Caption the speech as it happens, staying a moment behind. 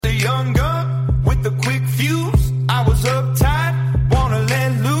young gun with a quick fuse. I was uptight, wanna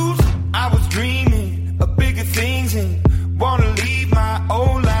let loose. I was dreaming of bigger things and wanna leave my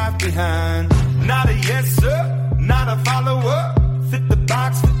old life behind. Not a yes sir, not a follower. Fit the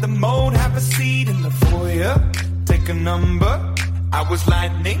box, fit the mold, have a seat in the foyer. Take a number. I was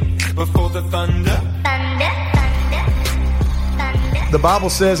lightning before the thunder. The Bible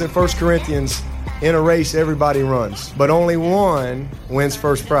says in 1 Corinthians, in a race everybody runs, but only one wins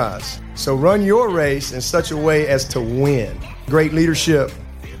first prize. So run your race in such a way as to win. Great leadership,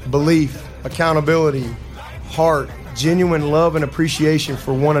 belief, accountability, heart, genuine love and appreciation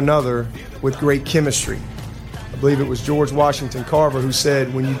for one another with great chemistry. I believe it was George Washington Carver who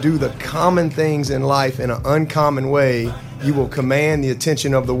said, when you do the common things in life in an uncommon way, you will command the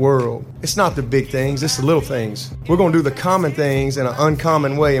attention of the world. It's not the big things, it's the little things. We're going to do the common things in an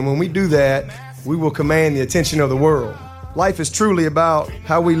uncommon way, and when we do that, we will command the attention of the world. Life is truly about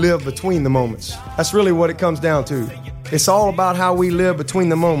how we live between the moments. That's really what it comes down to. It's all about how we live between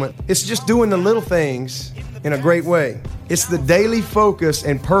the moment. It's just doing the little things in a great way. It's the daily focus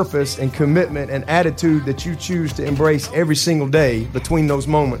and purpose and commitment and attitude that you choose to embrace every single day between those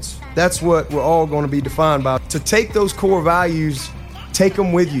moments. That's what we're all going to be defined by. To take those core values, take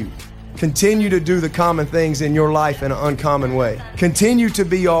them with you. Continue to do the common things in your life in an uncommon way. Continue to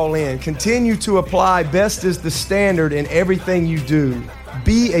be all in. Continue to apply best as the standard in everything you do.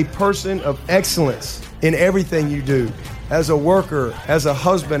 Be a person of excellence in everything you do. As a worker, as a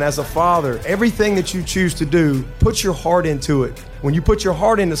husband, as a father, everything that you choose to do, put your heart into it. When you put your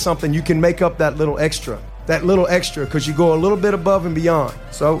heart into something, you can make up that little extra because you go a little bit above and beyond.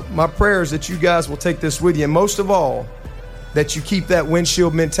 So my prayer is that you guys will take this with you, and most of all, that you keep that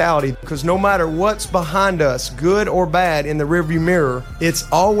windshield mentality, because no matter what's behind us, good or bad, in the rearview mirror, it's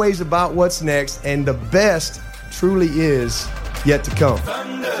always about what's next, and the best truly is yet to come.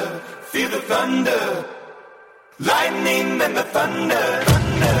 Thunder, feel the thunder. Lightning and the thunder,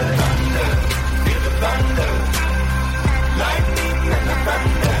 thunder, thunder, feel the thunder. Lightning and the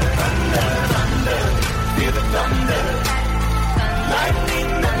thunder, thunder, thunder, feel the thunder. Lightning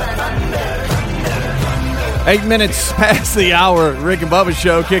and the thunder, thunder, thunder. 8 minutes past the hour, Rick and Bubba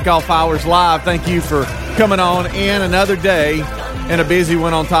Show, Kickoff Hours Live. Thank you for coming on in another day and a busy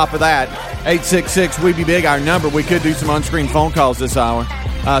one on top of that. 866-WE-BE-BIG, our number. We could do some on-screen phone calls this hour.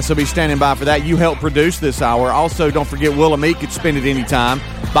 So be standing by for that. You help produce this hour. Also, don't forget Willamette could spend it anytime.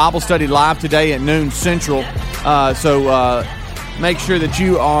 Bible study live today at noon Central. So make sure that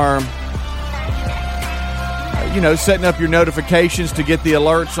you are, setting up your notifications to get the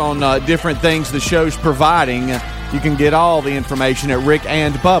alerts on different things the show's providing. You can get all the information at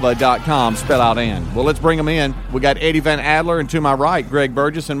rickandbubba.com, spell out and. Well, let's bring them in. We got Eddie Van Adler, and to my right, Greg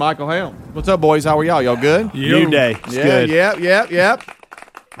Burgess and Michael Hale. What's up, boys? How are y'all? Y'all good? New day. It's good. Yep.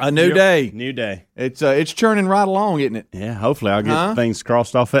 A new day. New day. It's churning right along, isn't it? Yeah, hopefully I'll get things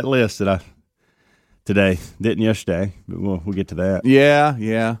crossed off that list that I today didn't yesterday, but we'll get to that. Yeah.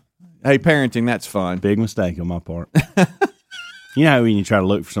 Hey, parenting, that's fun. Big mistake on my part. You know when you try to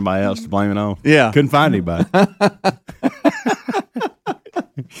look for somebody else to blame it on? Yeah. Couldn't find anybody.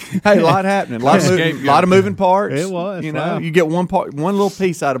 Hey, a lot happening. A lot of moving parts. It was. Wow. You get one little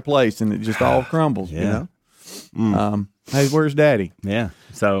piece out of place, and it just all crumbles. Yeah. Hey, where's Daddy? Yeah.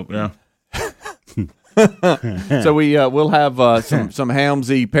 So, So we'll have some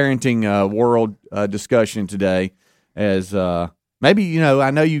Helmsy parenting world discussion today. As maybe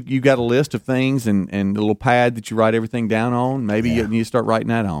I know you got a list of things and a little pad that you write everything down on. Maybe you start writing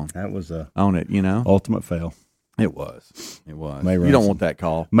that on. That was on it. Ultimate fail. It was. You don't want that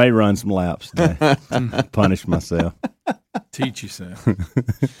call. May run some laps today. Punish myself. Teach yourself.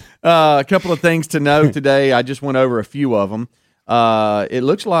 A couple of things to know today. I just went over a few of them. It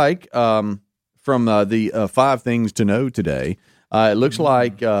looks like from the 5 things to know today, it looks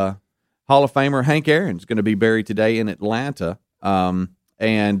like Hall of Famer Hank Aaron's going to be buried today in Atlanta.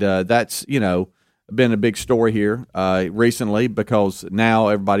 And that's, been a big story here recently, because now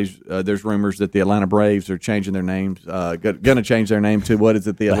everybody's there's rumors that the Atlanta Braves are changing their names, going to change their name to, what is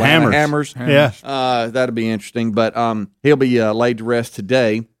it, the Atlanta Hammers? Yeah. That'll be interesting. But he'll be laid to rest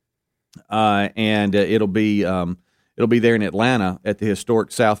today, and it'll be there in Atlanta at the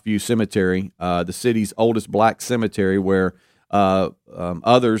historic Southview Cemetery, the city's oldest black cemetery, where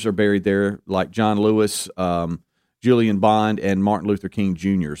others are buried there, like John Lewis, Julian Bond, and Martin Luther King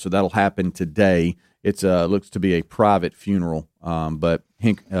Jr. So that'll happen today. It looks to be a private funeral, but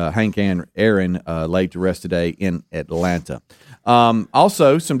Hank Aaron laid to rest today in Atlanta.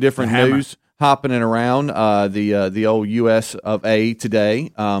 Also, some different news happening around the old U.S. of A.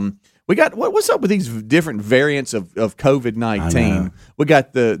 today. We got what's up with these different variants of COVID-19? We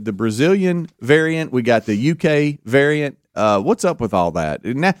got the Brazilian variant. We got the UK variant. What's up with all that?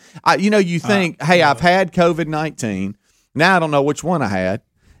 Now, you think, hey, I've had COVID-19. Now I don't know which one I had.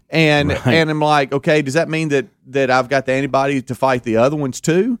 And I'm like, okay, does that mean that I've got the antibody to fight the other ones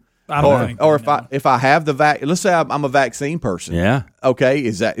too? Or if I have the let's say I'm a vaccine person. Yeah. Okay,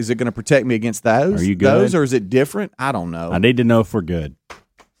 is it going to protect me against those? Are you good? Those, or is it different? I don't know. I need to know if we're good.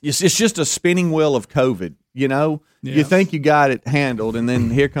 It's just a spinning wheel of COVID. You think you got it handled, and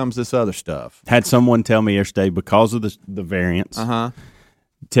then here comes this other stuff. Had someone tell me yesterday because of the variants.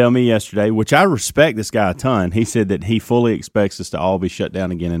 Tell me yesterday, which I respect this guy a ton. He said that he fully expects us to all be shut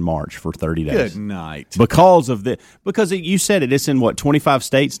down again in March for 30 days. Good night. Because you said it's in 25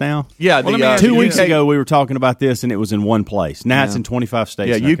 states now? Yeah. 2 weeks ago we were talking about this and it was in one place. Now it's in 25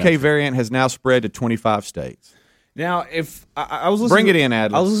 states. Yeah, UK variant has now spread to 25 states. Now, if I was listening, bring it in,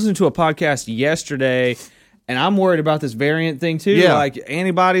 Adler. I was listening to a podcast yesterday, and I'm worried about this variant thing too. Yeah. Like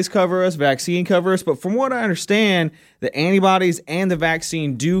antibodies cover us, vaccine cover us, but from what I understand, the antibodies and the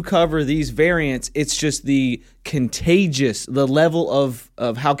vaccine do cover these variants. It's just the level of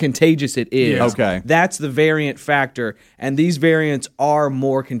how contagious it is. Yeah. Okay. That's the variant factor, and these variants are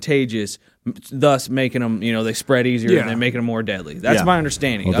more contagious, thus making them, they spread easier and then making them more deadly. That's my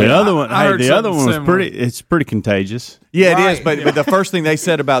understanding. Well, the other one was pretty contagious. Yeah, it is. But the first thing they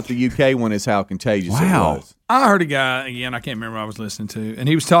said about the UK one is how contagious it was. I heard a guy, again, I can't remember what I was listening to, and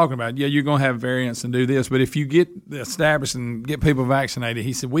he was talking about, you're going to have variants and do this, but if you get established and get people vaccinated,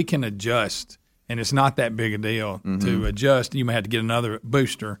 he said, we can adjust, and it's not that big a deal to adjust. You may have to get another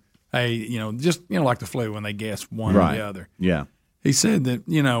booster. Hey, just like the flu when they guess one or the other. Yeah. He said that,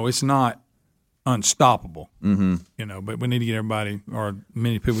 it's not unstoppable, but we need to get everybody or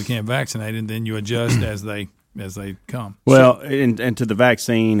many people we can vaccinated, and then you adjust as they come. Well, and to the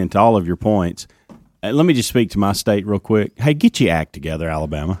vaccine and to all of your points, let me just speak to my state real quick. Hey, get your act together,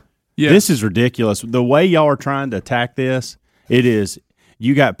 Alabama. Yeah. This is ridiculous. The way y'all are trying to attack this,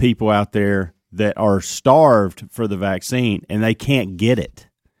 you got people out there that are starved for the vaccine and they can't get it,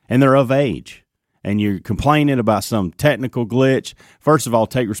 and they're of age. And you're complaining about some technical glitch. First of all,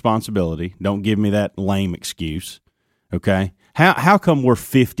 take responsibility. Don't give me that lame excuse. Okay? How come we're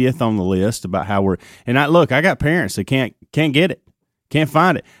 50th on the list about how we're – and I got parents that can't get it, can't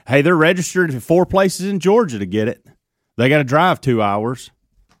find it. Hey, they're registered at 4 places in Georgia to get it. They got to drive 2 hours,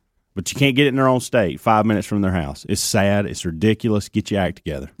 but you can't get it in their own state 5 minutes from their house. It's sad. It's ridiculous. Get your act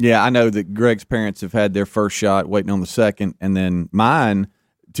together. Yeah, I know that Greg's parents have had their first shot, waiting on the second, and then mine –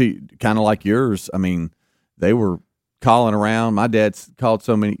 kind of like yours. I mean, they were calling around. My dad's called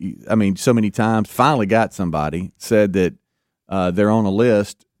so many times. Finally got somebody, said that they're on a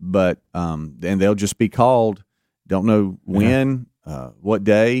list, but and they'll just be called. Don't know when, what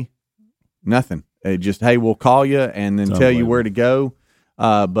day, nothing. Just, hey, we'll call you and then tell you where to go.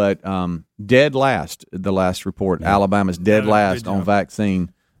 But dead last, the last report. Yeah. Alabama's dead last on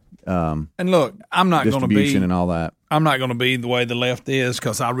vaccine. And look, I'm not going to be and all that. I'm not going to be the way the left is,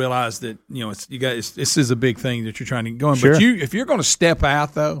 because I realize that this is a big thing that you're trying to go in. Sure. But if you're going to step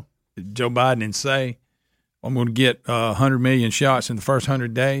out though, Joe Biden, and say I'm going to get 100 million shots in the first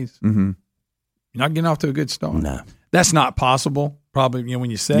 100 days, you're not getting off to a good start. No, that's not possible. Probably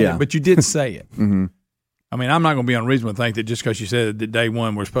when you say it, but you did say it. I mean, I'm not going to be unreasonable to think that just because you said that day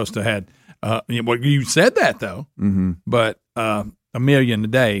one we're supposed to have. You said that though, but. 1 million a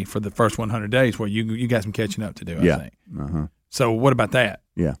day for the first 100 days, where you got some catching up to do, I think. So what about that?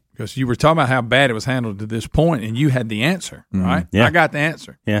 Yeah. Because you were talking about how bad it was handled to this point, and you had the answer, right? Yeah. I got the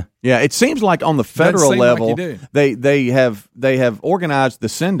answer. Yeah. Yeah. It seems like on the federal level, they have organized the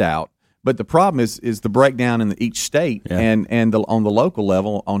send out, but the problem is the breakdown in each state and on the local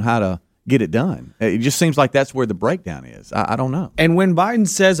level on how to get it done. It just seems like that's where the breakdown is. I don't know. And when Biden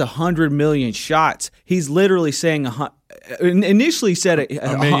says 100 million shots, he's literally saying initially said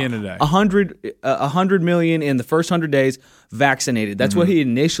a million a day, 100 million in the first 100 days vaccinated. That's what he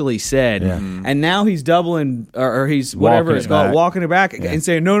initially said, and now he's doubling, or he's whatever it's called, walking it back and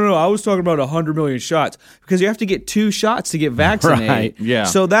saying, no, I was talking about 100 million shots, because you have to get 2 shots to get vaccinated. Right. Yeah.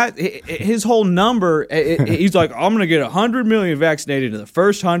 So that his whole number, he's like, I'm going to get 100 million vaccinated in the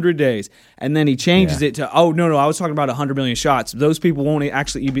first 100 days, and then he changes it to, no, I was talking about 100 million shots. Those people won't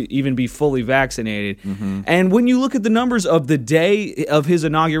actually even be fully vaccinated. And when you look at the numbers of the day of his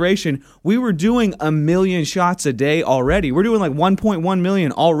inauguration, we were doing 1 million shots a day already. We're doing like 1.1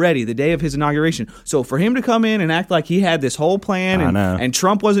 million already the day of his inauguration. So for him to come in and act like he had this whole plan and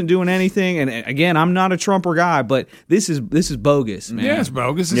Trump wasn't doing anything, and again, I'm not a Trumper guy, but this is bogus, man. Yeah, it's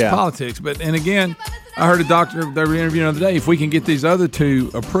bogus. It's politics. But and again, I heard a doctor, they were interviewing the other day, if we can get these other two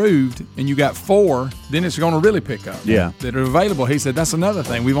approved and you got 4, then it's going to really pick up. Yeah. That are available. He said, that's another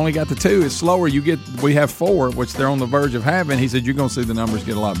thing. We've only got the 2. It's slower. We have 4, which they're on the verge of having. He said, you're going to see the numbers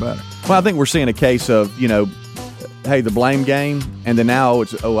get a lot better. Well, I think we're seeing a case of, hey, the blame game, and then now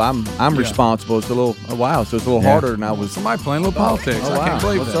it's, I'm responsible. It's a little, so it's a little harder than I was. Somebody playing a little politics. Oh, wow. I can't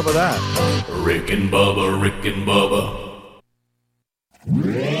believe What's that. up with that? Rick and Bubba, Rick and Bubba.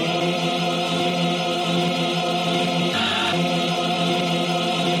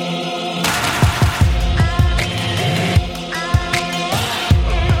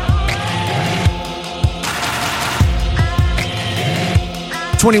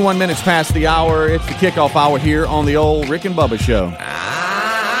 21 minutes past the hour. It's the kickoff hour here on the old Rick and Bubba Show.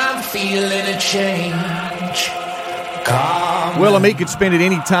 I'm feeling a change. Willamette could spend it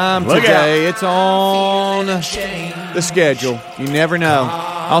any time today. It's on the schedule. You never know.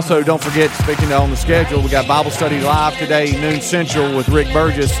 Also, don't forget, speaking on the schedule, we got Bible study live today, noon Central, with Rick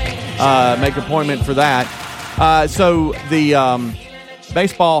Burgess. Make an appointment for that. So the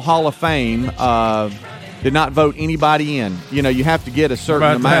Baseball Hall of Fame did not vote anybody in. You have to get a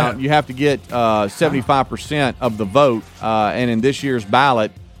certain amount. You have to get 75% of the vote. And in this year's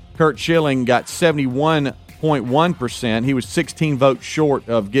ballot, Curt Schilling got 71.1%. He was 16 votes short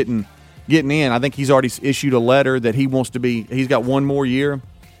of getting in. I think he's already issued a letter that he wants to be. He's got one more year.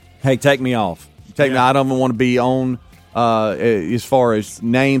 Hey, take me off. Take me. I don't want to be on as far as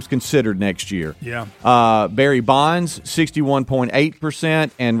names considered next year. Yeah. Barry Bonds,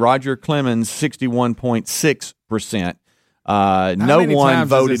 61.8%, and Roger Clemens, 61.6%. No one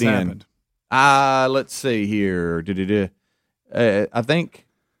voted in. Let's see here. I think.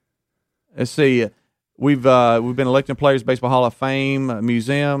 Let's see. We've been electing players, Baseball Hall of Fame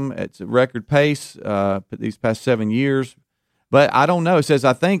museum. It's a record pace these past 7 years. But I don't know. It says,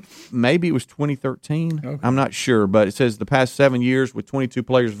 I think maybe it was 2013. Okay. I'm not sure. But it says the past 7 years with 22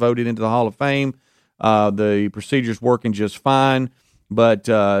 players voted into the Hall of Fame. The procedure's working just fine. But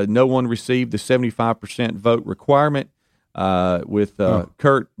no one received the 75% vote requirement, with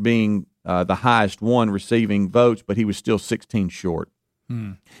Curt being the highest one receiving votes, but he was still 16 short.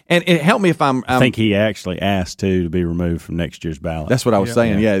 And it helped me if I think he actually asked to be removed from next year's ballot. That's what I was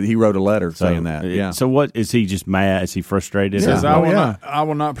saying. Yeah, he wrote a letter saying that. Yeah. So what is he just mad? Is he frustrated? He says, I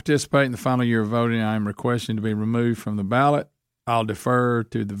will not participate in the final year of voting. I am requesting to be removed from the ballot. I'll defer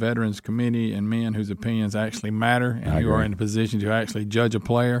to the Veterans Committee and men whose opinions actually matter and who are in a position to actually judge a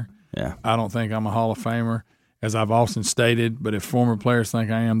player. Yeah. I don't think I'm a Hall of Famer, as I've often stated, but if former players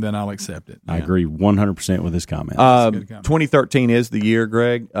think I am, then I'll accept it. I agree 100% with this comment. 2013 is the year,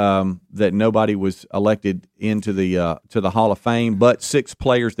 Greg, that nobody was elected into the to the Hall of Fame, but 6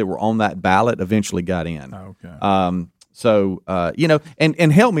 players that were on that ballot eventually got in. Okay. And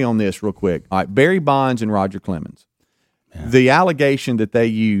help me on this real quick. All right, Barry Bonds and Roger Clemens. Yeah. The allegation that they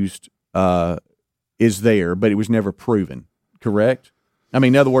used is there, but it was never proven, correct? I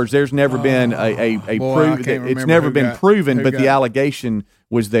mean, in other words, there's never been a proof. It's never been proven, but the allegation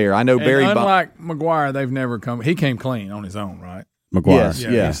was there. I know Barry. Unlike McGuire, they've never come. He came clean on his own, right?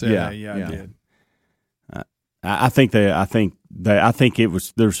 McGuire. Yes, I did. I think it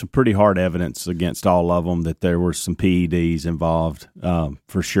was. There's some pretty hard evidence against all of them that there were some PEDs involved,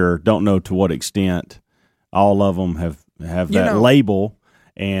 for sure. Don't know to what extent all of them have that label.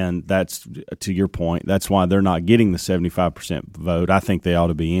 And that's, to your point, that's why they're not getting the 75% vote. I think they ought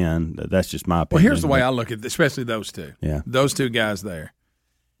to be in. That's just my opinion. Well, here's the way I look at it, especially those two. Yeah. Those two guys there.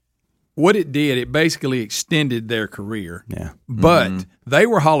 What it did, it basically extended their career. Yeah. But they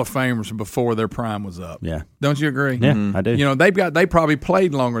were Hall of Famers before their prime was up. Yeah. Don't you agree? Yeah, I do. They probably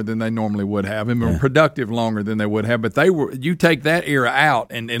played longer than they normally would have and were productive longer than they would have. But you take that era out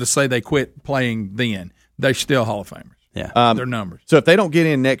and let's say they quit playing then, they're still Hall of Famers. Yeah, their numbers. So if they don't get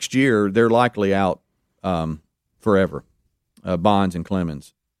in next year, they're likely out forever. Bonds and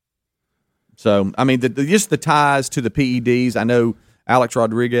Clemens. So I mean, just the ties to the PEDs. I know Alex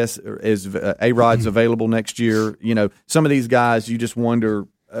Rodriguez is A-Rod's available next year. Some of these guys, you just wonder.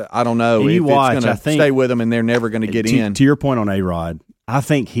 I don't know if it's going to stay with them, and they're never going to get in. To your point on A-Rod, I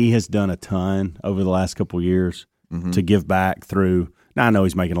think he has done a ton over the last couple of years to give back through. Now, I know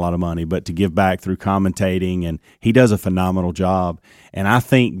he's making a lot of money, but to give back through commentating, and he does a phenomenal job. And I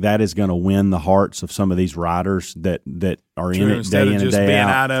think that is going to win the hearts of some of these riders that are in it day in and day out. Instead of just being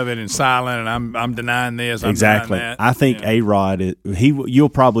out of it and silent, and I'm denying this, I'm denying that. I think A-Rod, you'll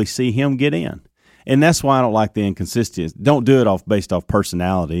probably see him get in. And that's why I don't like the inconsistency. Don't do it based off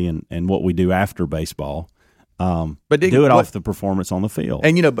personality and what we do after baseball. But do it off the performance on the field.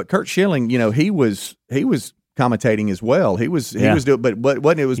 And, but Curt Schilling, he was commentating as well. He was doing, but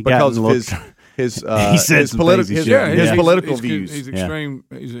wasn't it was because of his he said his some political things his, he his shouldn't. political he's views. He's extreme.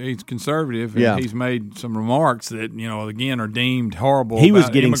 He's conservative. And Yeah. he's made some remarks that again are deemed horrible. He was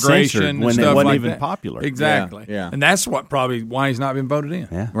about getting immigration censored and when it stuff wasn't like even that. popular. Exactly. Yeah. And that's what probably why he's not been voted in.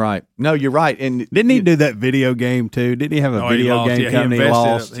 Yeah. Right. No, you're right. And Didn't he do that video game too? Didn't he have a No, he video lost. game Yeah, company he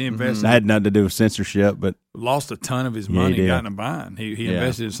lost? He invested. It had nothing to do with censorship, but Lost a ton of his Yeah, money. he did. Got in a bind. He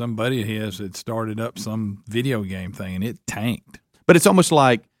invested in somebody of his that started up some video game thing, and it tanked. but it's almost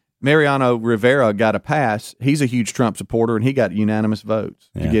like Mariano Rivera got a pass. He's a huge Trump supporter, and he got unanimous votes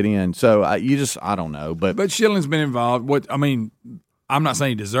to Yeah. get in. So I don't know. But Schilling's been involved. I'm not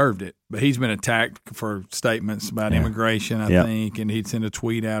saying he deserved it, but he's been attacked for statements about immigration, I think, and he'd send a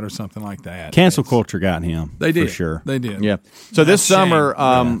tweet out or something like that. cancel culture got him. They did. for sure. They did. yeah. So this That's a shame.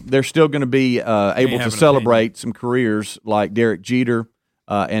 summer, they're still going to be able have to an celebrate some careers like Derek Jeter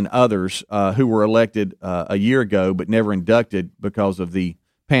and others who were elected a year ago but never inducted because of the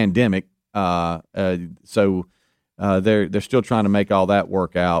pandemic. So they're still trying to make all that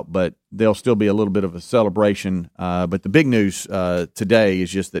work out, but there'll still be a little bit of a celebration. But the big news today is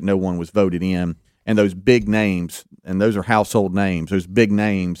just that no one was voted in, and those big names, and those are household names, those big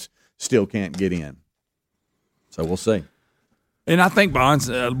names still can't get in. So we'll see. And I think Bonds,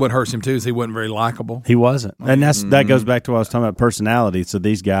 what hurts him too is he wasn't very likable. He wasn't, and that goes back to what I was talking about personality. So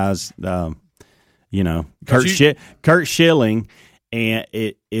these guys, Kurt Schilling, and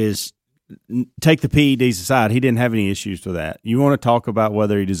it is. Take the PEDs aside, he didn't have any issues with that. You want to talk about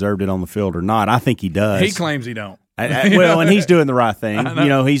whether he deserved it on the field or not? I think he does. He claims he don't. And he's doing the right thing.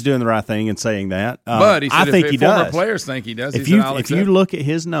 He's doing the right thing in saying that. But he said I think if he former does. players think he does, If you look at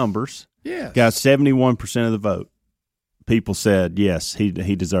his numbers, got 71% of the vote. People said yes, he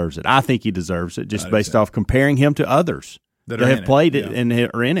deserves it. I think he deserves it just based off comparing him to others that have played it and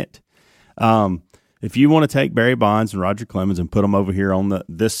are in it. If you want to take Barry Bonds and Roger Clemens and put them over here on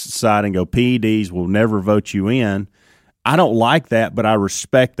this side and go PEDs will never vote you in, I don't like that, but I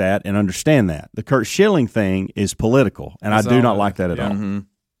respect that and understand that. The Kurt Schilling thing is political, and I do not like that at all. Mm-hmm.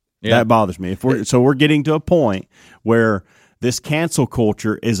 Yeah. That bothers me. We're getting to a point where this cancel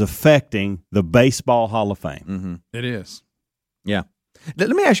culture is affecting the Baseball Hall of Fame. Mm-hmm. It is. Yeah.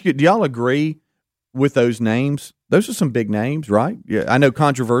 Let me ask you, do y'all agree with those names? Those are some big names, right? Yeah, I know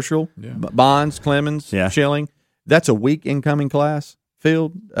controversial. Yeah. Bonds, Clemens, Schilling. That's a weak incoming class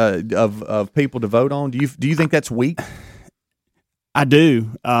field of people to vote on. Do you think that's weak? I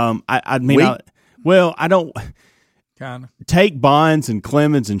do. I mean, I don't kind of take Bonds and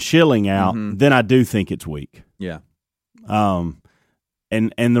Clemens and Schilling out. Mm-hmm. Then I do think it's weak. Yeah. And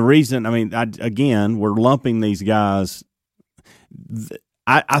the reason, again, we're lumping these guys.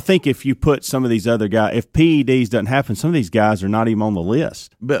 I think if you put some of these other guys, if PEDs doesn't happen, some of these guys are not even on the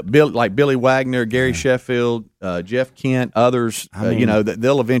list. But like Billy Wagner, Gary Sheffield, Jeff Kent, others,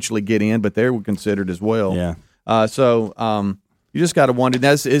 they'll eventually get in, but they were considered as well. Yeah. So you just got to wonder.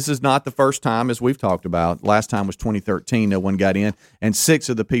 This is not the first time, as we've talked about. Last time was 2013. No one got in, and 6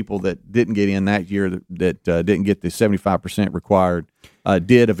 of the people that didn't get in that year that didn't get the 75% required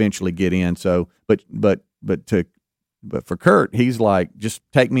did eventually get in. So, But for Kurt, he's like, just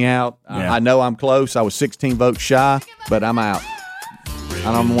take me out. Yeah. I know I'm close. I was 16 votes shy, but I'm out.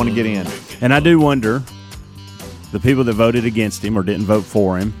 I don't want to get in. And I do wonder, the people that voted against him or didn't vote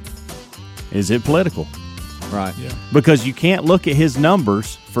for him, is it political? Right. Yeah. Because you can't look at his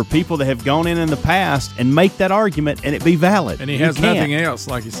numbers for people that have gone in the past and make that argument and it be valid. And he You has can't. nothing else,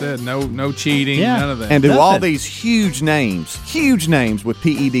 like you said. No cheating, Yeah. none of that. And do Nothing. all these huge names with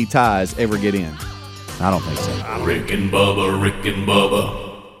PED ties ever get in? I don't think so. Rick and Bubba, Rick and Bubba.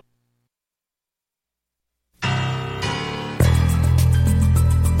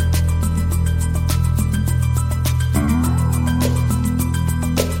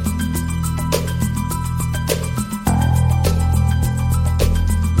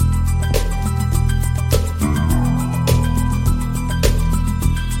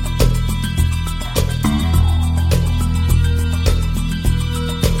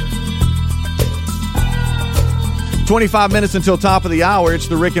 25 minutes until top of the hour. It's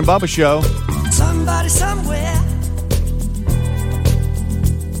the Rick and Bubba Show. Somebody somewhere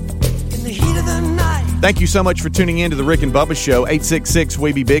in the heat of the night. Thank you so much for tuning in to the Rick and Bubba Show.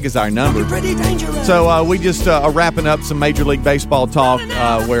 866-WE-BE-BIG is our number. Pretty dangerous. So we just are wrapping up some Major League Baseball talk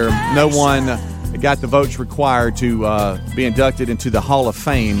where no one got the votes required to be inducted into the Hall of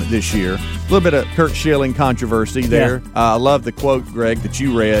Fame this year. A little bit of Kurt Schilling controversy there. I love the quote, Greg, that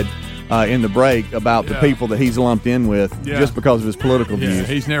you read in the break about the people that he's lumped in with just because of his political views.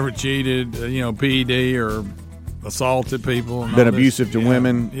 He's never cheated, PED or assaulted people, and been all this. abusive to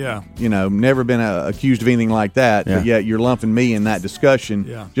women. Yeah. Never been accused of anything like that. But yet you're lumping me in that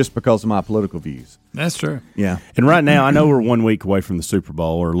discussion just because of my political views. That's true. Yeah. And right now, I know we're 1 week away from the Super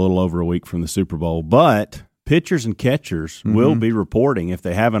Bowl, or a little over a week from the Super Bowl, but pitchers and catchers will be reporting, if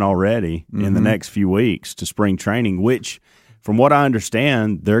they haven't already, in the next few weeks to spring training, which, from what I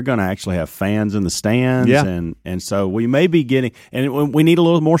understand, they're going to actually have fans in the stands. Yeah. And so we may be getting – and we need a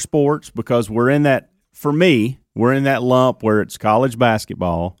little more sports because we're in that – for me, we're in that lump where it's college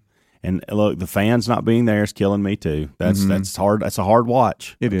basketball. And, look, the fans not being there is killing me too. That's hard. That's a hard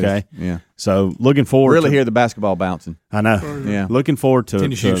watch. It is. Okay? Yeah. So looking forward Really to – hear the basketball bouncing. I know. Yeah. Looking forward to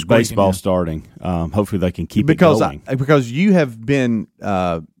Tennis baseball squeaking, starting. Hopefully they can keep it going. Because you have been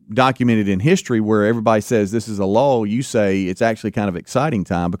documented in history where everybody says this is a lull, you say it's actually kind of exciting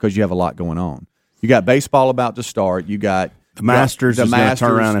time because you have a lot going on. You got baseball about to start. You got the Masters is going to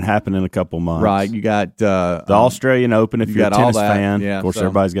turn around and happen in a couple months. Right. You got the Australian Open if you're a tennis fan. Yeah, of course,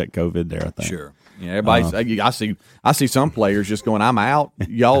 everybody's got COVID there, I think. Sure. Yeah, everybody's. I see some players just going, I'm out.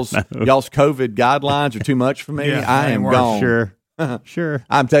 Y'all's COVID guidelines are too much for me. Yeah, I am gone. Sure. Sure.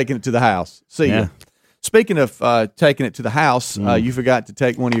 I'm taking it to the house. See ya. Speaking of taking it to the house, you forgot to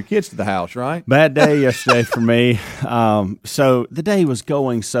take one of your kids to the house, right? Bad day yesterday for me. So the day was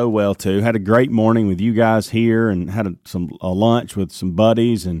going so well, too. Had a great morning with you guys here and had a lunch with some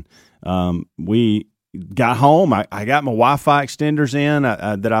buddies. And we got home. I got my Wi-Fi extenders in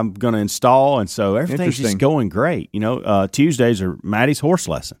that I'm going to install. And so everything's just going great. Tuesdays are Maddie's horse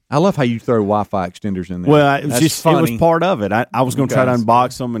lesson. I love how you throw Wi-Fi extenders in there. Well, it was part of it. I was going to try to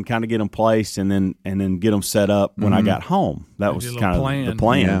unbox them and kind of get them placed and then get them set up when I got home. That was kind of the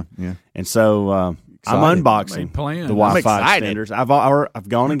plan. Yeah. And so I'm unboxing the Wi-Fi extenders. I've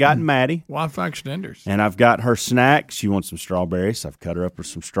gone and gotten Maddie Wi-Fi extenders, and I've got her snacks. She wants some strawberries. I've cut her up with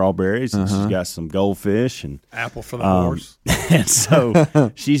some strawberries, and she's got some goldfish and apple for the horse. And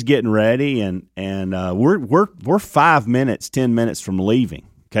so she's getting ready, and we're 5 minutes, 10 minutes from leaving.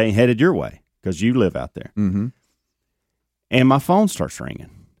 Okay, headed your way because you live out there. Mm-hmm. And my phone starts ringing,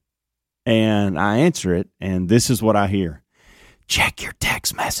 and I answer it, and this is what I hear: "Check your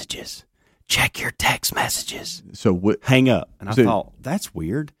text messages. Check your text messages." So hang up, and I thought that's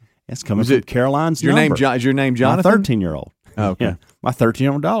weird. It's coming from Caroline's number. Is your name Jonathan? My 13-year-old. Oh, okay. Yeah, my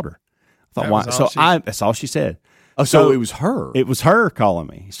 13-year-old daughter. I thought, that's all she said. Oh, so it was her. It was her calling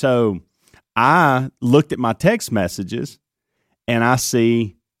me. So I looked at my text messages, and I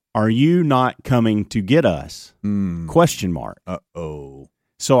see, "Are you not coming to get us?" Question mark. Uh-oh.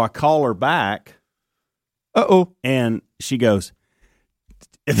 So I call her back. Uh-oh. And she goes,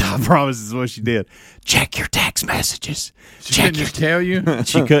 I promise this is what she did. "Check your text messages." She couldn't just tell you?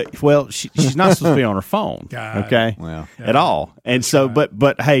 She could. Well, she's not supposed to be on her phone. God. Okay. Well, at all. And so, right.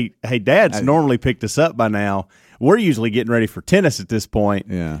 but hey, Dad's normally picked us up by now. We're usually getting ready for tennis at this point.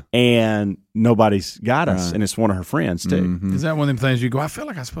 Yeah. And nobody's got us, and it's one of her friends too. Mm-hmm. Is that one of them things you go, I feel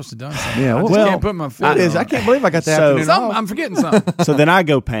like I'm supposed to have done something? Yeah. I just can't put my foot on. I can't believe I got the afternoon off. I'm forgetting something. So then I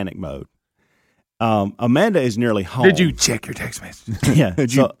go panic mode. Amanda is nearly home. Did you check your text messages? Yeah.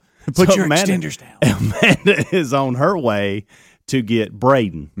 Did you put your extenders down? Amanda is on her way to get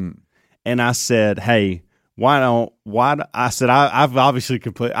Braden. And I said, "Hey, I've obviously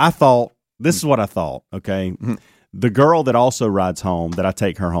completely, I thought, this is what I thought, okay? The girl that also rides home, that I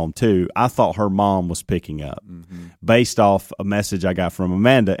take her home to, I thought her mom was picking up based off a message I got from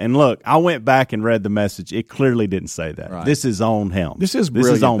Amanda. And look, I went back and read the message. It clearly didn't say that. Right. This is on him. This is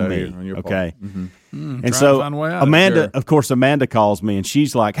on me. On your okay. And so Amanda, of course, Amanda calls me and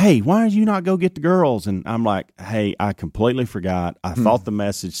she's like, "Hey, why did you not go get the girls?" And I'm like, "Hey, I completely forgot. I thought the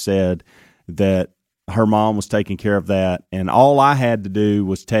message said that her mom was taking care of that, and all I had to do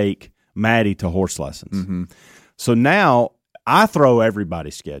was take Maddie to horse lessons." So now I throw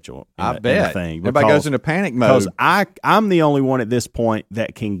everybody's schedule. I bet. Everybody goes into panic mode. Because I'm the only one at this point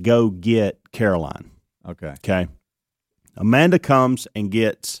that can go get Caroline. Okay. Amanda comes and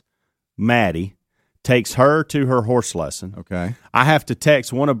gets Maddie, takes her to her horse lesson. Okay. I have to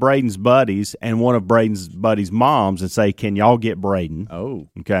text one of Braden's buddies and one of Braden's buddies' moms and say, "Can y'all get Braden?" Oh.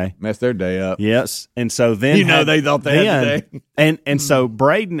 Okay. Mess their day up. Yes. And so then they thought they had the day. And so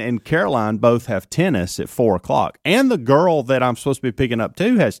Braden and Caroline both have tennis at 4:00. And the girl that I'm supposed to be picking up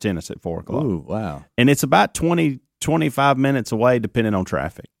too has tennis at 4:00. Ooh, wow. And it's about 20-25 minutes away depending on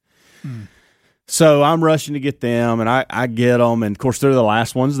traffic. So I'm rushing to get them, and I get them, and of course they're the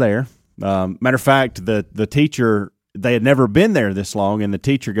last ones there. Matter of fact, the teacher they had never been there this long, and the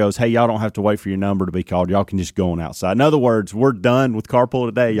teacher goes, "Hey, y'all don't have to wait for your number to be called. Y'all can just go on outside." In other words, we're done with carpool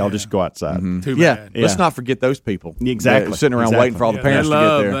today. Y'all just go outside. Too bad. Let's not forget those people. Exactly. Sitting around waiting for all the parents to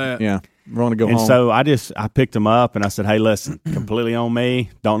get there. That. Yeah. We want to go And home. so I picked them up and I said, "Hey, listen, completely on me.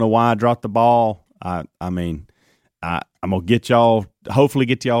 Don't know why I dropped the ball. I'm gonna get y'all. Hopefully,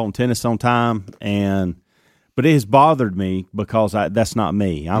 get y'all on tennis on time. But it has bothered me because that's not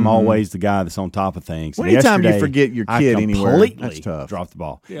me. I'm always the guy that's on top of things. Well, anytime you forget your kid I anywhere, completely that's tough. dropped the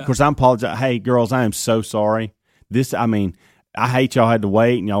ball. Yeah. Of course, I'm apologizing. Hey, girls, I am so sorry. I hate y'all had to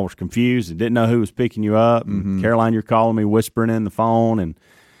wait and y'all was confused and didn't know who was picking you up. And Caroline, you're calling me, whispering in the phone, and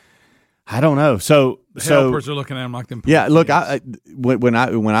I don't know. So helpers are looking at them like them. Yeah, look, when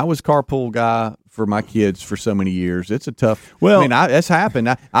I was carpool guy for my kids for so many years, it's a tough. Well, that's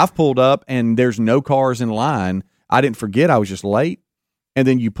happened. I've pulled up and there's no cars in line. I didn't forget I was just late, and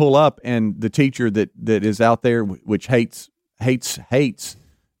then you pull up and the teacher that is out there, which hates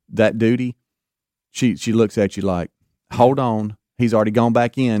that duty, she looks at you like, hold on, he's already gone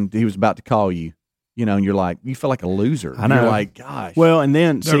back in. He was about to call you. And you're like, you feel like a loser. I know. You're like, gosh. Well, and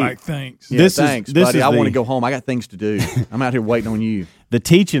then They're like, thanks. Yeah, thanks, buddy. I want to go home. I got things to do. I'm out here waiting on you. The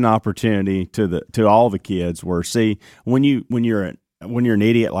teaching opportunity to all the kids were, when you're an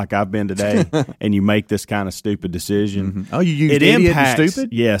idiot like I've been today, and you make this kind of stupid decision. Oh, you use idiot and stupid?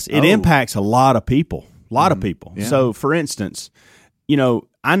 Yes, it impacts a lot of people. Yeah. So, for instance,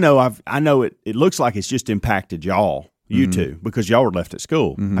 I know it looks like it's just impacted y'all, you two, because y'all were left at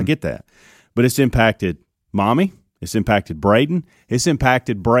school. I get that. But it's impacted Mommy. It's impacted Braden. It's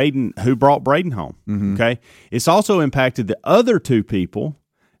impacted Braden, who brought Braden home. Okay. It's also impacted the other two people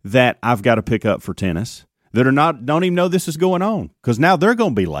that I've got to pick up for tennis that don't even know this is going on, because now they're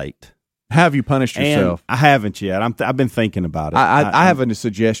going to be late. Have you punished yourself? And I haven't yet. I've been thinking about it. I have a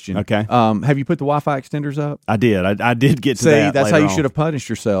suggestion. Okay. Have you put the Wi-Fi extenders up? I did. I did get to that. That's how you later should have punished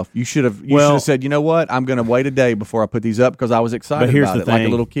yourself. You should have said, you know what? I'm going to wait a day before I put these up because I was excited But here's about the it, thing. like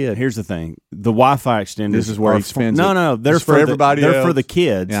a little kid. Here's the thing. The Wi-Fi extenders. This is where he spends it. No. They're It's for everybody They're else. for the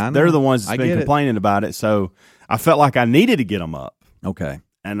kids. Yeah, I know. They're the ones I that's been get it. complaining about it. So I felt like I needed to get them up, Okay.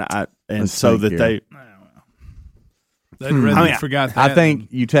 and Let's so think that here. they. They'd rather you forgot that. I think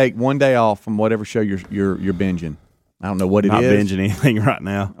you take one day off from whatever show you're binging. I don't know what it Not is. binging anything right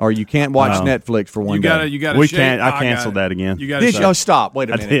now. Or you can't watch No. Netflix for one you day. gotta. We shave, can't. I canceled that again. You got Oh, stop.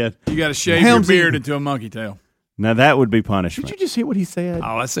 Wait a I minute. did. You got to shave Helmsy. your beard into a monkey tail. Now that would be punishment. Did you just hear what he said?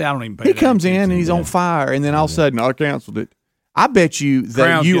 Oh, let's say I don't even pay He that comes in attention. and he's on fire, and then all of a sudden, I canceled it. I bet you that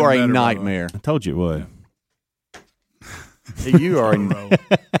Crown's you getting are a better, by the way. nightmare. I told you it would. You are a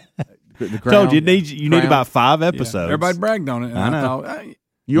the Told you crown. you need about 5 Yeah. episodes. Everybody bragged on it. And I know. thought, hey,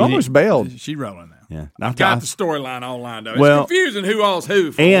 You almost bailed. she rolling now. Yeah. I've got the storyline all lined up. Well, it's confusing who all's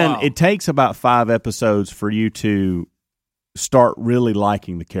who for a And while. it takes about 5 episodes for you to start really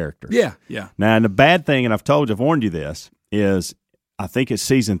liking the characters. Yeah, yeah. Now, and the bad thing, and I've warned you this, is I think it's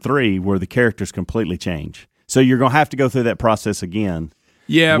season 3 where the characters completely change. So you're going to have to go through that process again.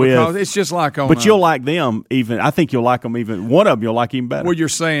 Yeah, with- because it's just like on. But you'll like them even. I think you'll like them even. One of them you'll like even better. Well, you're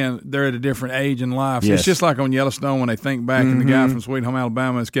saying they're at a different age in life. Yes. It's just like on Yellowstone when they think back and the guy from Sweet Home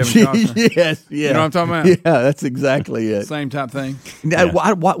Alabama is Kevin Costner. Yes, yeah. You know what I'm talking about? Yeah, that's exactly it. Same type thing. Now,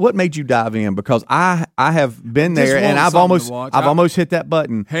 what made you dive in? Because I have been Just there and want I've something almost to watch. I've almost hit that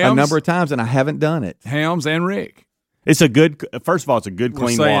button a Helms? number of times and I haven't done it. Helms and Rick. It's a good. First of all, it's a good, We're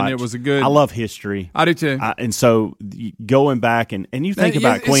clean saying watch. it was a good- I love history. I do too. And so going back and you think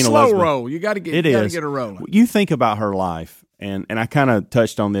about it's Queen slow Elizabeth. roll. You got to get. It you gotta is. get her rolling. You think about her life, and I kind of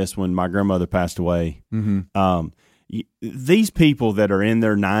touched on this when my grandmother passed away. These people that are in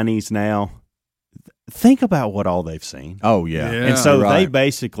their 90s now, think about what all they've seen. Oh yeah. Yeah. And so Right. they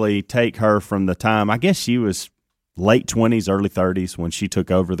basically take her from the time, I guess she was late 20s, early 30s when she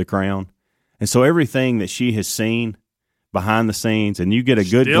took over the crown. And so everything that she has seen behind the scenes, and you get a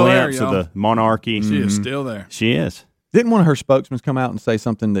good Still there, glimpse y'all. of the monarchy. She is still there. She is. Didn't one of her spokesmen come out and say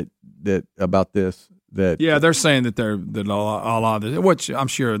something that about this? That Yeah, they're saying that a lot of this, which I'm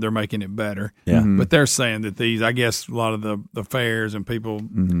sure they're making it better. Yeah. But they're saying that these, I guess, a lot of the fairs and people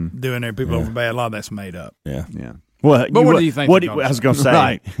doing their people over bad, a lot of that's made up. Yeah. yeah. Well, But what do you think What they're I gonna was say? going to say.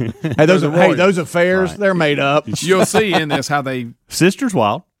 Right. Hey, those affairs, Right. they're made up. You'll see in this how they. Sister's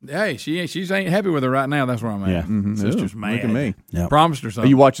wild. Hey, she's ain't happy with her right now. That's where I'm at. Yeah. Sister's Ooh, mad. Look at me. Yeah. Promised her Are something.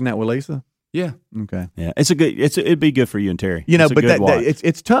 you watching that with Lisa? Yeah. Okay. Yeah. It'd be good for you and Terry. You know, It's a but good watch.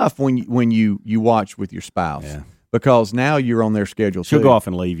 it's tough when you watch with your spouse. Yeah. Because now you're on their schedule. She'll too. go off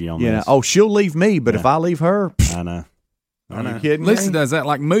and leave you on You know, this. oh, she'll leave me, but if I leave her, I know. are you kidding Lisa me? does that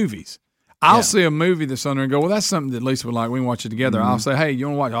like movies. I'll see a movie that's on there and go, well, that's something that Lisa would like. We can watch it together. I'll say, hey, you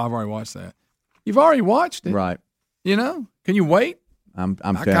want to watch? Oh, I've already watched that. You've already watched it. Right. You know, can you wait? I'm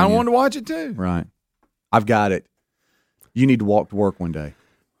I kind telling of you. wanted to watch it too. Right. I've got it. You need to walk to work one day.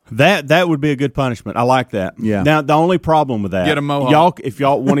 That would be a good punishment. I like that. Yeah. Now the only problem with that, Get a mohawk. if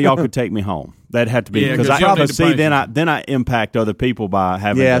one of y'all could take me home, that'd have to be Yeah, 'cause because you don't need to see punish then I impact other people by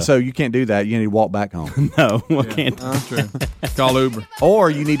having. Yeah, to, so you can't do that. You need to walk back home. no, I can't. That's true. Call Uber. Or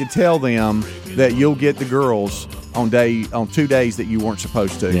you need to tell them that you'll get the girls on 2 days that you weren't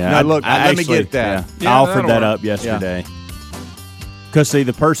supposed to. Yeah, Now, look, let me actually, get that. Yeah, Yeah, I offered that'll that work. up yesterday. Because see,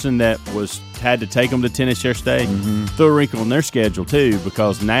 the person that had to take them to tennis yesterday threw a wrinkle in their schedule too.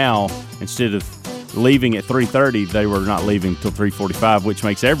 Because now instead of leaving at 3:30, they were not leaving till 3:45, which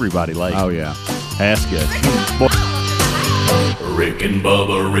makes everybody late. Oh, yeah. That's good. Rick and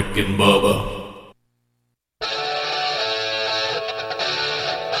Bubba, Rick and Bubba.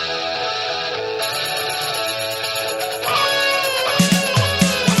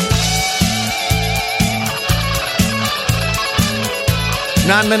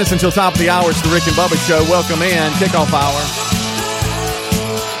 9 minutes until top of the hour. It's the Rick and Bubba Show. Welcome in. Kickoff hour.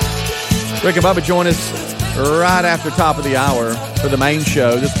 Rick and Bubba join us right after top of the hour for the main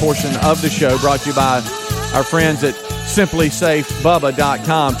show. This portion of the show brought to you by our friends at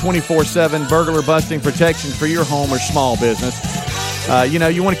SimplySafeBubba.com. 24/7 burglar busting protection for your home or small business.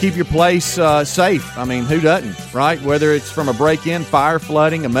 You want to keep your place safe. I mean, who doesn't, right? Whether it's from a break-in, fire,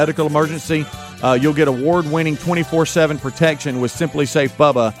 flooding, a medical emergency, you'll get award-winning 24/7 protection with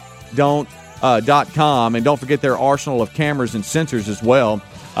SimplySafeBubba.com. And don't forget their arsenal of cameras and sensors as well,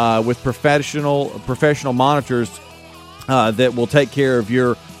 with professional monitors that will take care of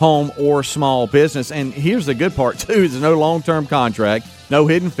your home or small business. And here's the good part, too. There's no long-term contract, no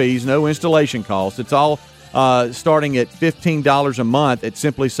hidden fees, no installation costs. It's all starting at $15 a month at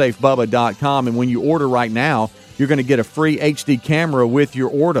SimplySafeBubba.com. And when you order right now, you're going to get a free HD camera with your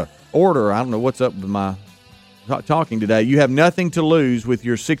order. I don't know what's up with my talking today. You have nothing to lose with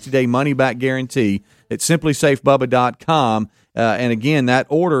your 60-day money-back guarantee at SimplySafeBubba.com. And again, that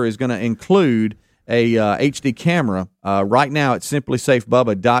order is going to include a HD camera right now at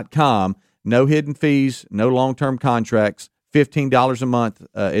SimplySafeBubba.com. No hidden fees, no long-term contracts. $15 a month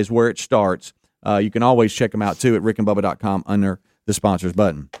is where it starts. You can always check them out, too, at rickandbubba.com under the sponsors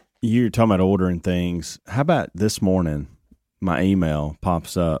button. You're talking about ordering things. How about this morning? My email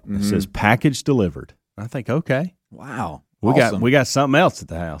pops up. It says package delivered. I think, okay, Wow. we Awesome. got something else at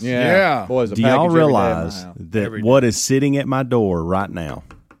the house. Yeah. Boy, it's a Do y'all package every day in my realize house. that what is sitting at my door right now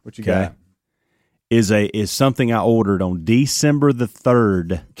What you got? is something I ordered on December the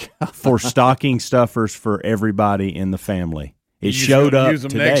 3rd for stocking stuffers for everybody in the family. It You just showed gonna up use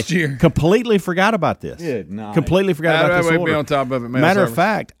them today. next year? Completely forgot about this. Good night. Completely forgot about That this way order. be on top of it. Mail Matter of service.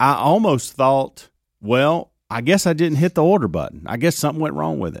 fact, I almost thought, well, I guess I didn't hit the order button. I guess something went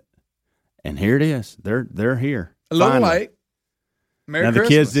wrong with it. And here it is. They're here. A little Finally. late. Merry Now Christmas.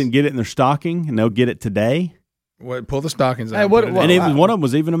 the kids didn't get it in their stocking, and they'll get it today. Well, pull the stockings out. Hey, and what- put it what- in. And even one of them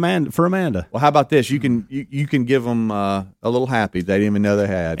was even Amanda. Well, how about this? You can give them a little happy they didn't even know they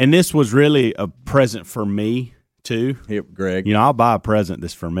had. And this was really a present for me too. Here, Greg. You know, I'll buy a present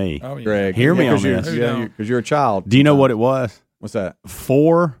this for me. Oh, yeah. Greg, Hear me on 'cause you're- this. Yeah, because you're a child. Do you know what it was? What's that?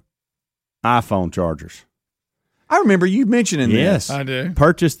 4 iPhone chargers. I remember you mentioning Yes, this. I do.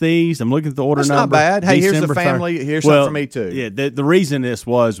 Purchased these. I'm looking at the order That's not number. bad. Hey, here's the December 3rd. family. Here's something for me, too. Yeah, the reason this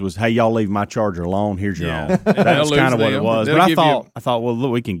was hey, y'all leave my charger alone. Here's your Yeah. own. That They'll was kind of lose what it them. was. They'll But give I thought, well,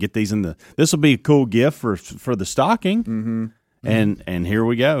 look, we can get these in the. This will be a cool gift for the stocking. Mm-hmm. And here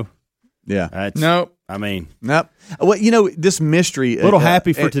we go. Yeah. That's, Nope. I mean, Nope. Well, this mystery. a little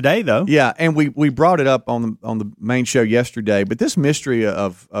happy for today though. Yeah, and we brought it up on the main show yesterday. But this mystery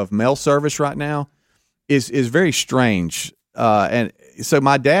of mail service right now is very strange. And so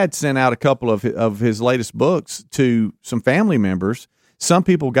my dad sent out a couple of his latest books to some family members. Some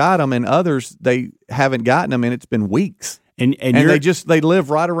people got them, and others they haven't gotten them, and it's been weeks. And they live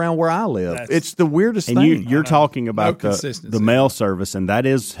right around where I live. It's the weirdest and thing. you're talking about No the consistency. mail service, and that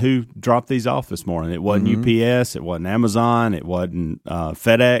is who dropped these off this morning. It wasn't UPS, it wasn't Amazon, it wasn't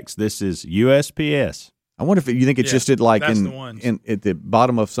FedEx. This is USPS. I wonder if you think it's Yeah, just at that's the ones. at the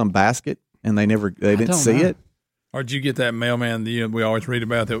bottom of some basket, and they didn't don't see know. it. Or did you get that mailman that we always read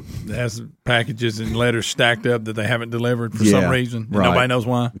about that has packages and letters stacked up that they haven't delivered for some Yeah, reason? And right. nobody knows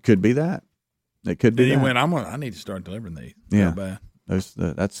why. It could be that. It could be Then he that. went, I need to start delivering these. Yeah. Not bad.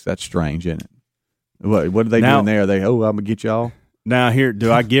 That's strange, isn't it? What are they Now- doing there? I'm gonna get y'all. Now here,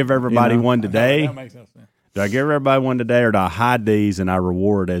 do I give everybody one today? That makes no sense. Do I give everybody one today, or do I hide these and I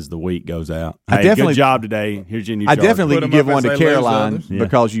reward as the week goes out? I Hey, definitely- good job today. Here's your new I Charger. definitely Put could 'em give up one as to they lose Caroline others. Yeah.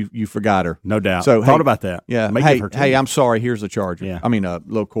 because you forgot her. No doubt. So Thought hey, about that. Yeah. May Hey, give her two. hey, I'm sorry. Here's the charger. Yeah. I mean, a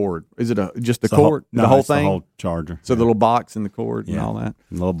little cord. Is it just the It's cord? no, the whole it's thing? The whole charger. So the little box and the cord and Yeah. all that.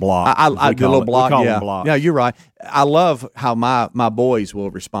 The little block. I We the call little it. block. We call Yeah. them blocks. Yeah, you're right. I love how my boys will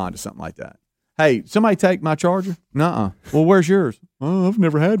respond to something like that. Hey, somebody take my charger? Nuh-uh. Well, where's yours? Oh, I've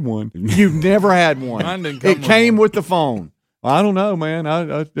never had one. You've never had one. Mine didn't come It with came one. with the phone. I don't know, man. I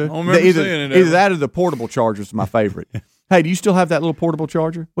remember either, seeing it either ever. that or the portable charger is my favorite. Hey, do you still have that little portable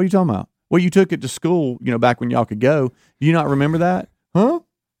charger? What are you talking about? Well, you took it to school, back when y'all could go. Do you not remember that? Huh?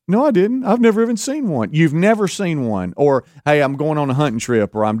 No, I didn't. I've never even seen one. You've never seen one. Or, hey, I'm going on a hunting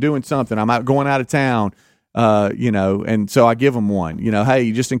trip, or I'm doing something. I'm going out of town. And so I give them one.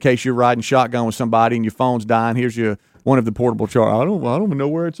 Hey, just in case you're riding shotgun with somebody and your phone's dying, here's one of the portable chargers. I don't even know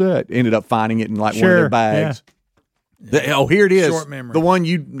where it's at. Ended up finding it in one of their bags. Yeah. Here it is. Short memory. The one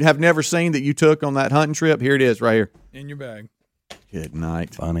you have never seen that you took on that hunting trip. Here it is, right here. In your bag. Good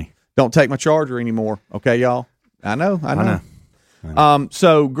night. Funny. Don't take my charger anymore, okay, y'all? I know.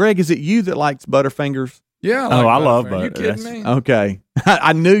 So, Greg, is it you that likes Butterfingers? Yeah. I love Butterfinger. You Butter. kidding me? Okay,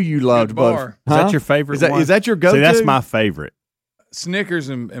 I knew you loved bar. Butter. Is that your favorite one? Is that your go-to? See, that's my favorite. Snickers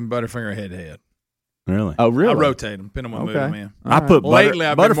and Butterfinger head to head. Really? Oh, really? I rotate them, depending on what mood I'm in. I put Lately,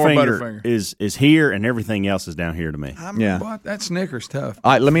 I've been more Butterfinger Butterfinger. is here, and everything else is down here to me. Yeah. What? That Snickers tough.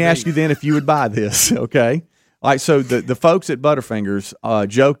 All right, let me ask you then if you would buy this, okay? All right, so the folks at Butterfingers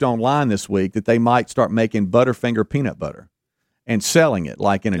joked online this week that they might start making Butterfinger peanut butter and selling it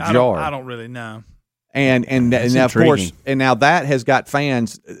like in a jar. I don't really know. And now, of course, and now that has got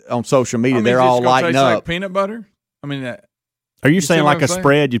fans on social media. They're it's all gonna lighting taste up. like peanut butter? I mean, Are you see saying what like I'm a saying?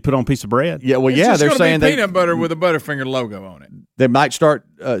 spread you'd put on a piece of bread? Yeah, well, it's yeah, just they're gonna saying be peanut butter with a Butterfinger logo on it. they might start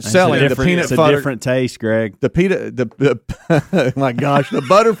selling the peanut It's a butter. different taste, Greg. The peanut, oh my gosh, the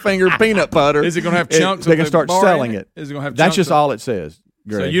Butterfinger peanut butter. Is it going to have chunks? They of can the start bar selling in it. Is it going to have? That's chunks just of- all it says.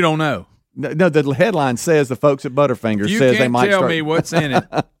 Greg. So you don't know. No, the headline says the folks at Butterfinger You says they can't might tell start. me what's in it.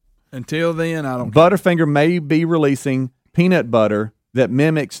 Until then, I don't. Butterfinger may be releasing peanut butter that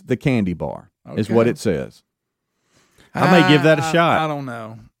mimics the candy bar. Is Okay. what it says. I may give that a shot. I don't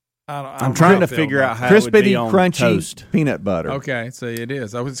know. I'm trying to figure out how it would Crispity, be on crunchy toast. peanut butter. Okay, so it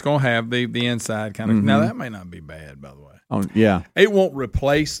is. It's going to have the inside kind of. Now that may not be bad, by the way. Oh, yeah, It won't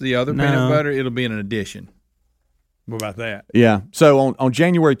replace the other No. peanut butter. It'll be an addition. What about that? yeah. So on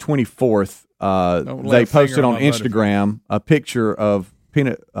January 24th, Don't they lay a finger posted on on my Instagram a picture of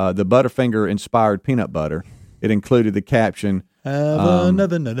the Butterfinger inspired peanut butter. It included the caption.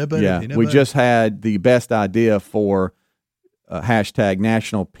 another Yeah, we just had the best idea for hashtag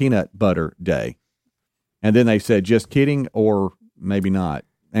National Peanut Butter Day. And then they said, just kidding, or maybe not.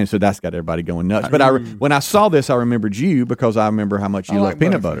 And so that's got everybody going nuts. But when I saw this, I remembered you because I remember how much you love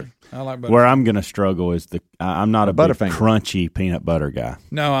peanut butter. I like butter. Where I'm going to struggle is I'm not a big Butterfinger. crunchy peanut butter guy,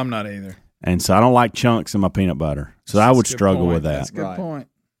 No, I'm not either. and so I don't like chunks in my peanut butter. So I would That's a good struggle point. with that. That's a good Right. point.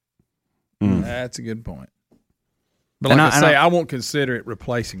 Mm. That's a good point. But And like I- I say, I won't consider it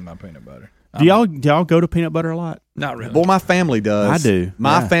replacing my peanut butter. Do y'all go to peanut butter a lot? Not really. Well, my family does. I do,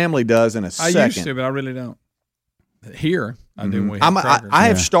 My yeah. family does in a I second. used to, but I really don't. Here, I do. When we I'm, have I, crackers. I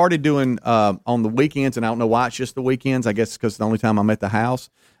have Yeah. started doing on the weekends, and I don't know why it's just the weekends. I guess because the only time I'm at the house.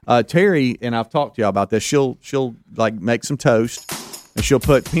 Terry and I've talked to y'all about this. She'll like make some toast, and she'll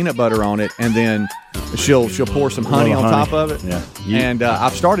put peanut butter on it, and then she'll pour some honey on top of it. Yeah, And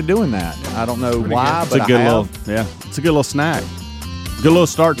I've started doing that. I don't know why, it's a but good I little have. it's a good little snack. Good little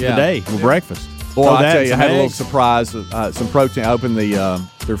start to Yeah. the day with breakfast. Boy, Throw I that tell and you, I some had a little eggs. surprise. Some protein. I opened the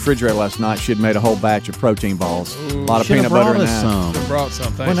refrigerator last night. She had made a whole batch of protein balls. A lot of Should've peanut butter brought in us that. some. brought some.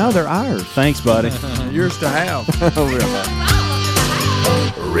 Well, Thanks. no, they're ours. Thanks, buddy. Yours to have.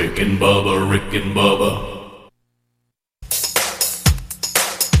 Rick and Bubba, Rick and Bubba.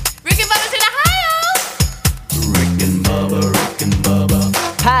 Rick and Bubba's in Ohio. Rick and Bubba, Rick and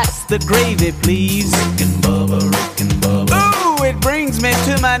Bubba. Pass the gravy, please. Rick and Bubba, Rick and Bubba. Ooh, it brings me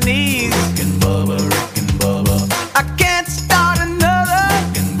to my knees. Rick and Bubba, Rick and Bubba. I can't start another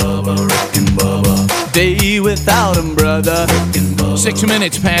Rick and Bubba, Rick and Bubba. day without 'em, brother. 6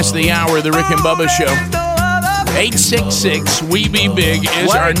 minutes past the hour of the Rick and Bubba Show. There's no other 866 We Be Big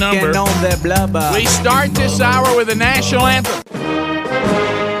is our working number. on that blubber. We start this hour with the national anthem.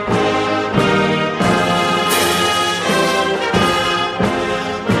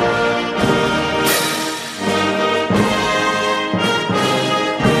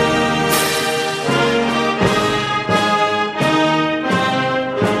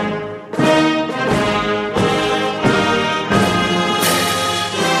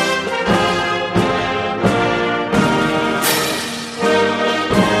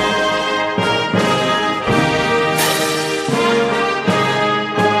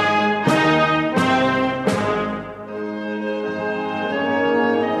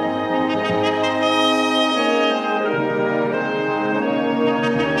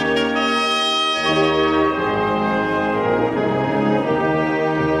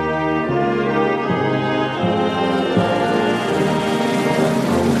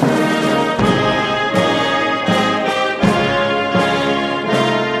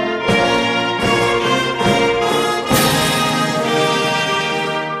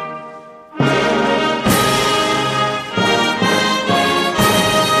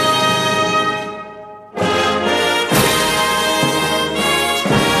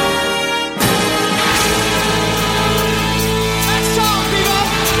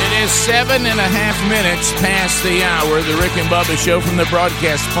 7.5 minutes past the hour. The Rick and Bubba Show from the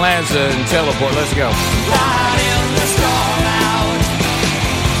Broadcast Plaza and Teleport. Let's go. Ride in the storm out.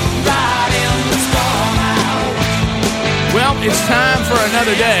 Ride in the storm out. Well, it's time for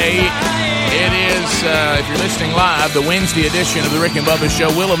another day. It is, if you're listening live, the Wednesday edition of the Rick and Bubba Show.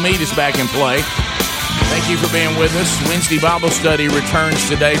 Willa Mead is back in play. Thank you for being with us. Wednesday Bible Study returns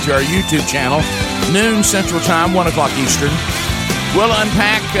today to our YouTube channel, noon Central Time, 1 o'clock Eastern. We'll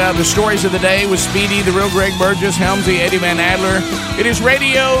unpack the stories of the day with Speedy, the real Greg Burgess, Helmsy, Eddie Van Adler. It is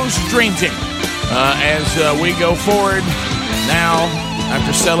radio's dream team as we go forward now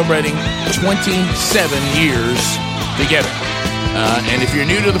after celebrating 27 years together. And if you're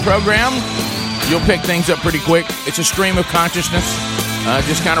new to the program, you'll pick things up pretty quick. It's a stream of consciousness.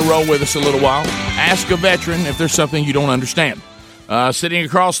 Just kind of roll with us a little while. Ask a veteran if there's something you don't understand. Sitting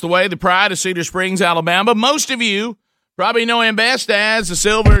across the way, the pride of Cedar Springs, Alabama. Most of you probably know him best as the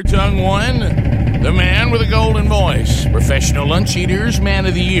silver-tongued one, the man with a golden voice, professional lunch eaters, man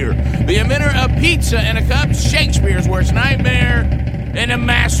of the year, the inventor of pizza in a cup, Shakespeare's worst nightmare, and the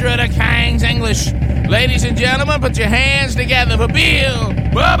master of the King's English. Ladies and gentlemen, put your hands together for Bill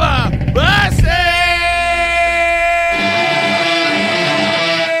Bubba Bussey!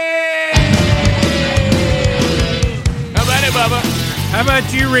 How about it, Bubba? How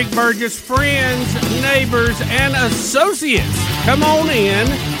about you, Rick Burgess? Friends, neighbors, and associates, come on in.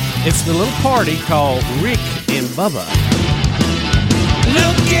 It's the little party called Rick and Bubba.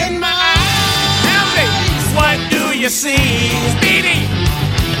 Look in my eyes. What do you see? Speedy.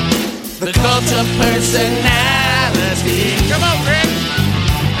 The cult of personality. Come on, Rick.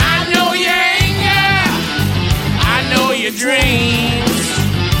 I know your anger. I know your dreams.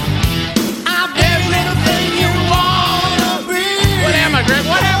 I'm everything you wanna be. What am I, Greg?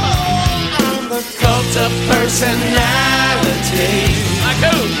 What am I? I'm the cult of personality. Like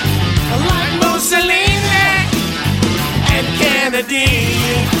who? Like Mussolini and Kennedy.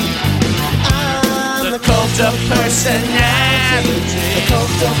 I'm the cult of personality. The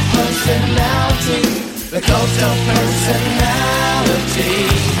cult of personality. The cult of personality.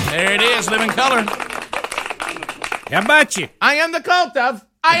 There it is, living color. How about you? I am the cult of.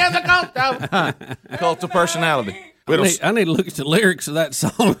 Cult of personality. I need to look at the lyrics of that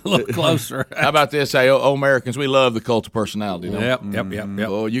song a little closer. How about this? Hey, Americans, we love the cult of personality. Don't we? Yep.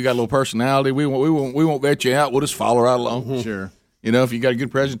 Oh, you got a little personality. We won't vet you out. We'll just follow right along. Mm-hmm. Sure. You know, if you got a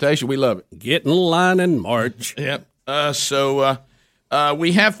good presentation, we love it. Get in line and march. Yep. So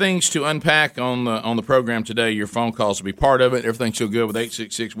we have things to unpack on the program today. Your phone calls will be part of it. Everything's still good with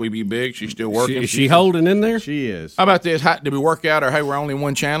 866 We Be Big. She's still working. Is she holding in there? She is. How about this? Did we work out, or hey, we're only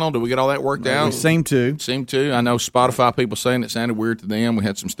one channel? Did we get all that worked out? We seem to. I know Spotify people saying it sounded weird to them. We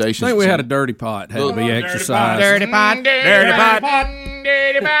had some stations. I think we had a dirty pot. Had to be exercised. Dirty pot.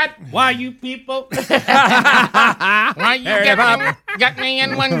 Why you people? Why you got me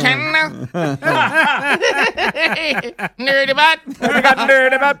in one channel? Dirty pot.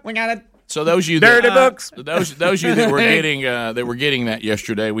 We got it. So those of you that, those of you that were getting that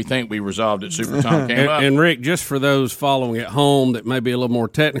yesterday, we think we resolved it. Super Tom came up. And Rick, just for those following at home that may be a little more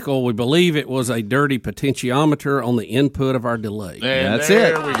technical, we believe it was a dirty potentiometer on the input of our delay. That's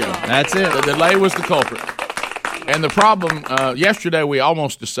there it. we go. That's it. The delay was the culprit. And the problem yesterday, we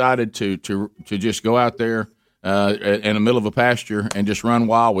almost decided to just go out there in the middle of a pasture and just run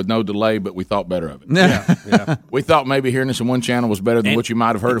wild with no delay, but we thought better of it. Yeah. We thought maybe hearing this in one channel was better than what you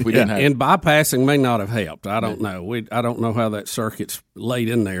might have heard if we didn't have it. And bypassing may not have helped. I don't know. I don't know how that circuit's laid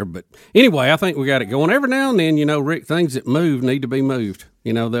in there. But anyway, I think we got it going. Every now and then, Rick, things that move need to be moved.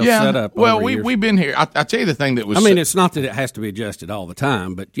 They'll set up. Well, we've been here. I tell you the thing that was. I mean, it's not that it has to be adjusted all the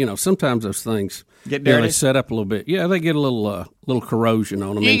time, but sometimes those things get dirty. They set up a little bit. Yeah, they get a little corrosion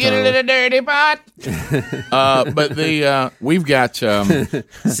on them. You get a little dirty pot. But we've got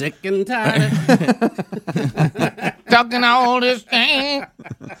sick and tired talking all this thing.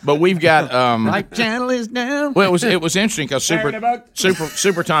 But we've got right channel is down. Well, it was interesting because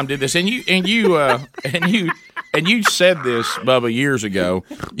Super Tom did this, and you said this, Bubba, years ago.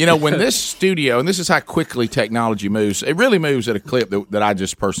 When this studio, and this is how quickly technology moves, it really moves at a clip that I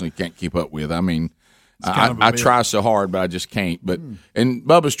just personally can't keep up with. I mean, I try so hard, but I just can't. And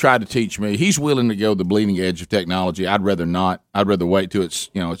Bubba's tried to teach me. He's willing to go the bleeding edge of technology. I'd rather not. I'd rather wait till it's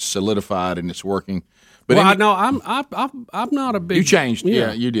solidified and it's working. But I'm not a big. You changed,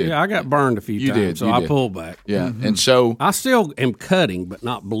 yeah, you did. Yeah, I got burned a few times, so I pulled back. Yeah, and so I still am cutting, but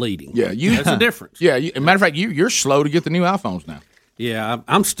not bleeding. Yeah, that's a difference. Yeah, matter of fact, you're slow to get the new iPhones now. Yeah,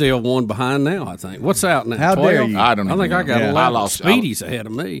 I'm still one behind now, I think. What's out now? How 12? dare you? I don't know. I think I got 11. I lost. Speedy's ahead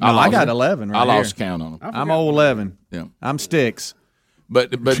of me. I got 11 right I lost here. count on them. I'm old 11. Yeah. I'm Sticks.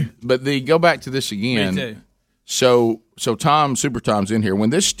 But the go back to this again. Me too. So Super Tom's in here.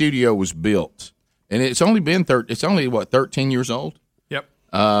 When this studio was built, and it's only been 13 years old? Yep.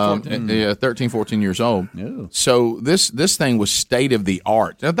 13, 14 years old. Yeah. So this thing was state of the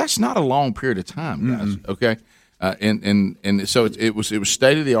art. Now that's not a long period of time, guys. Okay. And so it was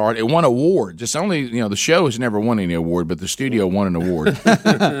state of the art. It won awards. It's only the show has never won any award, but the studio won an award.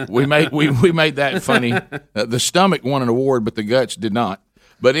 we made that funny. The stomach won an award, but the guts did not.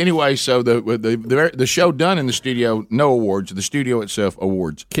 But anyway, so the show done in the studio, no awards. The studio itself,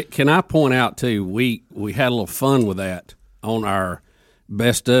 awards. Can I point out too? We had a little fun with that on our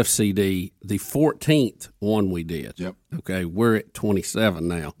Best of CD, the 14th one we did. Yep. Okay, we're at 27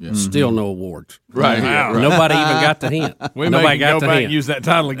 now. Yep. Still no awards. Right. Wow. Right. Nobody even got the hint. Nobody got the hint. And use that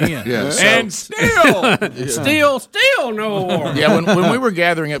title again. Yeah, and still no awards. Yeah, when we were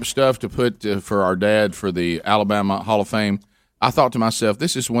gathering up stuff to put for our dad for the Alabama Hall of Fame, I thought to myself,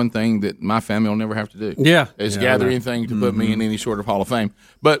 this is one thing that my family will never have to do. Yeah. Is gather anything to put me in any sort of Hall of Fame.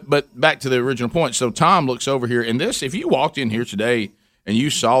 But back to the original point. So Tom looks over here, and this, if you walked in here today and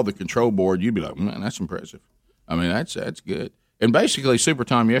you saw the control board, you'd be like, man, that's impressive. I mean, that's good. And basically, Super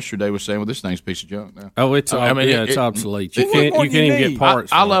Tom yesterday was saying, well, this thing's a piece of junk now. Oh, it's it's obsolete. You can't even get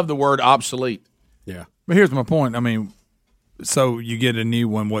parts. I love the word obsolete. Yeah. But here's my point. I mean, so you get a new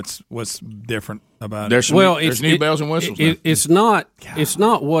one. What's different about There's it? there's new bells and whistles. It's not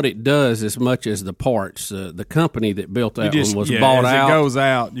what it does as much as the parts. The company that built that one was bought as out. It goes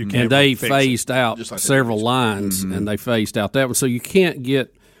out. You can't. And they fix phased it. out like several lines, and they phased out that one. So you can't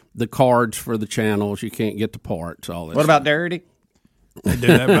get the cards for the channels. You can't get the parts. All that. What about dirty? They do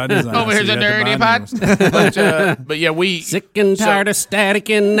that by design. Over here's So a you have to dirty buy pot. new ones. But yeah, we Sick and tired of static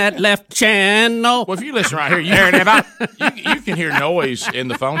in that left channel. Well, if you listen right here, you can hear noise in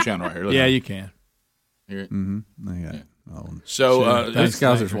the phone channel right here. Listen. Yeah, you can. Hear it? So That's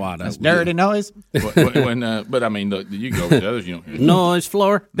because it's wide open. Dirty noise. But I mean, you go with the others, you don't hear it. Noise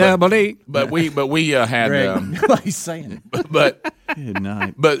floor. Double E. But we had. Nobody's saying it. But Good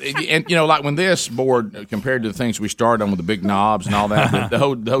night. But and like when this board compared to the things we started on with the big knobs and all that, the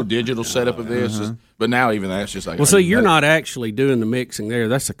whole digital setup of this. Is, but now even that's just like. Well, so you're not actually doing the mixing there.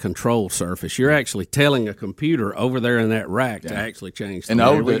 That's a control surface. You're actually telling a computer over there in that rack to actually change. In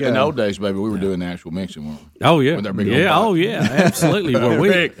the old days, baby, we were doing the actual mixing. Weren't we? Oh yeah, With our big oh yeah, absolutely.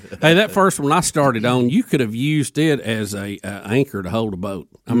 Hey, that first one I started on, you could have used it as a anchor to hold a boat.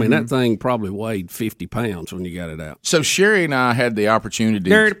 I mean, that thing probably weighed 50 pounds when you got it out. So Sherry and I had the opportunity to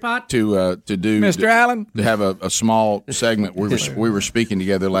do Mr. Allen to have a small segment. We were speaking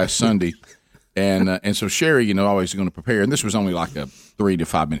together last Sunday, and so Sherry, always going to prepare. And this was only like a 3 to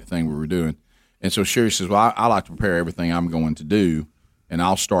 5 minute thing we were doing. And so Sherry says, "Well, I like to prepare everything I'm going to do, and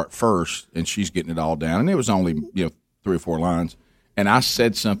I'll start first." And she's getting it all down, and it was only 3 or 4 lines. And I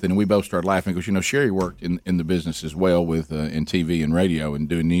said something, and we both started laughing because Sherry worked in the business as well with in TV and radio and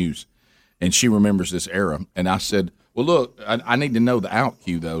doing news, and she remembers this era. And I said, "Well, look, I need to know the out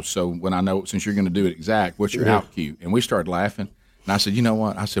cue though. So when I know, since you're going to do it exact, what's your out cue?" And we started laughing. And I said, "You know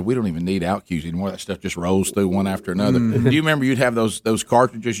what?" I said, "We don't even need out cues anymore. That stuff just rolls through one after another." Do you remember you'd have those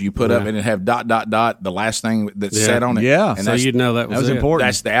cartridges you put up and it'd have ... the last thing that's set on it? Yeah. And So you'd know that was important.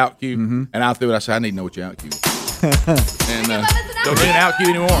 That's the out cue. And I threw it. I said, "I need to know what your out cue is." And don't need an out cue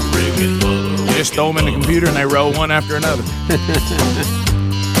anymore. You just throw them in the computer and they roll one after another.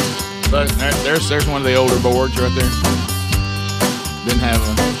 But there's one of the older boards right there. Didn't have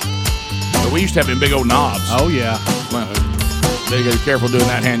but we used to have them big old knobs. Oh, yeah. Well, you got to be careful doing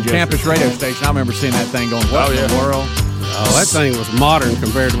that hand gesture. Campus radio station. I remember seeing that thing going, what in the world? Oh, that thing was modern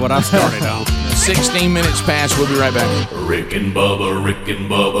compared to what I started on. 16 minutes past. We'll be right back. Rick and Bubba, Rick and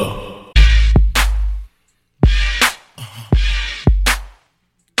Bubba.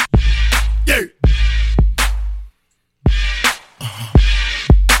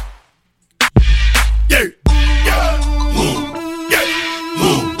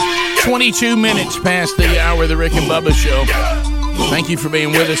 22 minutes past the hour of the Rick and Bubba Show. Thank you for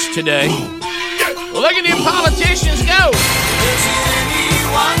being with us today. Well, look at them politicians go. Does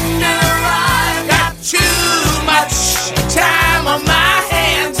anyone know I've got too much time on my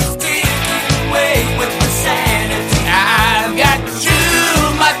hands? Away with my sanity. I've got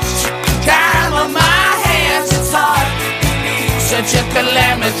too much time on my hands. It's hard to believe such a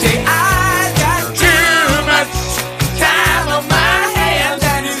calamity. I've got too much time on my hands.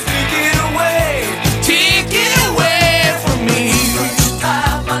 And it's taking away from me.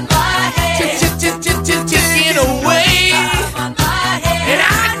 Time on my hands. Taking away. And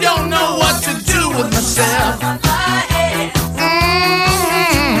I don't know what to do with myself.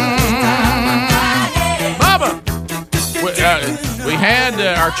 had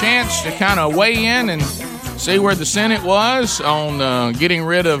our chance to kind of weigh in and see where the Senate was on getting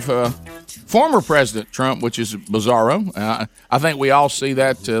rid of former President Trump, which is bizarro. I think we all see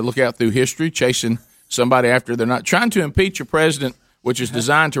that, look out through history, chasing somebody after they're not trying to impeach a president, which is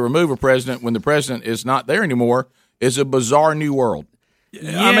designed to remove a president when the president is not there anymore, is a bizarre new world.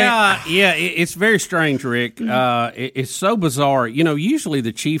 It's very strange, Rick. It's so bizarre. You know, usually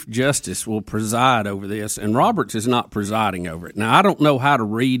the Chief Justice will preside over this, and Roberts is not presiding over it. Now, I don't know how to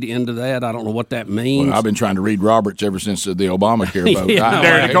read into that. I don't know what that means. Well, I've been trying to read Roberts ever since the Obamacare vote.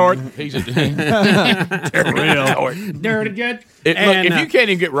 Dirty court. He's a dirty judge. Look, if you can't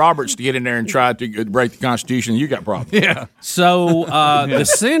even get Roberts to get in there and try to break the Constitution, you got problems. Yeah. So the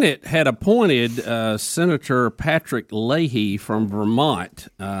Senate had appointed Senator Patrick Leahy from Vermont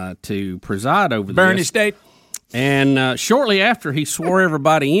to preside over Bernie this. State. And shortly after he swore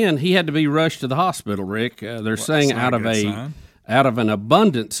everybody in, he had to be rushed to the hospital, Rick. They're saying out of an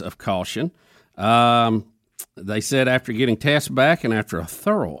abundance of caution. They said after getting tests back and after a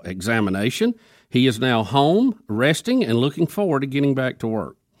thorough examination, he is now home, resting, and looking forward to getting back to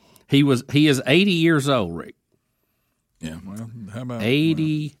work. He is 80 years old, Rick. Yeah, well, how about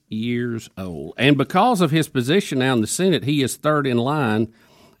 80 years old. And because of his position now in the Senate, he is third in line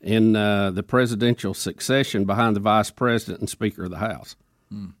in the presidential succession behind the vice president and Speaker of the House.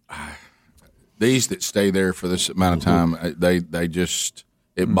 These that stay there for this amount of time, they just...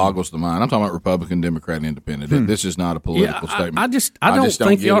 It boggles the mind. I'm talking about Republican, Democrat, Independent. This is not a political statement. I don't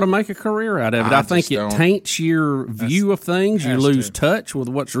think you ought to make a career out of it. I think it taints your view of things. You lose touch with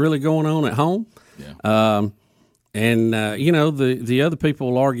what's really going on at home. Yeah. The other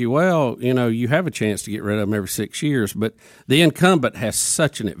people will argue, well, you have a chance to get rid of them every 6 years, but the incumbent has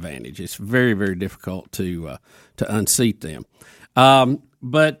such an advantage. It's very, very difficult to unseat them.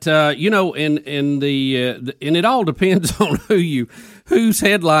 But and it all depends on whose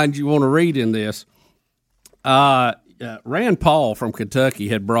headlines you want to read in this. Rand Paul from Kentucky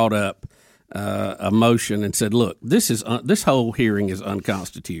had brought up a motion and said, "Look, this whole hearing is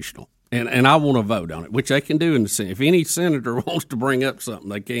unconstitutional, and I want to vote on it," which they can do in the Senate. If any senator wants to bring up something,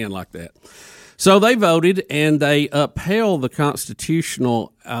 they can like that. So they voted and they upheld the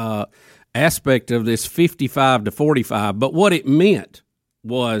constitutional aspect of this 55 to 45. But what it meant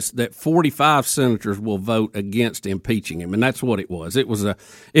was that 45 senators will vote against impeaching him, and that's what it was. It was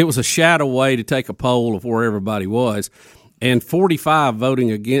a shadow way to take a poll of where everybody was, and 45 voting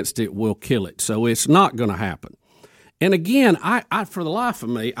against it will kill it. So it's not going to happen. And again, I for the life of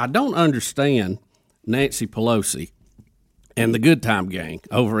me, I don't understand Nancy Pelosi and the Good Time Gang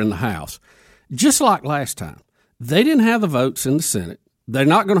over in the House. Just like last time, they didn't have the votes in the Senate. They're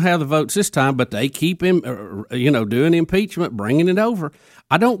not going to have the votes this time, but they keep him, doing impeachment, bringing it over.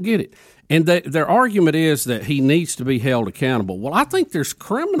 I don't get it. And their argument is that he needs to be held accountable. Well, I think there's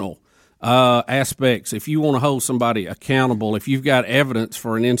criminal aspects. If you want to hold somebody accountable, if you've got evidence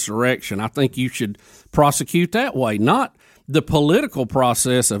for an insurrection, I think you should prosecute that way, not the political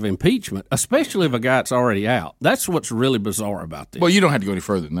process of impeachment, especially if a guy's already out. That's what's really bizarre about this. Well, you don't have to go any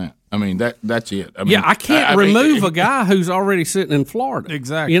further than that. I mean, that's it. I mean, I can't remove a guy who's already sitting in Florida.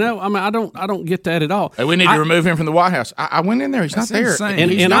 Exactly. I don't get that at all. Hey, we need to remove him from the White House. I went in there. He's not there.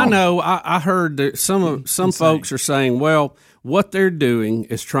 And I know I heard that some folks are saying, well, what they're doing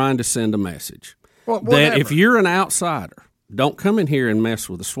is trying to send a message that if you're an outsider, don't come in here and mess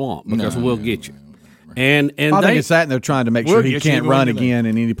with the swamp because we'll get you. And I think it's that, and they're trying to make sure he can't run again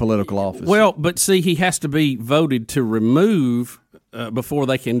in any political office. Well, but see, he has to be voted to remove before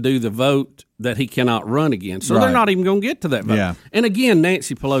they can do the vote that he cannot run again. So they're not even going to get to that vote. Yeah. And again,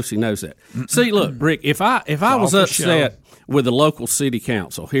 Nancy Pelosi knows that. See, look, Rick, if I was upset with the local city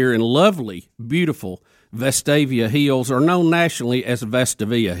council here in lovely, beautiful Vestavia Hills, or known nationally as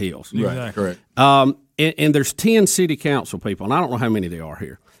Vestavia Hills. Right, correct. And there's 10 city council people, and I don't know how many there are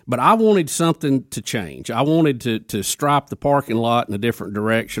here. But I wanted something to change. I wanted to stripe the parking lot in a different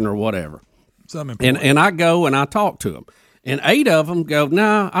direction or whatever. And I go and I talk to them. And 8 of them go,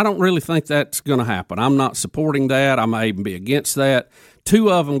 no, I don't really think that's going to happen. I'm not supporting that. I may even be against that.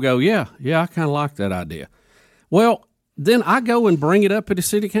 2 of them go, yeah, I kind of like that idea. Well, then I go and bring it up at a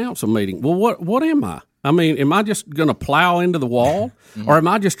city council meeting. Well, what am I? I mean, am I just going to plow into the wall? Or am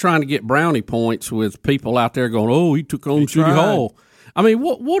I just trying to get brownie points with people out there going, oh, he took on City Hall? I mean,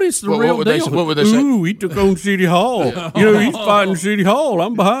 what is the real deal? What would they say? Ooh, he took on City Hall. He's fighting City Hall.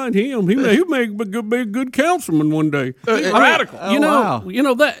 I'm behind him. He may be a good councilman one day. Radical.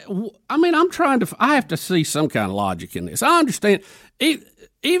 That. I mean, I have to see some kind of logic in this. I understand.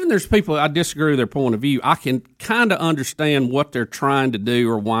 even there's people I disagree with their point of view. I can kind of understand what they're trying to do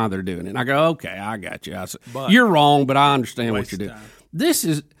or why they're doing it. And I go, okay, I got you. I said, you're wrong, but I understand what you're doing.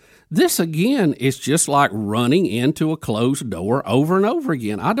 This again is just like running into a closed door over and over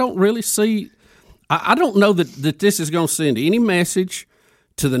again. I don't really see. I don't know that this is going to send any message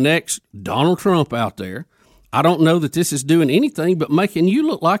to the next Donald Trump out there. I don't know that this is doing anything but making you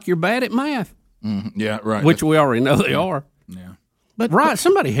look like you're bad at math. Yeah, right. Which we already know they are. Yeah. But right,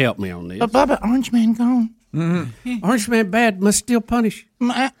 somebody help me on this. But Bubba, Orange Man gone. Orange Man bad, must still punish.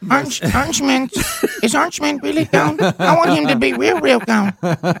 Orange Man, is Orange Man really gone? I want him to be real gone.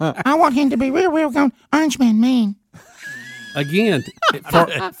 I want him to be real gone. Orange Man mean. Again,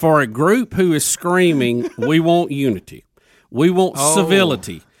 for a group who is screaming, we want unity, we want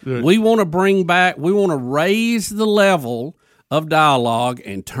civility, we want to bring back, we want to raise the level of dialogue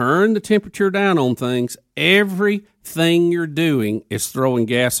and turn the temperature down on things, everything you're doing is throwing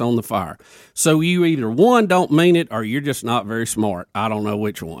gas on the fire. So you either, one, don't mean it, or you're just not very smart. I don't know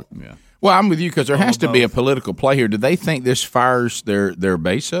which one. Yeah. Well, I'm with you because there has to be a political play here. Do they think this fires their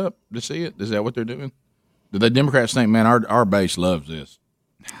base up to see it? Is that what they're doing? Do the Democrats think, man, our base loves this?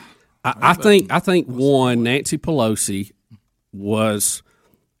 I think one, Nancy Pelosi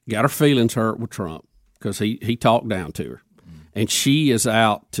got her feelings hurt with Trump because he talked down to her. And she is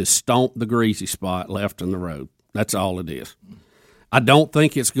out to stomp the greasy spot left in the road. That's all it is. I don't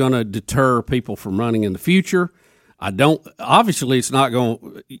think it's going to deter people from running in the future. Obviously it's not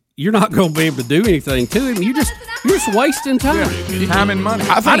going, you're not going to be able to do anything to him. You're just wasting time. Yeah, time and money.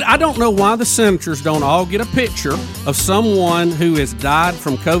 I don't know why the senators don't all get a picture of someone who has died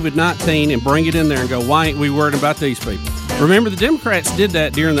from COVID-19 and bring it in there and go, why ain't we worried about these people? Remember, the Democrats did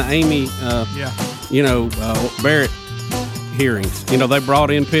that during the Amy, Barrett hearings. They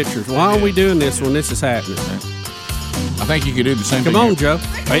brought in pictures. Why are we doing this when this is happening? I think you could do the same thing. Come on, Joe.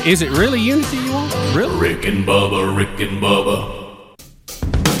 Is it really unity you want? Really? Rick and Bubba, Rick and Bubba.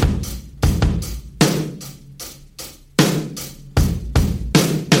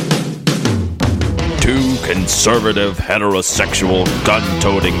 Two conservative, heterosexual,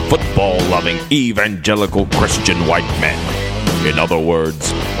 gun-toting, football-loving, evangelical Christian white men. In other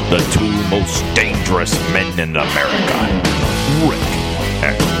words, the two most dangerous men in America. Rick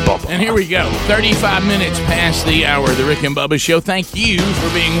and Bubba. And here we go. 35 minutes past the hour of the Rick and Bubba Show. Thank you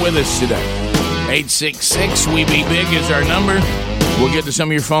for being with us today. 866-WE-BE-BIG is our number. We'll get to some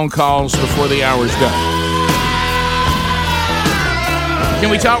of your phone calls before the hour's done. Can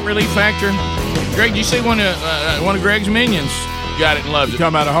we talk Relief Factor? Greg, did you see one of Greg's minions got it and loved it? You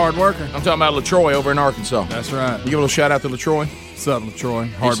talking about a hard worker? I'm talking about LaTroy over in Arkansas. That's right. You give a little shout out to LaTroy? What's up,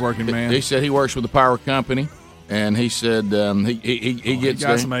 LaTroy? Hard-working man. He said he works with the power company. And he said he gets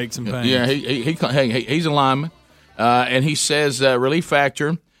got some aches and pains. Yeah, he's a lineman, and he says Relief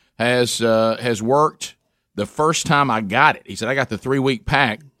Factor has worked the first time I got it. He said I got the 3-week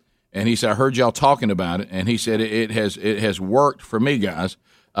pack, and he said I heard y'all talking about it, and he said it has worked for me, guys.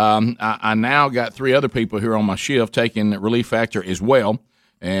 I now got 3 other people here on my shift taking Relief Factor as well.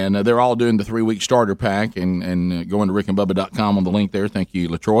 And they're all doing the 3-week starter pack and going to rickandbubba.com on the link there. Thank you,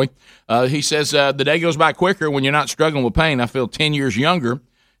 LaTroy. He says the day goes by quicker when you're not struggling with pain. I feel 10 years younger.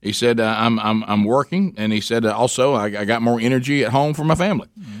 He said I'm working, and he said also I got more energy at home for my family.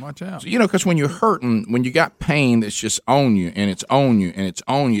 Watch out. So, because when you're hurting, when you got pain that's just on you and it's on you and it's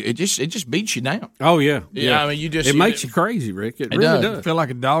on you, it just beats you down. Oh yeah. I mean it makes you crazy, Rick. It really does. You feel like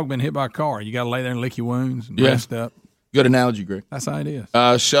a dog been hit by a car. You got to lay there and lick your wounds and rest up. Good analogy, Greg. That's how it is.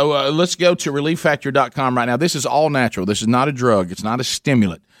 So let's go to ReliefFactor.com right now. This is all natural. This is not a drug. It's not a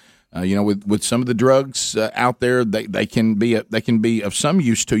stimulant. With some of the drugs out there, they can be of some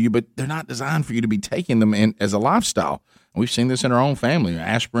use to you, but they're not designed for you to be taking them in as a lifestyle. We've seen this in our own family.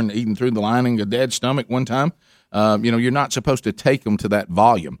 Aspirin eaten through the lining of Dad's stomach one time. You're not supposed to take them to that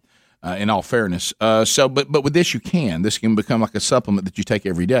volume. In all fairness, but with this you can. This can become like a supplement that you take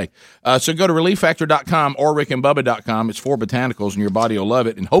every day. So go to ReliefFactor.com or RickandBubba.com. It's 4 botanicals, and your body will love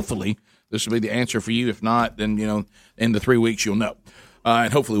it. And hopefully this will be the answer for you. If not, then in the 3 weeks you'll know.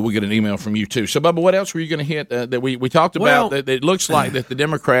 And hopefully we'll get an email from you too. So Bubba, what else were you going to hit that we talked about? That it looks like that the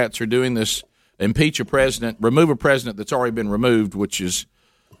Democrats are doing this impeach a president, remove a president that's already been removed, which is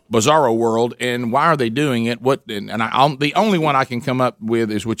bizarro world. And why are they doing it? The only one I can come up with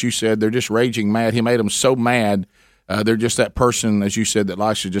is what you said. They're just raging mad. He made them so mad. They're just that person, as you said, that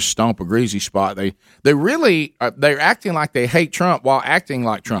likes to just stomp a greasy spot. They're acting like they hate Trump while acting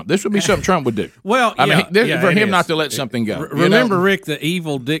like Trump. This would be something Trump would do. Well, for him not to let something go. Remember, Rick, the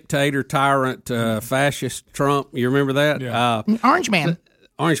evil dictator, tyrant, fascist Trump? You remember that? Yeah. Orange Man.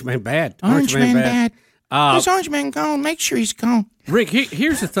 Orange Man bad. Orange Man bad. This orange man gone. Make sure he's gone. Rick,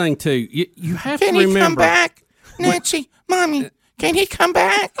 here's the thing, too. You have Can to remember. he come back? Nancy, Mommy, can he come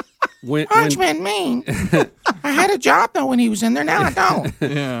back? Orange man mean. I had a job, though, when he was in there. Now I don't.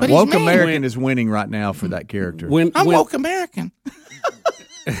 Yeah. But he's Woke mean. American is winning right now for that character. I'm woke American.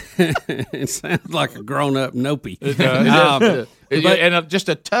 It sounds like a grown-up Nopey. It does. And just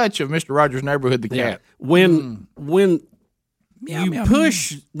a touch of Mr. Rogers' Neighborhood, the cat. When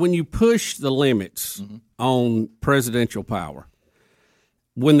you push the limits on presidential power,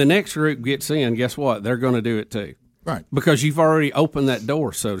 when the next group gets in, guess what? They're going to do it too. Right. Because you've already opened that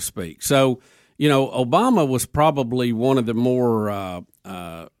door, so to speak. So, Obama was probably one of the more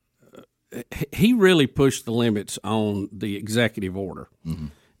he really pushed the limits on the executive order. Mm-hmm.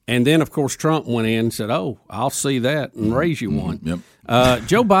 And then, of course, Trump went in and said, "Oh, I'll see that and raise you one." Yep.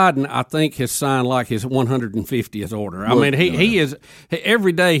 Joe Biden, I think, has signed like his 150th order. I mean, he is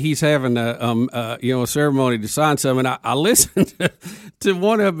every day he's having a ceremony to sign something. I listened to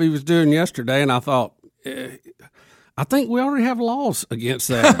one of them he was doing yesterday, and I thought, I think we already have laws against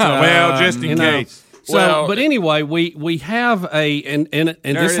that. Well, just in case. So, but anyway, we have and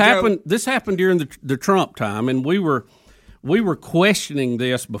this happened. This happened during the Trump time, and we were questioning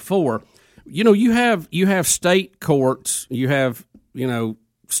this before. You have state courts, you have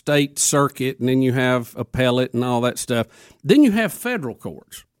state circuit, and then you have appellate and all that stuff. Then you have federal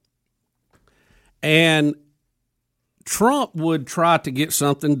courts, and Trump would try to get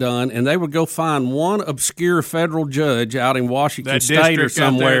something done, and they would go find one obscure federal judge out in Washington State or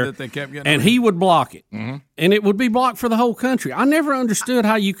somewhere, and he would block it. Mm-hmm. And it would be blocked for the whole country. I never understood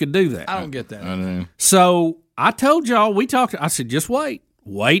how you could do that. I don't get that. So I told y'all, I said, just wait.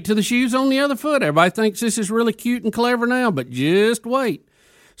 Wait till the shoe's on the other foot. Everybody thinks this is really cute and clever now, but just wait.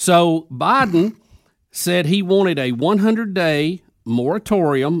 So Biden said he wanted a 100-day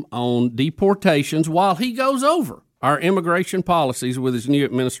moratorium on deportations while he goes over our immigration policies with his new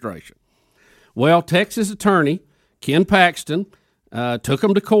administration. Well, Texas attorney Ken Paxton took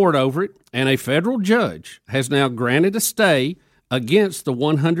him to court over it, and a federal judge has now granted a stay against the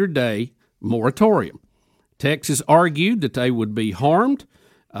 100-day moratorium. Texas argued that they would be harmed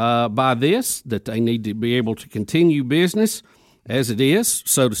by this, that they need to be able to continue business as it is,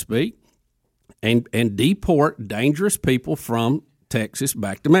 so to speak, and deport dangerous people from Texas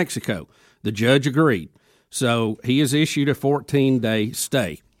back to Mexico. The judge agreed. So he has issued a 14-day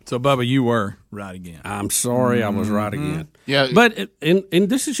stay. So, Bubba, you were right again. I'm sorry, I was right again. Yeah, but and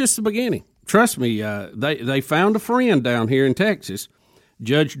this is just the beginning. Trust me, they found a friend down here in Texas,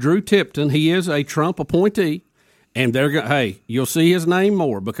 Judge Drew Tipton. He is a Trump appointee, and they're going. Hey, you'll see his name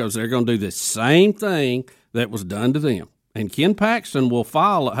more because they're going to do the same thing that was done to them. And Ken Paxton will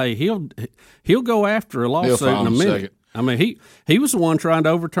file. Hey, he'll go after a lawsuit in a minute. Second. I mean, he was the one trying to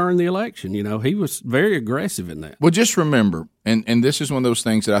overturn the election. He was very aggressive in that. Well, just remember, and this is one of those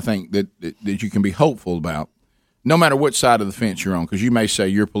things that I think that you can be hopeful about, no matter what side of the fence you're on, because you may say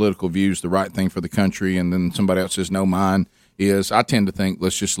your political view is the right thing for the country, and then somebody else says, no, mine is. I tend to think,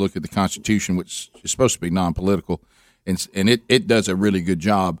 let's just look at the Constitution, which is supposed to be non-political, and it does a really good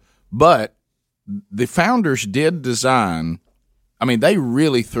job. But the founders did design – I mean, they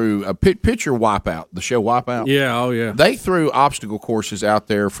really threw a picture Wipeout, the show Wipeout. Yeah, oh yeah. They threw obstacle courses out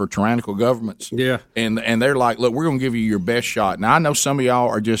there for tyrannical governments. Yeah, and they're like, look, we're going to give you your best shot. Now I know some of y'all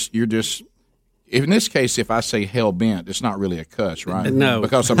are you're just. In this case, if I say hell bent, it's not really a cuss, right? No,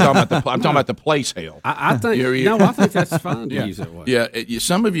 because I'm talking about the place hell. I think I think that's fine to use that way. Yeah,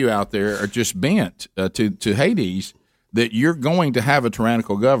 some of you out there are just bent to Hades. That you're going to have a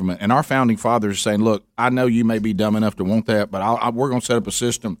tyrannical government. And our founding fathers are saying, look, I know you may be dumb enough to want that, but we're going to set up a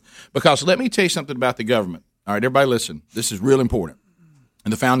system. Because let me tell you something about the government. All right, everybody listen. This is real important.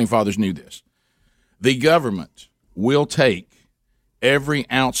 And the founding fathers knew this. The government will take every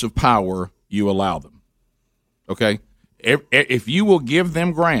ounce of power you allow them. Okay? If you will give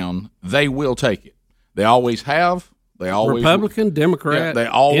them ground, they will take it. They always have. They always Republican, Democrat, they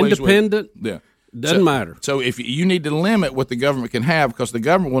always independent. Yeah. Doesn't matter. So if you need to limit what the government can have, because the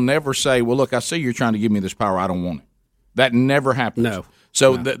government will never say, well, look, I see you're trying to give me this power. I don't want it. That never happens. No.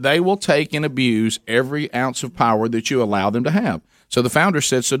 So they will take and abuse every ounce of power that you allow them to have. So the founders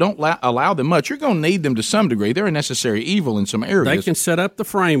said, so don't allow them much. You're going to need them to some degree. They're a necessary evil in some areas. They can set up the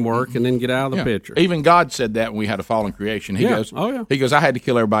framework and then get out of the picture. Even God said that when we had a fallen creation. He goes, I had to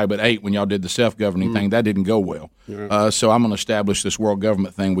kill everybody but 8 when y'all did the self-governing thing. That didn't go well. So I'm going to establish this world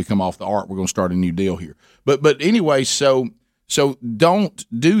government thing. We come off the ark. We're going to start a new deal here. But anyway, so don't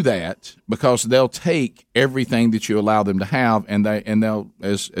do that because they'll take everything that you allow them to have, and they'll,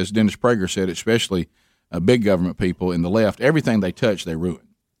 as Dennis Prager said, especially big government people in the left, everything they touch, they ruin.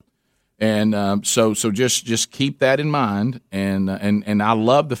 And so just keep that in mind. And I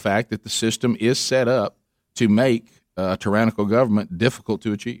love the fact that the system is set up to make a tyrannical government difficult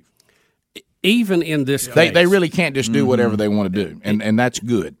to achieve. Even in this case. They really can't just do whatever they want to do, and that's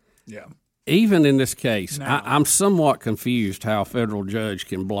good. Yeah. Even in this case, I'm somewhat confused how a federal judge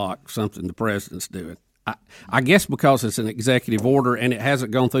can block something the president's doing. I guess because it's an executive order and it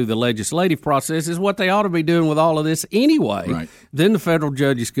hasn't gone through the legislative process is what they ought to be doing with all of this anyway. Right. Then the federal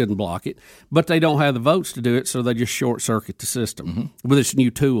judges couldn't block it, but they don't have the votes to do it, so they just short-circuit the system with this new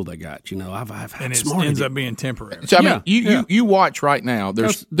tool they got. You know, I've and it ends up being temporary. So, I mean, you watch right now.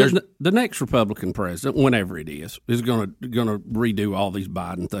 There's the next Republican president, whenever it is going to redo all these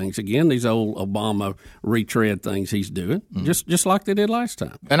Biden things again. These old Obama retread things he's doing, just like they did last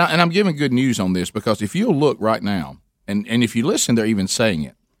time. And I'm giving good news on this because if you'll look right now, and if you listen, they're even saying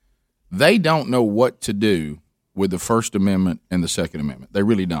it. They don't know what to do with the First Amendment and the Second Amendment. They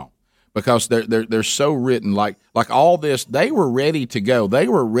really don't, because they're so written like all this. They were ready to go. They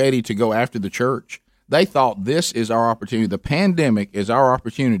were ready to go after the church. They thought this is our opportunity. The pandemic is our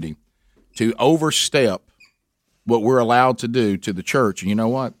opportunity to overstep what we're allowed to do to the church. And you know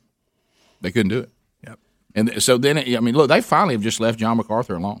what? They couldn't do it. Yep. And so then, look, they finally have just left John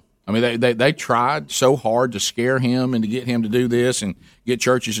MacArthur alone. I mean, they tried so hard to scare him and to get him to do this and get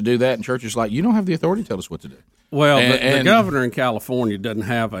churches to do that, and churches like, you don't have the authority to tell us what to do. Well, the governor in California doesn't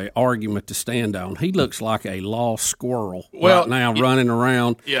have an argument to stand on. He looks like a lost squirrel right now running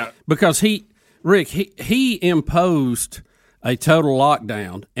around. Yeah. Because he imposed a total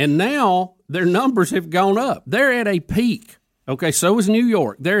lockdown, and now their numbers have gone up. They're at a peak. Okay, so is New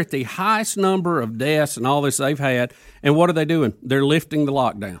York. They're at the highest number of deaths and all this they've had, and what are they doing? They're lifting the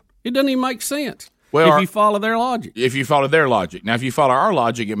lockdown. It doesn't even make sense if you follow their logic. If you follow their logic. Now, if you follow our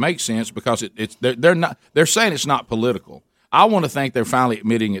logic, it makes sense because they're saying it's not political. I want to think they're finally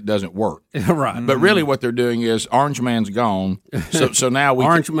admitting it doesn't work. Right. But really what they're doing is Orange Man's gone. So now we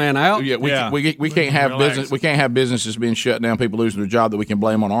Orange Man out? Yeah, we can't have business. We can't have businesses being shut down, people losing their job that we can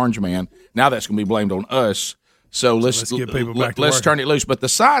blame on Orange Man. Now that's going to be blamed on us. So let's get people back to let's work. turn it loose. But the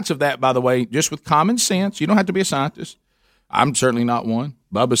science of that, by the way, just with common sense, you don't have to be a scientist. I'm certainly not one.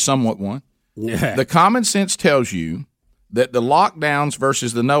 Bubba's somewhat one. Yeah. The common sense tells you that the lockdowns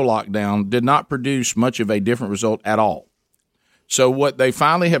versus the no lockdown did not produce much of a different result at all. So what they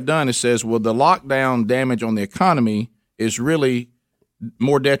finally have done is says, well, the lockdown damage on the economy is really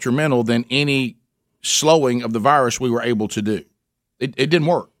more detrimental than any slowing of the virus we were able to do. It didn't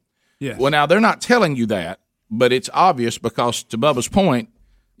work. Yes. Well, now they're not telling you that, but it's obvious because, to Bubba's point,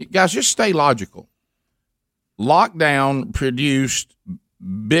 guys, just stay logical. Lockdown produced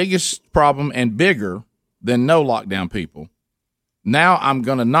biggest problem and bigger than no lockdown people. Now I'm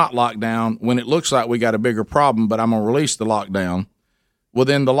going to not lock down when it looks like we got a bigger problem, but I'm going to release the lockdown. Well,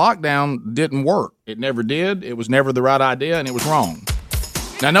 then the lockdown didn't work. It never did. It was never the right idea, and it was wrong.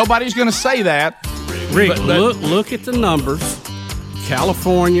 Now, nobody's going to say that. Rick, look at the numbers.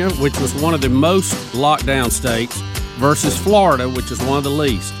 California, which was one of the most lockdown states, versus Florida, which is one of the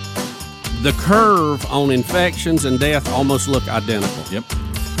least. The curve on infections and death almost look identical. Yep.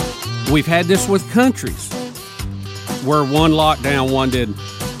 We've had this with countries where one locked down, one didn't.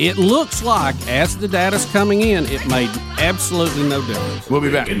 It looks like, as the data's coming in, it made absolutely no difference. We'll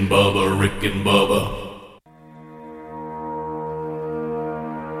be back. Rick and Bubba.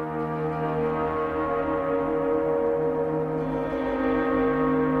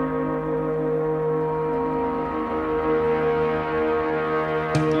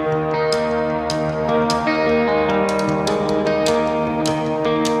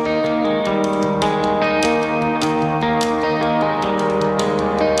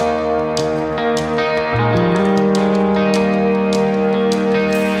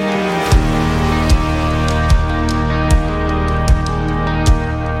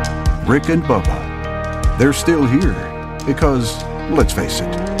 Rick and Bubba. They're still here because, let's face it,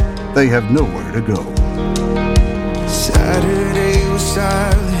 they have nowhere to go. Saturday was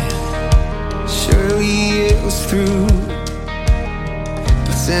silent, surely it was through.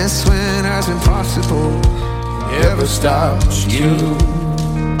 But since when has impossible ever stopped you?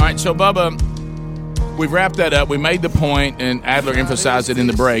 All right, so Bubba, we've wrapped that up. We made the point, and Adler emphasized it in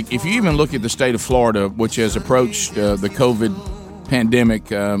the break. If you even look at the state of Florida, which has approached the COVID pandemic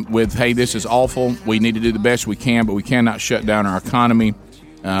with, hey, this is awful. We need to do the best we can, but we cannot shut down our economy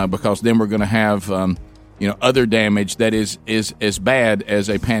because then we're going to have other damage that is as bad as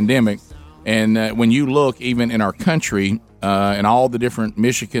a pandemic. And when you look even in our country and all the different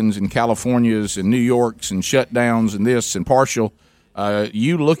Michigans and Californias and New Yorks and shutdowns and this and partial,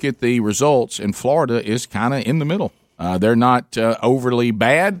 you look at the results, and Florida is kind of in the middle. They're not overly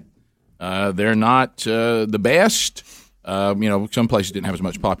bad. They're not the best. Some places didn't have as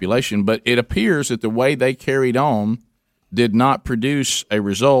much population, but it appears that the way they carried on did not produce a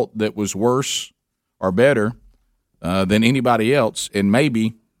result that was worse or better than anybody else, and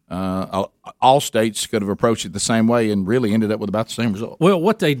maybe all states could have approached it the same way and really ended up with about the same result. Well,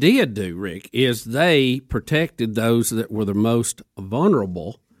 what they did do, Rick, is they protected those that were the most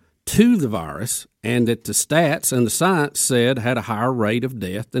vulnerable to the virus, and that the stats and the science said had a higher rate of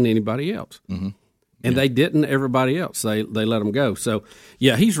death than anybody else. Mm-hmm. And they didn't everybody else. They let them go. So,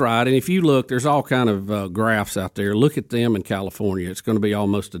 yeah, he's right. And if you look, there's all kind of graphs out there. Look at them in California. It's going to be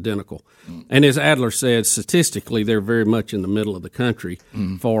almost identical. And as Adler said, statistically, they're very much in the middle of the country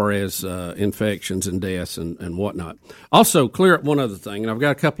far as infections and deaths and whatnot. Also, clear up one other thing, and I've got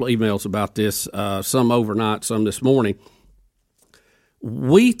a couple of emails about this, some overnight, some this morning.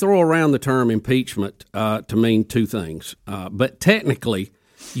 We throw around the term impeachment to mean two things. But technically,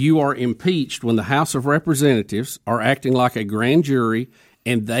 you are impeached when the House of Representatives are acting like a grand jury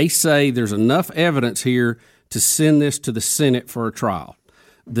and they say there's enough evidence here to send this to the Senate for a trial.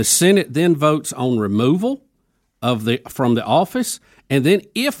 The Senate then votes on removal from the office, and then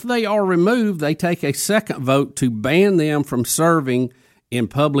if they are removed, they take a second vote to ban them from serving in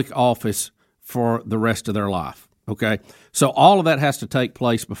public office for the rest of their life. Okay, so all of that has to take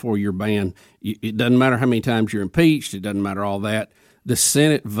place before you're banned. It doesn't matter how many times you're impeached. It doesn't matter all that. The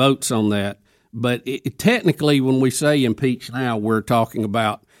Senate votes on that. But technically, when we say impeach now, we're talking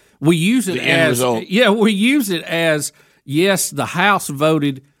about we use it we use it as yes, the House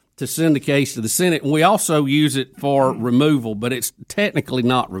voted to send the case to the Senate, and we also use it for removal, but it's technically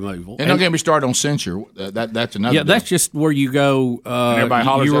not removal. And don't get me started on censure. That's another. Yeah, that's just where you go. Everybody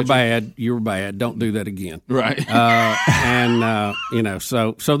hollers you were at bad. You were bad. Don't do that again. Right.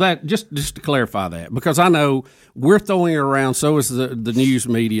 So that just to clarify that, because I know we're throwing it around. So is the news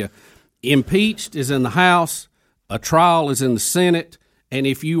media. Impeached is in the House. A trial is in the Senate. And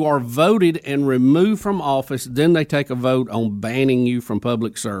if you are voted and removed from office, then they take a vote on banning you from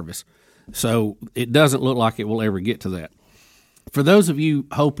public service. So it doesn't look like it will ever get to that. For those of you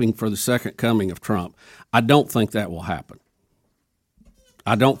hoping for the second coming of Trump, I don't think that will happen.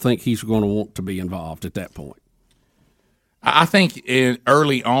 I don't think he's going to want to be involved at that point. I think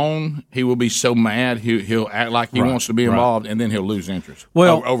early on he will be so mad he'll act like he wants to be involved, and then he'll lose interest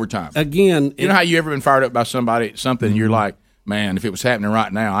over time. Again, you know how you ever been fired up by somebody, something you're like, man, if it was happening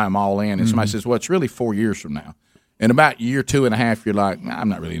right now, I'm all in. And somebody says, well, it's really 4 years from now. And about year 2.5, you're like, nah, I'm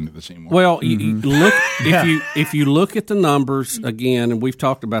not really into this anymore. Well, you look if you look at the numbers again, and we've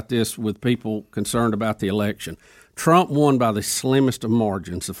talked about this with people concerned about the election, Trump won by the slimmest of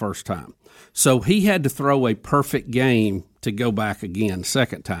margins the first time. So he had to throw a perfect game to go back again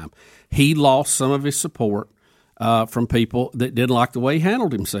second time. He lost some of his support from people that didn't like the way he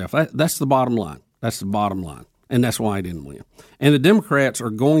handled himself. That's the bottom line. That's the bottom line. And that's why he didn't win. And the Democrats are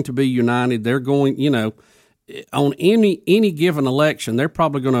going to be united. They're going, on any given election, they're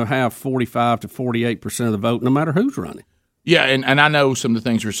probably going to have 45 to 48% of the vote, no matter who's running. Yeah, and I know some of the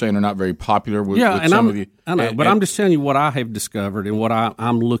things you're saying are not very popular with some of you. I know, but I'm just telling you what I have discovered and what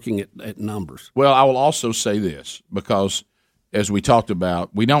I'm looking at numbers. Well, I will also say this, because as we talked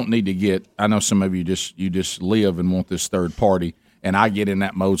about, we don't need to get – I know some of you just live and want this third party. And I get in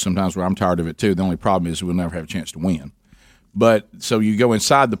that mode sometimes where I'm tired of it too. The only problem is we'll never have a chance to win. But so you go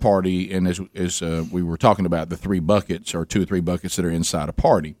inside the party, and as we were talking about, the 3 buckets or 2 or 3 buckets that are inside a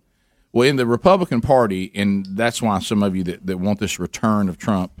party. Well, in the Republican Party, and that's why some of you that want this return of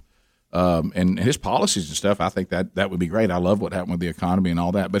Trump and his policies and stuff, I think that would be great. I love what happened with the economy and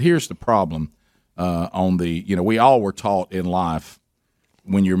all that. But here's the problem we all were taught in life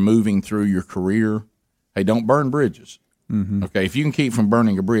when you're moving through your career, hey, don't burn bridges. Mm-hmm. Okay, if you can keep from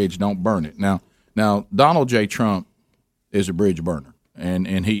burning a bridge, don't burn it. Now Donald J. Trump is a bridge burner,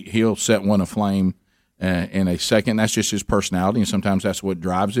 and he'll set one aflame in a second. That's just his personality, and sometimes that's what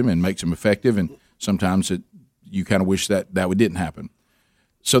drives him and makes him effective, and sometimes you kind of wish that didn't happen.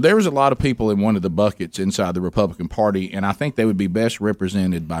 So there was a lot of people in one of the buckets inside the Republican Party, and I think they would be best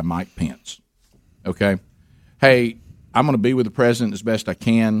represented by Mike Pence. Okay? Hey, I'm going to be with the president as best I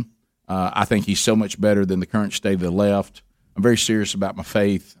can. I think he's so much better than the current state of the left. I'm very serious about my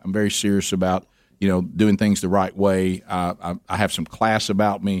faith. I'm very serious about doing things the right way. I have some class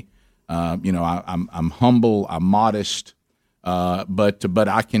about me. I'm humble. I'm modest. But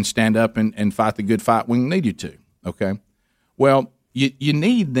I can stand up and fight the good fight when needed to. Okay. Well, you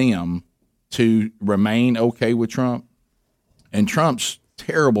need them to remain okay with Trump, and Trump's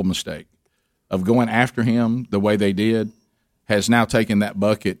terrible mistake of going after him the way they did has now taken that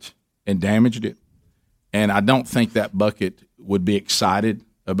bucket and damaged it. And I don't think that bucket would be excited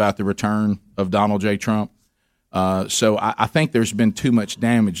about the return of Donald J. Trump. So I think there's been too much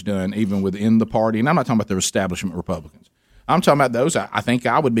damage done even within the party, and I'm not talking about the establishment Republicans. I'm talking about those. I think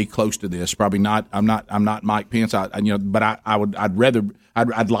I would be close to this. Probably not. I'm not Mike Pence. But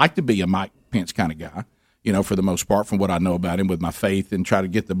I'd like to be a Mike Pence kind of guy. For the most part, from what I know about him, with my faith, and try to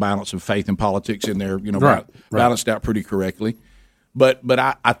get the balance of faith and politics in there. Balanced out pretty correctly. But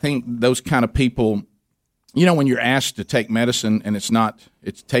I think those kind of people. When you're asked to take medicine and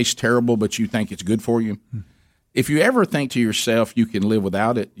it tastes terrible, but you think it's good for you. If you ever think to yourself you can live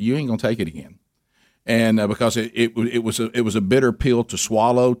without it, you ain't gonna take it again. And because it was a bitter pill to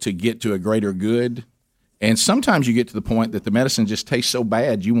swallow to get to a greater good. And sometimes you get to the point that the medicine just tastes so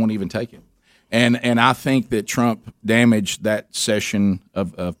bad you won't even take it. And I think that Trump damaged that session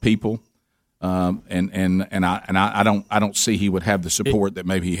of people. I don't see he would have the support that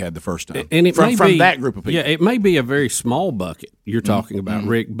maybe he had the first time. And from that group of people. Yeah, it may be a very small bucket you're talking about,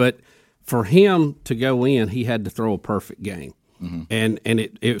 Rick, but for him to go in, he had to throw a perfect game. And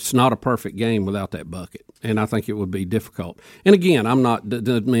it's not a perfect game without that bucket, and I think it would be difficult. And again,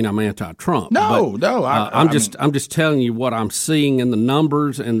 doesn't mean I'm anti-Trump. No. I'm just telling you what I'm seeing in the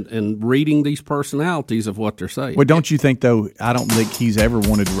numbers and reading these personalities of what they're saying. Well, don't you think though? I don't think he's ever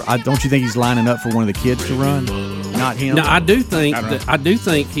wanted to. Don't you think he's lining up for one of the kids to run? Not him. No, I do think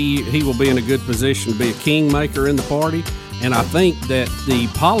he will be in a good position to be a kingmaker in the party. And I think that the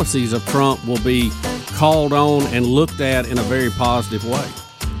policies of Trump will be called on and looked at in a very positive way.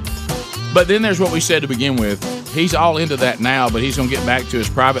 But then there's what we said to begin with. He's all into that now, but he's going to get back to his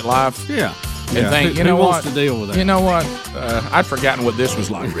private life. Yeah. And think, who wants to deal with that? You know what? I'd forgotten what this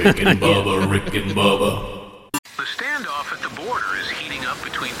was like. Rick and Bubba. The standoff at the border is heating up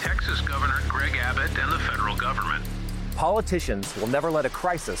between Texas Governor Greg Abbott and the federal government. Politicians will never let a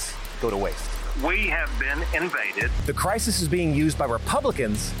crisis go to waste. We have been invaded. The crisis is being used by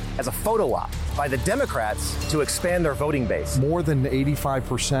Republicans as a photo op, by the Democrats to expand their voting base. More than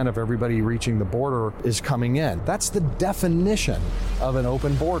 85% of everybody reaching the border is coming in. That's the definition of an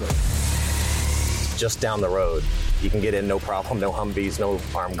open border. Just down the road, you can get in no problem, no Humvees, no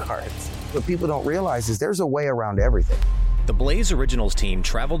armed guards. What people don't realize is there's a way around everything. The Blaze Originals team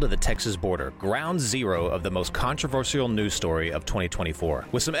traveled to the Texas border, ground zero of the most controversial news story of 2024.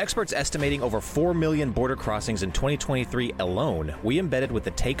 With some experts estimating over 4 million border crossings in 2023 alone, we embedded with the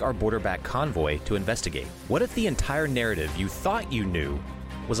Take Our Border Back convoy to investigate. What if the entire narrative you thought you knew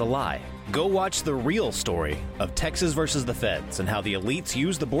was a lie? Go watch the real story of Texas versus the Feds and how the elites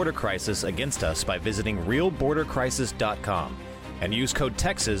use the border crisis against us by visiting realbordercrisis.com and use code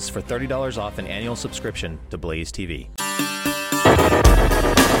TEXAS for $30 off an annual subscription to Blaze TV.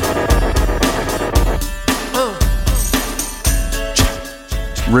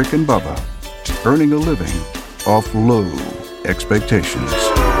 Rick and Bubba, earning a living off low expectations.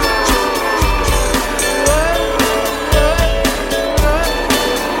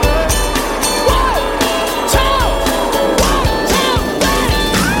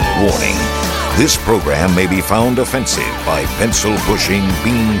 Warning. This program may be found offensive by pencil-pushing,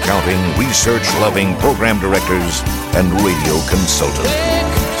 bean-counting, research-loving program directors and radio consultants.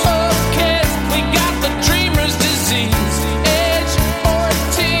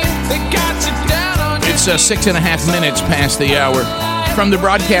 It's 6.5 minutes past the hour. From the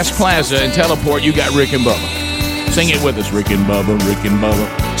Broadcast Plaza and Teleport, you got Rick and Bubba. Sing it with us, Rick and Bubba, Rick and Bubba.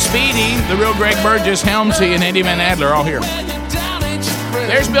 Speedy, the real Greg Burgess, Helmsy, and Eddie Van Adler all here.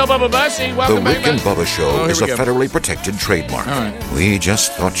 There's Bill Bubba Bussy. Welcome back. The Rick and Bubba Show is a federally protected trademark. All right. We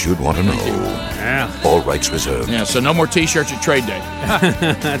just thought you'd want to know. Yeah. All rights reserved. Yeah, so no more T-shirts at Trade Day.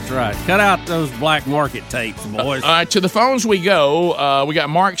 That's right. Cut out those black market tapes, boys. All right, to the phones we go. We got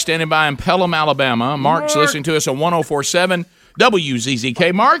Mark standing by in Pelham, Alabama. Mark's listening to us on 104.7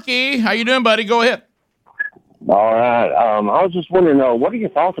 WZZK. Marky, how you doing, buddy? Go ahead. All right. I was just wondering, what are your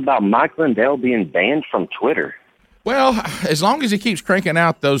thoughts about Mike Lindell being banned from Twitter? Well, as long as he keeps cranking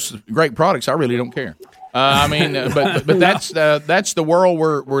out those great products, I really don't care. But that's the world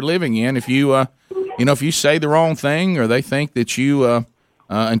we're living in. If you if you say the wrong thing, or they think that you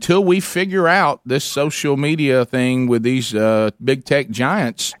until we figure out this social media thing with these big tech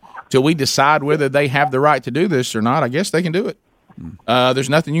giants, till we decide whether they have the right to do this or not, I guess they can do it.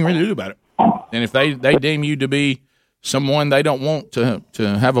 There's nothing you can really do about it. And if they deem you to be someone they don't want to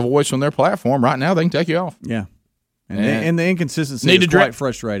have a voice on their platform, right now they can take you off. Yeah. And the inconsistency is quite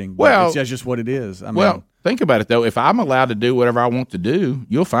frustrating. Well, it's just what it is. I mean, think about it, though. If I'm allowed to do whatever I want to do,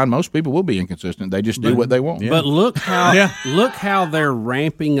 you'll find most people will be inconsistent. They just do what they want. Yeah. But look how they're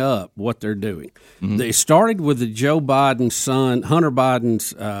ramping up what they're doing. Mm-hmm. They started with the Joe Biden's son, Hunter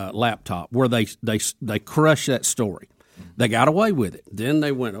Biden's laptop, where they crushed that story. They got away with it. Then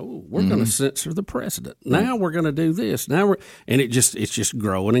they went, oh, we're going to censor the president. Now we're going to do this. And it's just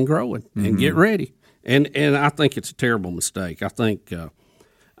growing and growing. And get ready. And I think it's a terrible mistake. I think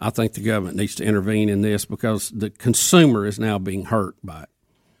the government needs to intervene in this because the consumer is now being hurt by it.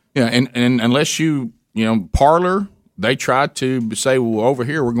 Yeah, and unless Parler, they tried to say, well, over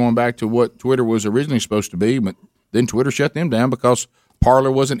here we're going back to what Twitter was originally supposed to be, but then Twitter shut them down because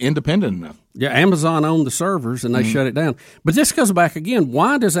Parler wasn't independent enough. Yeah, Amazon owned the servers, and they shut it down. But this goes back again.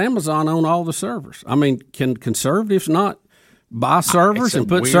 Why does Amazon own all the servers? I mean, can conservatives not buy servers and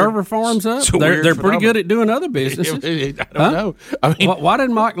put server farms up? They're pretty good at doing other businesses. I don't know. I mean, why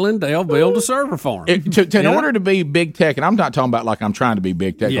didn't Mike Lindell build a server farm? In order to be big tech, and I'm not talking about like I'm trying to be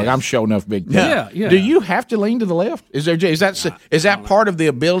big tech, like I'm showing enough big tech. Yeah. Do you have to lean to the left? Is that part of the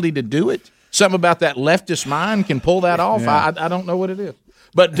ability to do it? Something about that leftist mind can pull that off? I don't know what it is.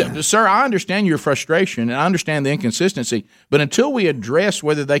 But, sir, I understand your frustration, and I understand the inconsistency. But until we address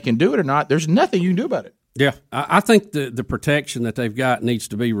whether they can do it or not, there's nothing you can do about it. Yeah, I think the protection that they've got needs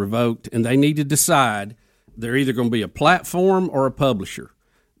to be revoked, and they need to decide they're either going to be a platform or a publisher.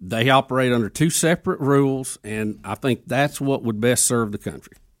 They operate under two separate rules, and I think that's what would best serve the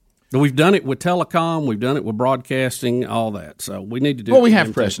country. We've done it with telecom, we've done it with broadcasting, all that. So we need to do it. Well, we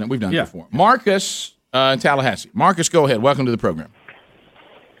have precedent. We've done it before. Marcus in Tallahassee. Marcus, go ahead. Welcome to the program.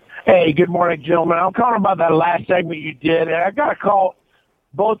 Hey, good morning, gentlemen. I'm calling about that last segment you did, and I got to call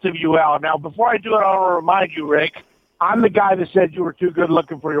both of you out. Now, before I do it, I want to remind you, Rick, I'm the guy that said you were too good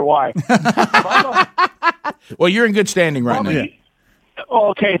looking for your wife. Well, you're in good standing right now.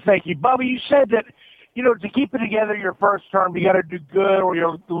 Okay, thank you. Bubba, you said that, to keep it together your first term, you got to do good or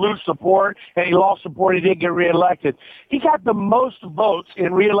you'll lose support, and he lost support, he didn't get reelected. He got the most votes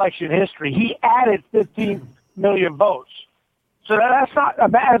in reelection history. He added 15 million votes. So that's not,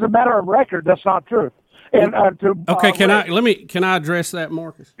 as a matter of record, that's not true. And can I address that,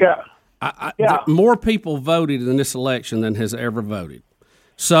 Marcus? Yeah. More people voted in this election than has ever voted.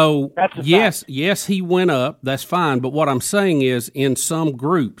 So yes, he went up. That's fine. But what I'm saying is, in some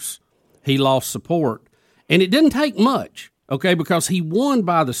groups, he lost support, and it didn't take much. Okay, because he won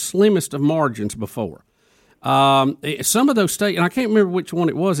by the slimmest of margins before. Some of those states, and I can't remember which one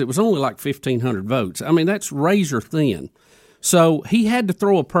it was. It was only like 1,500 votes. I mean, that's razor thin. So he had to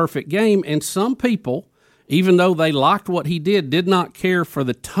throw a perfect game, and some people, even though they liked what he did not care for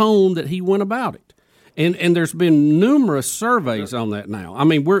the tone that he went about it. And there's been numerous surveys on that now. I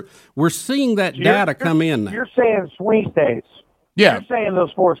mean, we're seeing that data come in now. You're saying swing states. Yeah. You're saying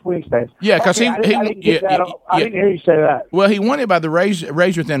those 4 swing states. Yeah, because I didn't hear you say that. Well, he won it by the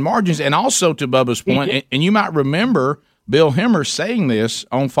razor thin margins, and also to Bubba's point, and you might remember Bill Hemmer saying this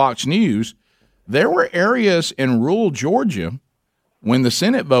on Fox News, there were areas in rural Georgia when the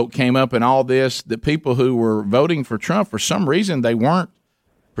Senate vote came up and all this, that people who were voting for Trump, for some reason, they weren't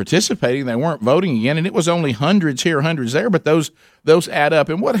participating, they weren't voting again, and it was only hundreds here, hundreds there, but those add up.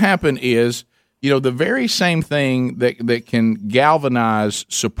 And what happened is, the very same thing that can galvanize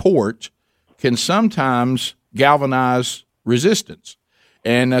support can sometimes galvanize resistance.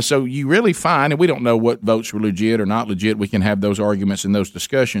 And so you really find, and we don't know what votes were legit or not legit. We can have those arguments and those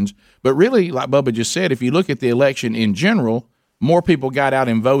discussions. But really, like Bubba just said, if you look at the election in general, more people got out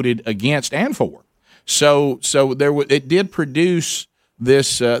and voted against and for. So it did produce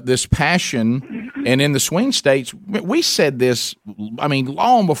this passion. And in the swing states, we said this,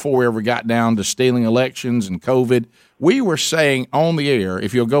 long before we ever got down to stealing elections and COVID. We were saying on the air,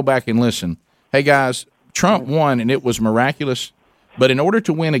 if you'll go back and listen, hey, guys, Trump won, and it was miraculous. But in order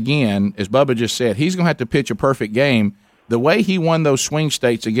to win again, as Bubba just said, he's going to have to pitch a perfect game. The way he won those swing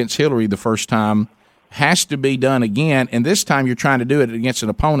states against Hillary the first time has to be done again, and this time you're trying to do it against an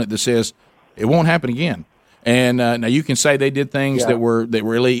opponent that says it won't happen again. And now you can say they did things that were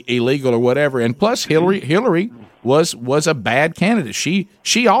illegal or whatever, and plus Hillary was a bad candidate.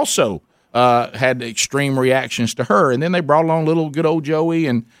 She also had extreme reactions to her, and then they brought along little good old Joey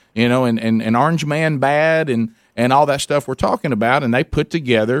and Orange Man bad and all that stuff we're talking about, and they put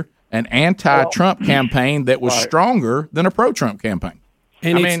together an anti-Trump campaign that was stronger than a pro-Trump campaign.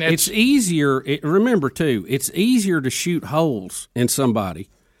 And it's easier. Remember, too, it's easier to shoot holes in somebody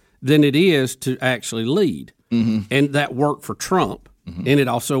than it is to actually lead. Mm-hmm. And that worked for Trump, and it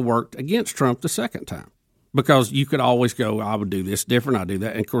also worked against Trump the second time. Because you could always go, I would do this different, I do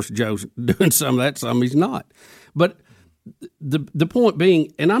that. And, of course, Joe's doing some of that, some he's not. But the point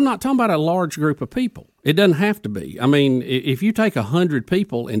being, and I'm not talking about a large group of people. It doesn't have to be. I mean, if you take 100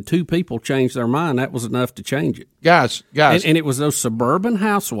 people and 2 people change their mind, that was enough to change it. Guys. And it was those suburban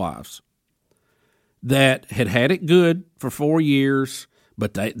housewives that had it good for 4 years,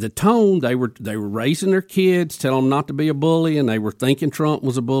 But the tone, they were raising their kids, telling them not to be a bully, and they were thinking Trump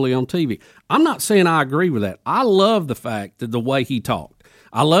was a bully on TV. I'm not saying I agree with that. I love the fact that the way he talked.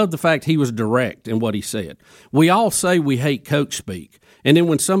 I love the fact he was direct in what he said. We all say we hate coach speak. And then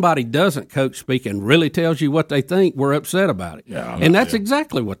when somebody doesn't coach speak and really tells you what they think, we're upset about it. Yeah, and that's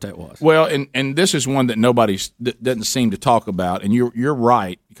exactly what that was. Well, and this is one that nobody doesn't seem to talk about, and you're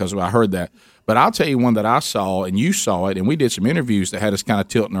right, because I heard that. But I'll tell you one that I saw, and you saw it, and we did some interviews that had us kind of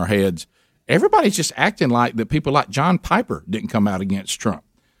tilting our heads. Everybody's just acting like that people like John Piper didn't come out against Trump.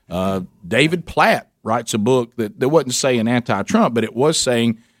 David Platt writes a book that wasn't saying anti-Trump, but it was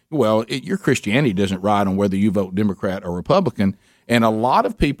saying, well, your Christianity doesn't ride on whether you vote Democrat or Republican. And a lot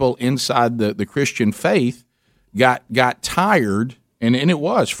of people inside the Christian faith got tired, and it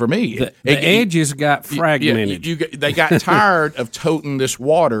was for me. The edges got fragmented. They got tired of toting this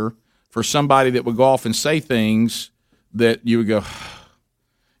water for somebody that would go off and say things that you would go,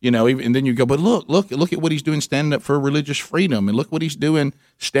 and then you go, but look at what he's doing standing up for religious freedom, and look what he's doing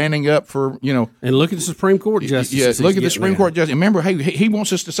standing up for, and look at the Supreme Court justice. Yeah, look at the Supreme Court justice. And remember, hey, he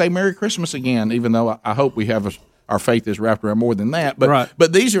wants us to say Merry Christmas again, even though I hope we have our faith is wrapped around more than that. But right.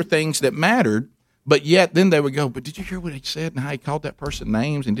 But these are things that mattered. But yet then they would go, but did you hear what he said and how he called that person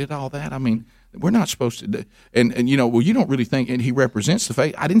names and did all that? I mean, we're not supposed to do. And you don't really think and he represents the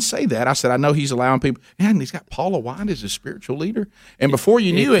faith. I didn't say that. I said, I know he's allowing people. And he's got Paula White as a spiritual leader. And before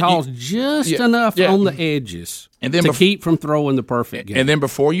you knew it. Caused just enough on the edges and then to keep from throwing the perfect game. And then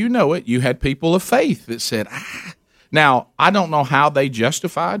before you know it, you had people of faith that said, Now, I don't know how they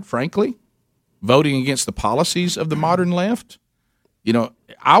justified, frankly, voting against the policies of the modern left.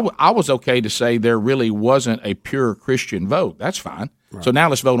 I was okay to say there really wasn't a pure Christian vote. That's fine. Right. So now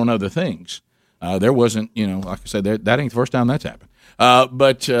let's vote on other things. There wasn't, like I said, that ain't the first time that's happened.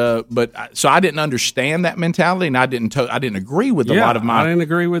 But so I didn't understand that mentality, and I didn't agree with a lot of my. I didn't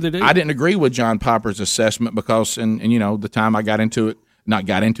agree with it either. I didn't agree with John Piper's assessment because, and the time I got into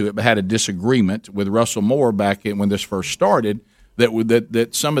it, but had a disagreement with Russell Moore back when this first started, that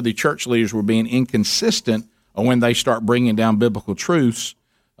some of the church leaders were being inconsistent when they start bringing down biblical truths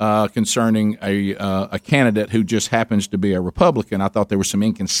concerning a candidate who just happens to be a Republican. I thought there was some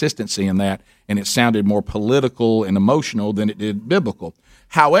inconsistency in that, and it sounded more political and emotional than it did biblical.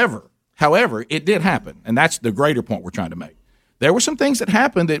 However, it did happen, and that's the greater point we're trying to make. There were some things that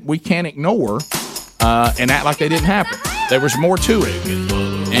happened that we can't ignore and act like they didn't happen. There was more to it,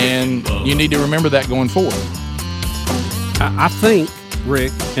 and you need to remember that going forward. I think,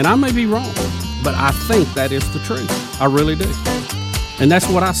 Rick, and I may be wrong, but I think that is the truth. I really do. And that's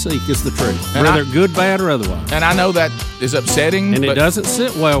what I seek is the truth, whether good, bad, or otherwise. And I know that is upsetting. And it doesn't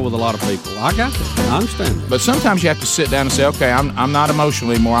sit well with a lot of people. I got that. I understand that. But sometimes you have to sit down and say, okay, I'm not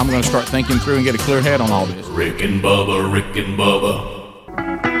emotional anymore. I'm going to start thinking through and get a clear head on all this. Rick and Bubba, Rick and Bubba.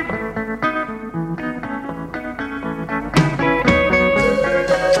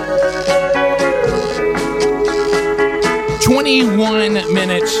 21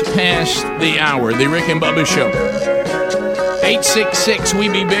 minutes past the hour. The Rick and Bubba Show.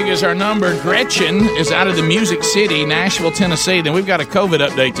 866-WE-BE-BIG is our number. Gretchen is out of the Music City, Nashville, Tennessee. Then we've got a COVID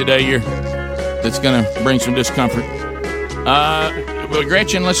update today here that's going to bring some discomfort. Well,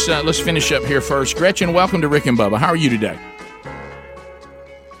 Gretchen, let's finish up here first. Gretchen, welcome to Rick and Bubba. How are you today?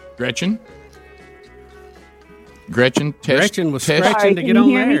 Gretchen? Gretchen was scratching to get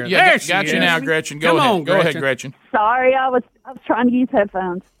on there. Yeah, got you now, Gretchen. Go ahead, Gretchen. Sorry, I was trying to use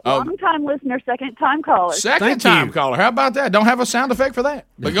headphones. Long-time listener, second-time caller. Second-time caller. How about that? Don't have a sound effect for that,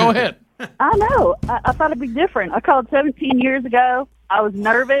 but go ahead. I know. I thought it'd be different. I called 17 years ago. I was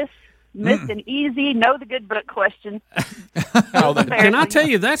nervous, missed an easy, know the good book question. Can I tell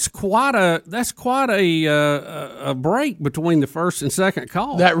you that's quite a break between the first and second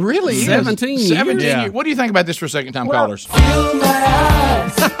call. That really is 17 years. 17 years. What do you think about this for second-time callers? Fill my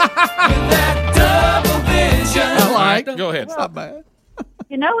eyes with that double vision. All right, go ahead. Well, Stop bad.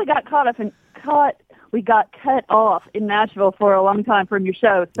 We got we got cut off in Nashville for a long time from your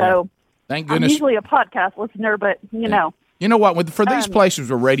show. So thank goodness. I'm usually a podcast listener, but you know. You know what? For these places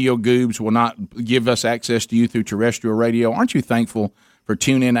where radio goobs will not give us access to you through terrestrial radio, aren't you thankful for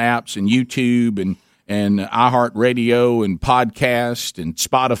TuneIn apps and YouTube and iHeartRadio and podcast and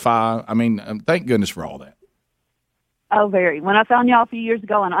Spotify? I mean, thank goodness for all that. Oh, very. When I found y'all a few years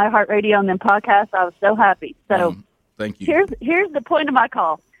ago on iHeartRadio and then podcast, I was so happy. So thank you. Here's the point of my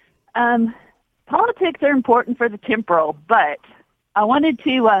call. Politics are important for the temporal, but I wanted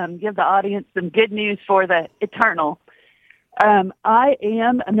to give the audience some good news for the eternal. I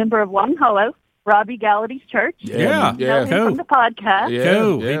am a member of Long Hollow, Robbie Gallaty's church. Yeah. Know him from the podcast. Yeah,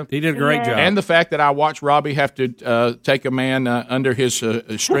 Cool. yeah. He did a great job. And the fact that I watched Robbie have to take a man under his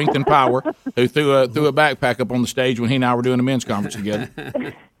strength and power who threw a backpack up on the stage when he and I were doing a men's conference together.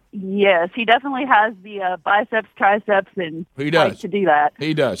 Yes, he definitely has the biceps, triceps, and He does. likes to do that.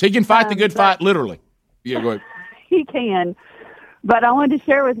 He does. He can fight the good fight, literally. Yeah, go ahead. He can. But I wanted to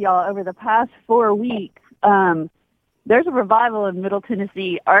share with y'all over the past 4 weeks, there's a revival in Middle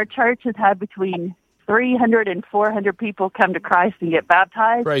Tennessee. Our church has had between 300 and 400 people come to Christ and get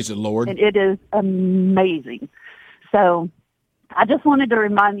baptized. Praise the Lord. And it is amazing. So I just wanted to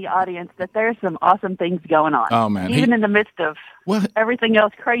remind the audience that there's some awesome things going on. Oh, man. Even in the midst of everything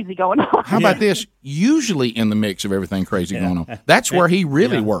else crazy going on. How about this? Usually in the mix of everything crazy going on. That's where he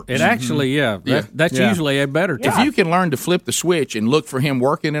really works. It actually, that's usually a better time. If you can learn to flip the switch and look for him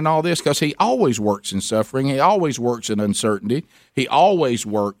working in all this, because he always works in suffering, he always works in uncertainty, he always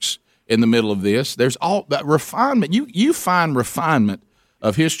works in the middle of this. There's all that refinement. You find refinement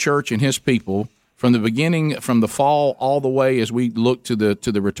of his church and his people from the beginning, from the fall all the way as we look to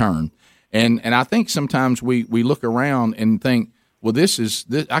the return. And I think sometimes we look around and think, well, this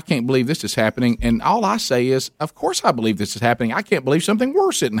I can't believe this is happening. And all I say is, of course I believe this is happening. I can't believe something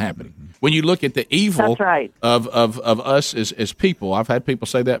worse isn't happening. When you look at the evil of us as people, I've had people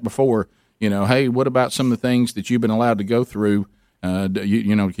say that before, hey, what about some of the things that you've been allowed to go through?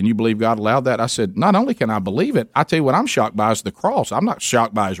 Can you believe God allowed that? I said, not only can I believe it, I tell you what I'm shocked by is the cross. I'm not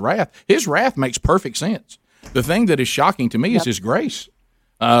shocked by his wrath. His wrath makes perfect sense. The thing that is shocking to me is his grace.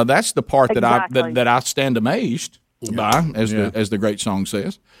 That's the part that I stand amazed by, as the great song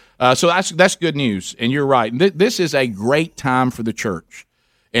says. So that's good news, and you're right. This is a great time for the church.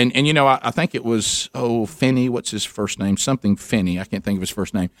 And I think it was, Finney, what's his first name? Something Finney. I can't think of his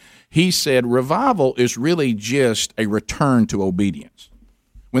first name. He said revival is really just a return to obedience.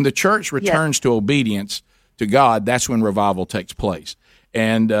 When the church returns to obedience to God, that's when revival takes place.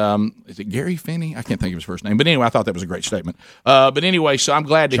 And is it Gary Finney? I can't think of his first name. But anyway, I thought that was a great statement. But anyway, so I'm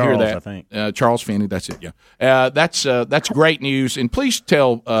glad to hear that. I think. Charles Finney, that's it, yeah. That's great news. And please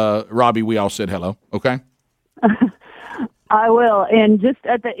tell Robbie we all said hello, okay? I will. And just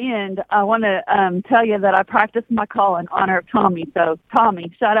at the end, I want to tell you that I practiced my call in honor of Tommy. So, Tommy,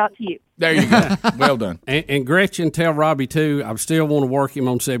 shout out to you. There you go. Well done. And Gretchen, tell Robbie, too, I still want to work him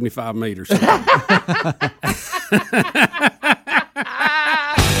on 75 meters. COVID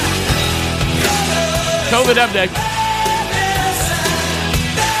update.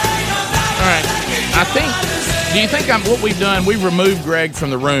 All right. Do you think what we've done, we've removed Greg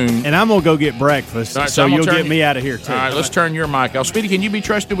from the room. And I'm going to go get breakfast, Right, so you'll get me out of here, too. All right, let's turn your mic off. Speedy, can you be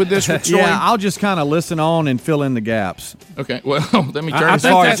trusted with this story? Yeah, I'll just kind of listen on and fill in the gaps. Okay, well, let me turn I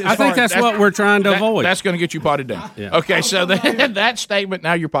think that's what we're trying to avoid. That's going to get you potted down. Yeah. Okay, so that statement,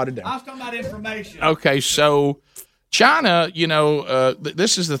 now you're potted down. I was talking about information. Okay, so China,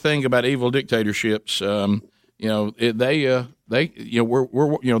 this is the thing about evil dictatorships. They were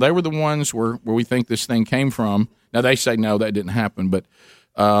the ones where we think this thing came from. Now they say no, that didn't happen, but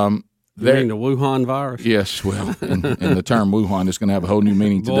you mean the Wuhan virus? Yes, well, and the term Wuhan is going to have a whole new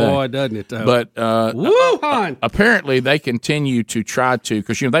meaning today. Boy, doesn't it? Though. But Wuhan. Apparently, they continue to try to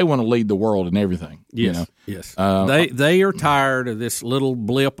because they want to lead the world in everything. Yes, yes. They are tired of this little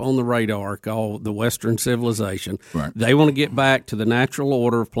blip on the radar called the Western civilization. Right. They want to get back to the natural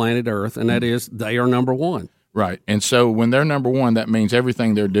order of planet Earth, and that is they are number one. Right, and so when they're number one, that means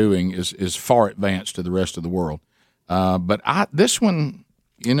everything they're doing is far advanced to the rest of the world. But this one,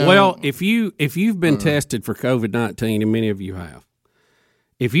 well, if you've been tested for COVID-19, and many of you have,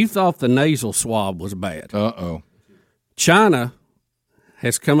 if you thought the nasal swab was bad, China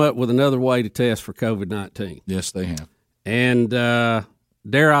has come up with another way to test for COVID-19. Yes, they have, and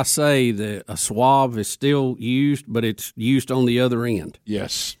dare I say that a swab is still used, but it's used on the other end.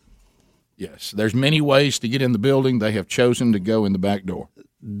 Yes. Yes, there's many ways to get in the building. They have chosen to go in the back door.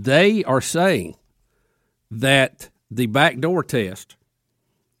 They are saying that the back door test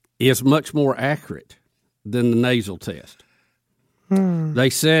is much more accurate than the nasal test.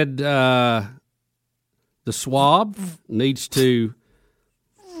 They said the swab needs to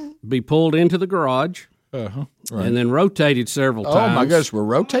be pulled into the garage right. and then rotated several times. Oh, my gosh, we're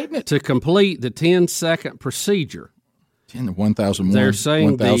rotating it? To complete the 10-second procedure. 10,001, They're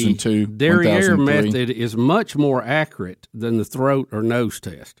saying 1,002, the derriere 1,003. method is much more accurate than the throat or nose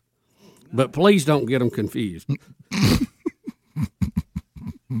test. But please don't get them confused.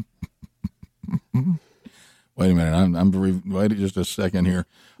 Wait a minute. Wait just a second here.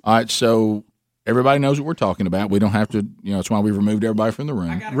 All right, so Everybody knows what we're talking about. We don't have to, that's why we've removed everybody from the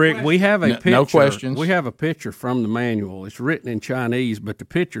room. Rick, we have a picture. No questions. We have a picture from the manual. It's written in Chinese, but the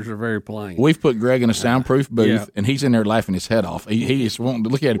pictures are very plain. We've put Greg in a soundproof booth, and he's in there laughing his head off. He is wanting to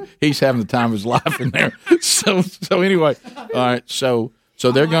look at him. He's having the time of his life in there. So anyway, all right. So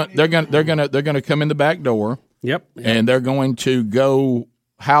they're gonna come in the back door. Yep. And they're going to go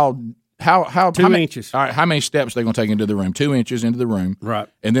how 2 inches. All right, how many steps they're going to take into the room? 2 inches into the room. Right.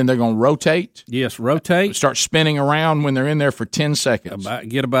 And then they're going to rotate. Yes, rotate. Start spinning around when they're in there for 10 seconds.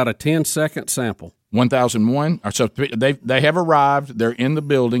 Get about a 10-second sample. 1001. So they have arrived. They're in the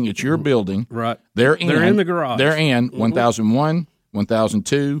building. It's your building. Right. They're in the garage. They're in 1001,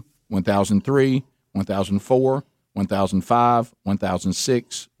 1002, 1003, 1004, 1005,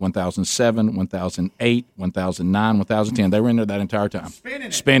 1006, 1007, 1008, 1009, 1010. They were in there that entire time.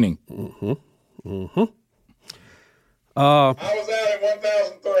 Spinning. Mm-hmm. Mm-hmm. I was out at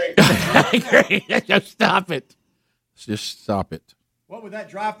 1003. Just stop it. Just stop it. What would that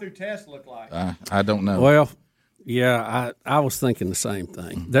drive-through test look like? I don't know. Well, yeah, I was thinking the same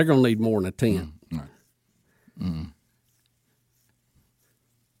thing. Mm-hmm. They're going to need more than a 10. Right. Mm-hmm.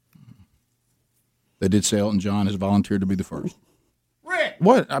 They did say Elton John has volunteered to be the first. Rick,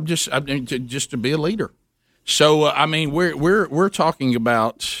 what? just to be a leader. So we're talking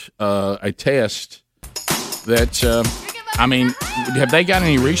about a test that have they got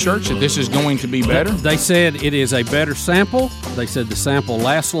any research that this is going to be better? They said it is a better sample. They said the sample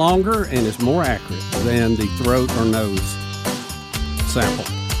lasts longer and is more accurate than the throat or nose sample.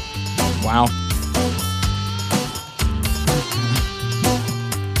 Wow.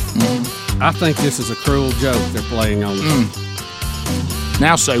 I think this is a cruel joke they're playing on us.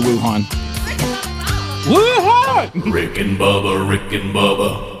 Now say Wuhan. Wuhan! Rick and Bubba, Rick and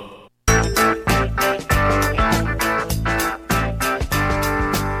Bubba.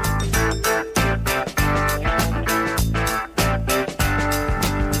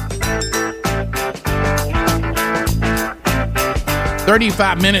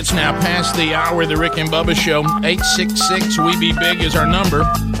 35 minutes now past the hour of the Rick and Bubba Show. 866-WE-BE-BIG is our number.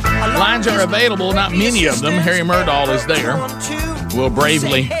 Lines are available, not many of them. Harry Murdahl is there. We'll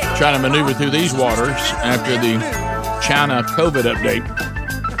bravely try to maneuver through these waters after the China COVID update,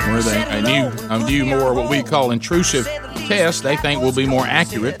 where a new more what we call intrusive test they think will be more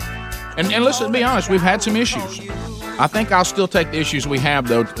accurate. And let's be honest, we've had some issues. I think I'll still take the issues we have,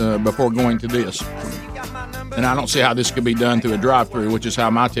 though, before going to this. And I don't see how this could be done through a drive-through, which is how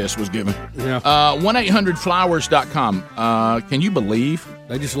my test was given. Yeah. 1-800-Flowers.com. Can you believe?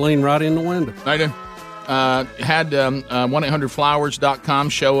 They just lean right in the window. They do. Had 1-800-Flowers.com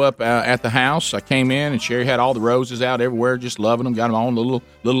show up at the house. I came in, and Sherry had all the roses out everywhere, just loving them. Got them all in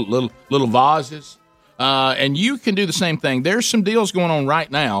little vases. And you can do the same thing. There's some deals going on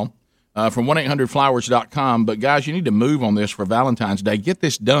right now from 1-800-Flowers.com. But, guys, you need to move on this for Valentine's Day. Get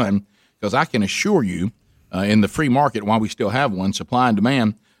this done, because I can assure you, in the free market, while we still have one, supply and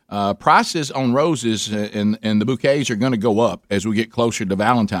demand, prices on roses and the bouquets are going to go up as we get closer to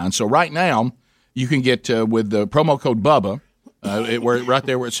Valentine's. So right now, you can get with the promo code BUBBA, right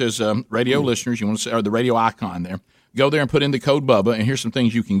there where it says radio listeners, you want to say, or the radio icon there. Go there and put in the code BUBBA, and here's some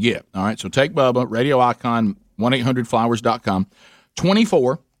things you can get. All right, so take BUBBA, radio icon, 1-800-Flowers.com,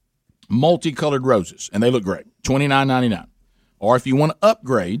 24 multicolored roses, and they look great, $29.99. Or if you want to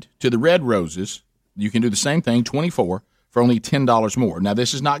upgrade to the red roses, you can do the same thing, 24 for only $10 more. Now,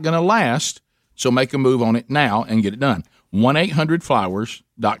 this is not going to last, so make a move on it now and get it done.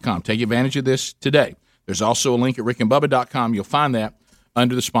 1-800-Flowers.com. Take advantage of this today. There's also a link at rickandbubba.com. You'll find that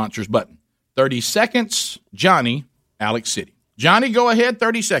under the sponsors button. 30 seconds, Johnny, Alex City. Johnny, go ahead,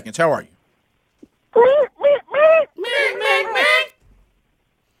 30 seconds. How are you?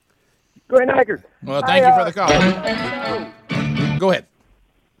 Green Acres. Well, thank you for the call. Go ahead.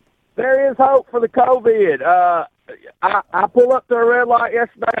 There is hope for the COVID. I pull up to a red light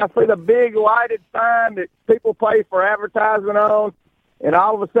yesterday. I see the big lighted sign that people pay for advertisement on, and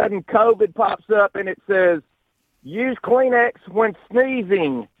all of a sudden COVID pops up, and it says, use Kleenex when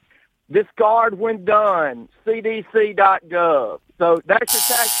sneezing, discard when done, cdc.gov. So that's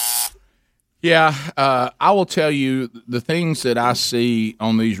your tax. Yeah, I will tell you the things that I see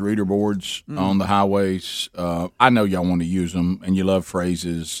on these reader boards on the highways. I know y'all want to use them, and you love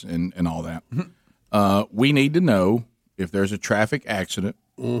phrases and all that. We need to know if there's a traffic accident.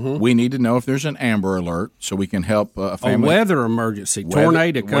 We need to know if there's an Amber Alert so we can help a family. A weather emergency,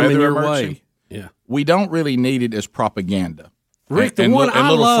 tornado coming your way. Yeah, we don't really need it as propaganda. Rick, the and one I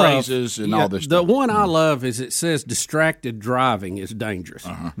little love, phrases and all this The stuff. one I love is it says distracted driving is dangerous.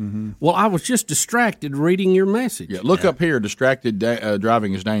 Well, I was just distracted reading your message. Yeah, look up here. Distracted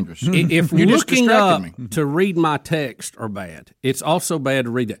driving is dangerous. If you just looking distracted up me. to read my text are bad, it's also bad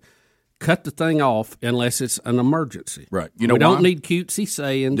to read it. Cut the thing off unless it's an emergency. Right. You know we don't why? need cutesy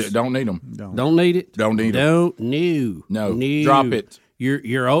sayings. Don't need them. Don't need it. Don't need them. Don't new. No. New. Drop it.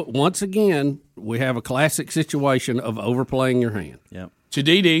 You're once again. We have a classic situation of overplaying your hand. Yep. To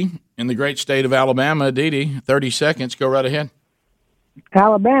Dee Dee in the great state of Alabama. Dee Dee, 30 seconds. Go right ahead.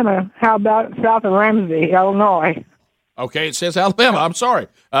 Alabama. How about south of Ramsey, Illinois? Okay, it says Alabama. I'm sorry.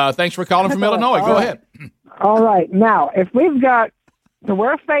 Thanks for calling from Illinois. Go ahead. All right. Now, if we've got to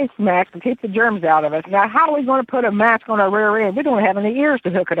wear a face mask to keep the germs out of us, now how are we going to put a mask on our rear end? We don't have any ears to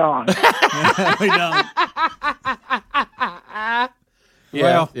hook it on. We don't.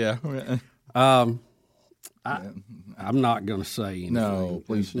 I'm not going to say anything. No,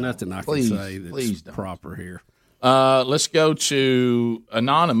 please There's nothing I Please, can say that's please don't. proper here. Let's go to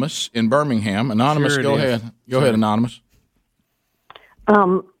Anonymous in Birmingham. Anonymous, Sure it go is. ahead. Go ahead, Anonymous.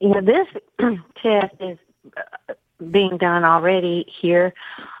 This test is being done already here.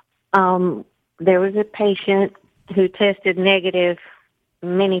 There was a patient who tested negative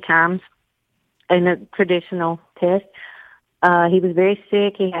many times in a traditional test. He was very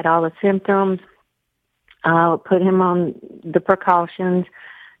sick. He had all the symptoms. Put him on the precautions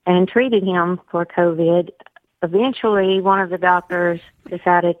and treated him for COVID. Eventually, one of the doctors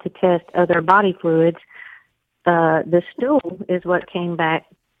decided to test other body fluids. The stool is what came back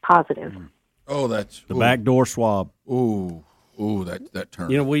positive. Oh, that's the backdoor swab. Ooh, that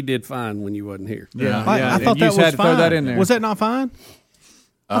term. You know, we did fine when you wasn't here. I thought that was fine. Was that not fine?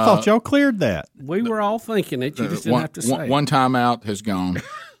 I thought y'all cleared that. We were all thinking it. You just didn't have to say it. One time out has gone.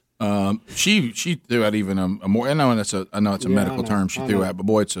 She threw out even a more. I know it's a medical term she threw out, but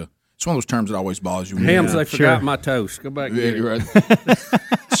boy, it's one of those terms that always bothers you. Hams, they forgot my toast. Go back. And get it. Right.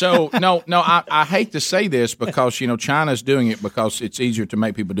 So no, I hate to say this because China's doing it because it's easier to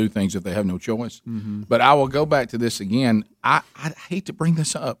make people do things if they have no choice. Mm-hmm. But I will go back to this again. I hate to bring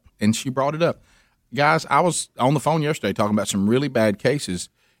this up, and she brought it up, guys. I was on the phone yesterday talking about some really bad cases.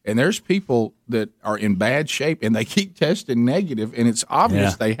 And there's people that are in bad shape, and they keep testing negative, and it's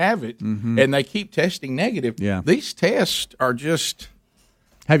obvious they have it, and they keep testing negative. Yeah. These tests are just.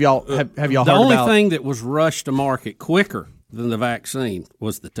 Have y'all heard about the only thing that was rushed to market quicker than the vaccine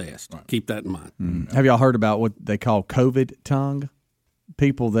was the test. Right. Keep that in mind. Have y'all heard about what they call COVID tongue?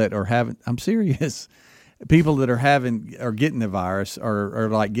 People that are having. I'm serious. People that are getting the virus are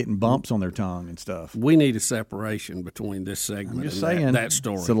like getting bumps on their tongue and stuff. We need a separation between this segment I'm just and saying, that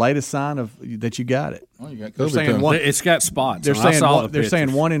story. It's the latest sign of that you got it. Well, you got they're COVID saying tongue. It's got spots. They're I saw the saying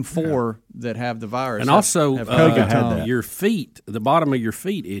pictures. 1 in 4 that have the virus. And also, have COVID tongue. your feet, the bottom of your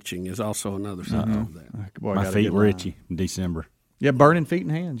feet itching is also another sign of that. Boy, my gotta feet get were mine. itchy in December. Yeah, burning feet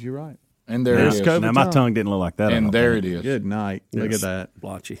and hands. You're right. And there it is. COVID Now, my tongue didn't look like that. And there it is. Good night. Look at that.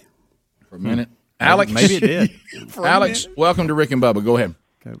 Blotchy. For a minute. Alex. Maybe it did. Alex, welcome to Rick and Bubba. Go ahead.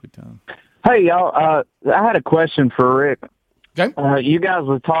 COVID tongue. Hey, y'all. I had a question for Rick. Okay. You guys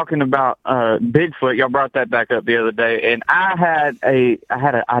were talking about Bigfoot. Y'all brought that back up the other day, and I had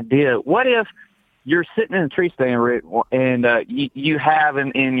an idea. What if you're sitting in a tree stand, Rick, and you have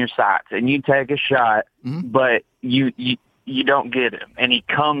him in your sights, and you take a shot, but you don't get him, and he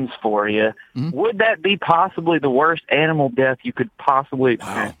comes for you? Would that be possibly the worst animal death you could possibly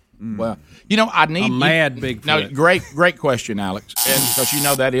experience? Well, I need a mad Bigfoot. No, great question, Alex. And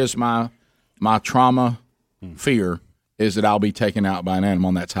because that is my trauma fear is that I'll be taken out by an animal,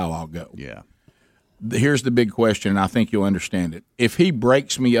 and that's how I'll go. Yeah. Here's the big question, and I think you'll understand it. If he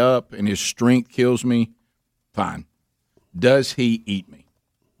breaks me up and his strength kills me, fine. Does he eat me?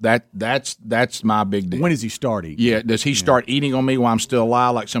 That's my big deal. When does he start eating? Yeah, does he start eating on me while I'm still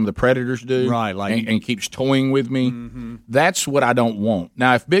alive, like some of the predators do? Right, like and keeps toying with me. That's what I don't want.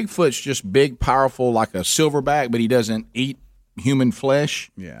 Now, if Bigfoot's just big, powerful, like a silverback, but he doesn't eat human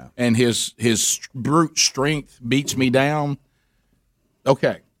flesh, and his brute strength beats me down,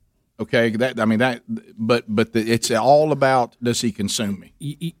 okay. But it's all about, does he consume me?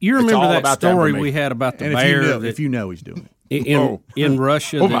 You remember that story we had about the and bear? if you know he's doing it. In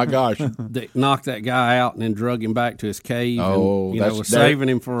Russia, oh my gosh! They knocked that guy out and then drug him back to his cave. Oh, and, was saving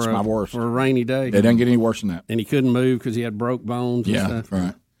him for a rainy day. It doesn't get any worse than that. And he couldn't move because he had broke bones. And stuff.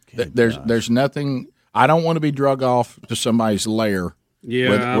 Right. There's nothing. I don't want to be drug off to somebody's lair.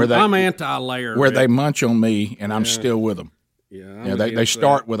 Yeah, I'm anti-lair. Where they munch on me and I'm still with them. Yeah, they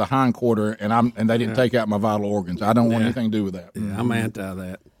start with a hindquarter and they didn't take out my vital organs. I don't want anything to do with that. Yeah, I'm anti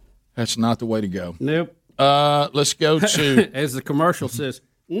that. That's not the way to go. Nope. Let's go to as the commercial says.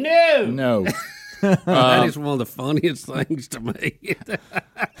 No. That is one of the funniest things to me.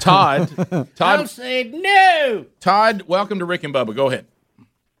 Todd said no. Todd, welcome to Rick and Bubba. Go ahead.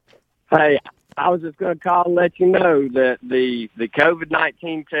 Hey, I was just going to call and let you know that the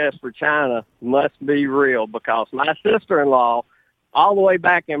COVID-19 test for China must be real, because my sister-in-law, all the way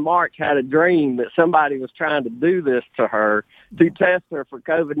back in March, had a dream that somebody was trying to do this to her to test her for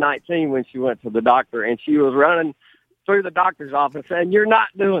COVID-19 when she went to the doctor, and she was running through the doctor's office saying, "You're not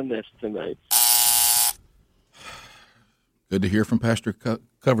doing this to me." Good to hear from Pastor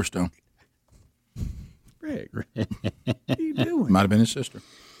Coverstone. Greg, what are you doing? Might have been his sister.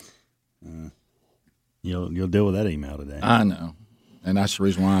 You'll deal with that email today. I know. And that's the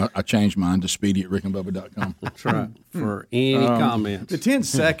reason why I changed mine to speedy@rickandbubba.com. That's right. For any comments. The 10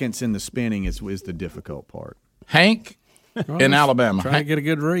 seconds in the spinning is the difficult part. Hank in Alabama. Try to get a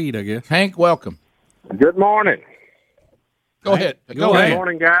good read, I guess. Hank, welcome. Good morning. Go ahead. Go ahead. Good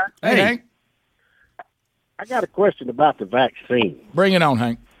morning, guys. Hey, Hank. I got a question about the vaccine. Bring it on,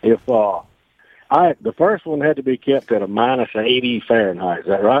 Hank. If the first one had to be kept at a -80 Fahrenheit, is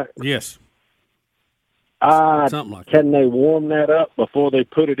that right? Yes. Something like can they warm that up before they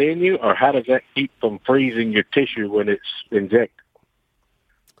put it in you, or how does that keep from freezing your tissue when it's injected?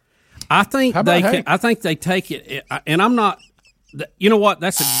 I think I think they take it, and I'm not. You know what?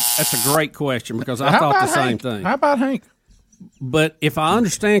 That's a great question, because I thought the same thing. How about Hank? But if I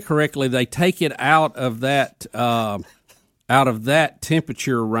understand correctly, they take it out of that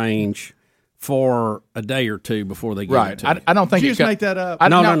temperature range for a day or two before they get it to you. I don't think Did you just make that up?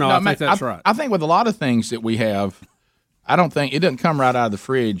 No, I think that's right. I think with a lot of things that we have, I don't think it doesn't come right out of the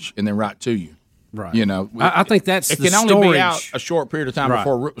fridge and then right to you. Right. You know, I think that's it the can storage. only be out a short period of time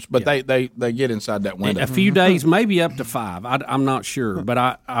before, but they get inside that window. A few days, maybe up to 5. I'm not sure, but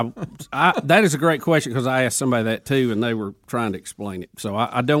I that is a great question, because I asked somebody that too, and they were trying to explain it. So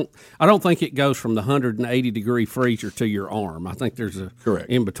I don't think it goes from the 180-degree freezer to your arm. I think there's a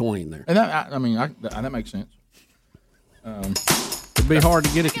in between there, and that makes sense. It'd be hard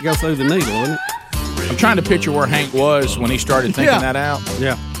to get it to go through the needle, wouldn't it? I'm trying to picture where Hank was when he started thinking that out.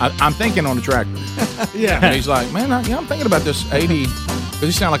 Yeah. I'm thinking on the tractor. Yeah. And he's like, man, I'm thinking about this 80, because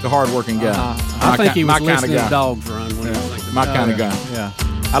he sounds like a hard-working guy. I think he was listening to dogs run when he was thinking my kind of guy. Yeah.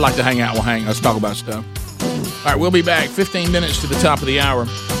 I like to hang out with Hank. Let's talk about stuff. All right, we'll be back. 15 minutes to the top of the hour.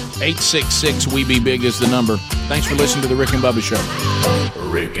 866-WE-BE-BIG is the number. Thanks for listening to the Rick and Bubba Show.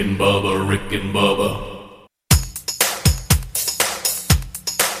 Rick and Bubba, Rick and Bubba.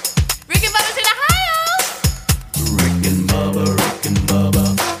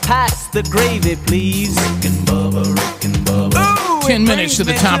 Pass the gravy, please. Rick and Bubba, Rick and Bubba. 10 minutes to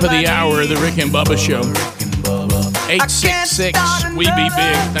the top of the hour of the Rick and Bubba Show.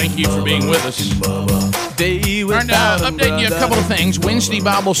 866-WE-BE-BIG. Thank you for being with us. Updating you a couple of things. Wednesday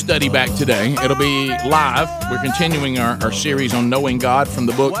Bible study back today. It'll be live. We're continuing our series on knowing God from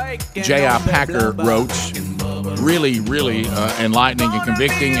the book J.I. Packer wrote. Really, really enlightening and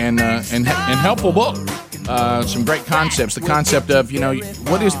convicting and helpful book. Some great concepts. The concept of,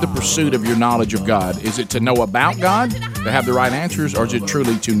 what is the pursuit of your knowledge of God? Is it to know about God, to have the right answers, or is it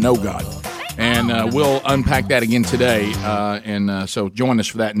truly to know God? And we'll unpack that again today. So join us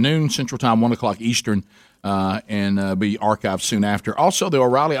for that. Noon Central Time, 1 o'clock Eastern, and be archived soon after. Also, the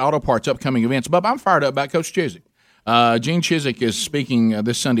O'Reilly Auto Parts upcoming events. Bub, I'm fired up about Coach Chiswick. Gene Chiswick is speaking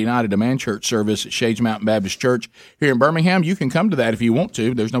this Sunday night at a man church service at Shades Mountain Baptist Church here in Birmingham. You can come to that if you want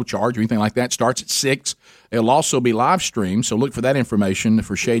to. There's no charge or anything like that. It starts at 6. It'll also be live streamed, so look for that information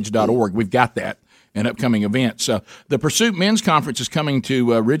for shades.org. We've got that and upcoming events. The Pursuit Men's Conference is coming to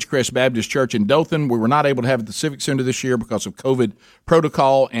Ridgecrest Baptist Church in Dothan. We were not able to have it at the Civic Center this year because of COVID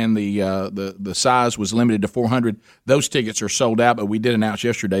protocol, and the size was limited to 400. Those tickets are sold out, but we did announce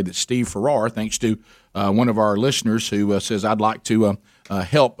yesterday that Steve Farrar, thanks to one of our listeners who says, I'd like to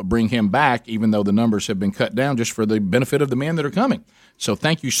help bring him back, even though the numbers have been cut down, just for the benefit of the men that are coming. So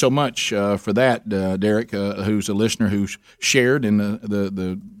thank you so much for that, Derek, who's a listener who's shared in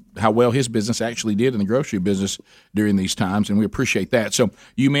the how well his business actually did in the grocery business during these times, and we appreciate that. So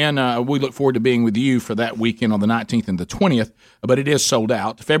you men, we look forward to being with you for that weekend on the 19th and the 20th, but it is sold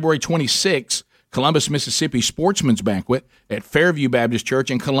out. February 26th, Columbus, Mississippi Sportsman's Banquet at Fairview Baptist Church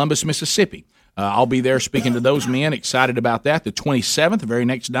in Columbus, Mississippi. I'll be there speaking to those men, excited about that. The 27th, the very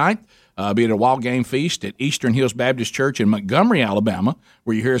next night, be at a wild game feast at Eastern Hills Baptist Church in Montgomery, Alabama,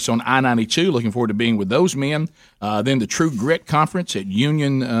 where you hear us on I-92. Looking forward to being with those men. Then the True Grit Conference at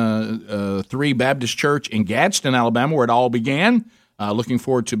Union 3 Baptist Church in Gadsden, Alabama, where it all began. Looking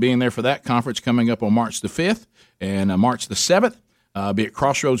forward to being there for that conference coming up on March the 5th and March the 7th. be it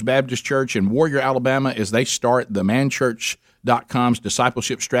Crossroads Baptist Church in Warrior, Alabama, as they start the manchurch.com's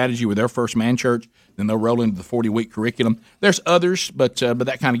discipleship strategy with their first man church. Then they'll roll into the 40-week curriculum. There's others, but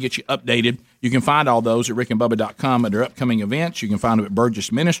that kind of gets you updated. You can find all those at rickandbubba.com under upcoming events. You can find them at Burgess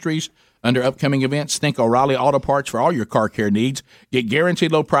Ministries under upcoming events. Think O'Reilly Auto Parts for all your car care needs. Get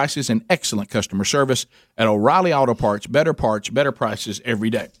guaranteed low prices and excellent customer service at O'Reilly Auto Parts. Better prices every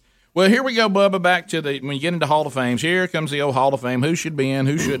day. Well, here we go, Bubba, back to when you get into Hall of Fames. Here comes the old Hall of Fame. Who should be in,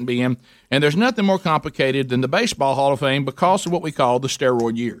 who shouldn't be in. And there's nothing more complicated than the Baseball Hall of Fame because of what we call the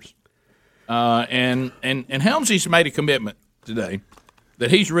steroid years. And Helmsley's made a commitment today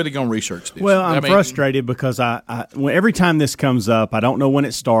that he's really going to research this. Well, I'm frustrated because every time this comes up, I don't know when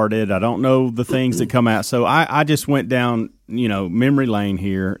it started. I don't know the things that come out. So I just went down, memory lane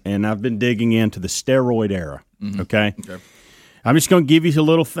here, and I've been digging into the steroid era. Mm-hmm. Okay. I'm just going to give you some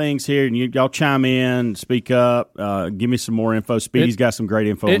little things here, and y'all chime in, speak up, give me some more info. Speedy's got some great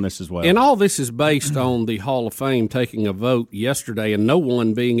info on this as well. And all this is based on the Hall of Fame taking a vote yesterday and no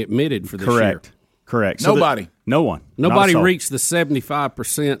one being admitted for this year. Correct. Nobody. No one. Nobody reached the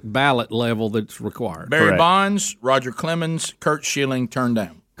 75% ballot level that's required. Barry Bonds, Roger Clemens, Curt Schilling turned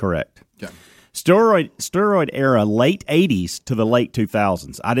down. Correct. Okay. Steroid era, late 80s to the late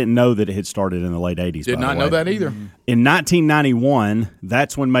 2000s. I didn't know that it had started in the late 80s. Did not know that either. In 1991,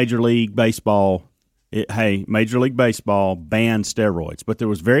 that's when Major League Baseball banned steroids, but there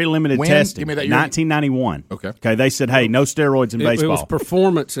was very limited testing. Give me that year. 1991. Okay. They said, hey, no steroids in baseball. It was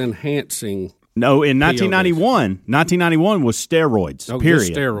performance enhancing. No, in 1991 was steroids,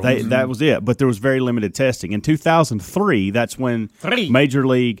 period. Steroids. That was it, but there was very limited testing. In 2003, that's when Major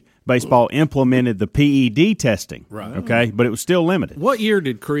League Baseball implemented the PED testing. Right. Okay, but it was still limited. What year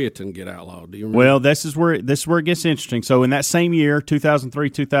did creatine get outlawed? Do you remember? Well, this is where it gets interesting. So in that same year, 2003,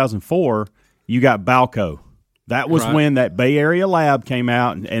 2004, you got Balco. That was when that Bay Area lab came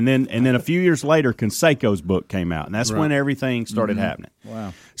out, and then a few years later, Canseco's book came out, and that's when everything started happening.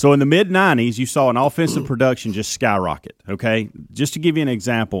 Wow. So in the mid-'90s, you saw an offensive production just skyrocket, okay? Just to give you an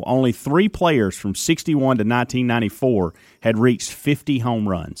example, only 3 players from 61 to 1994 had reached 50 home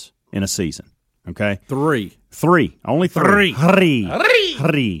runs in a season, okay? 3. Only 3.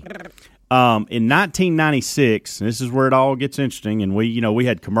 Three. In 1996, this is where it all gets interesting, and we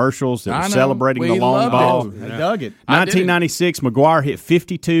had commercials that were celebrating the long ball. They dug it. 1996, McGuire hit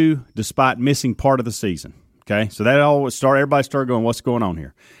 52 despite missing part of the season. Okay, so that all started. Everybody started going, "What's going on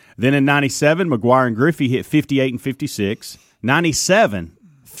here?" Then in 97, McGuire and Griffey hit 58 and 56. 97,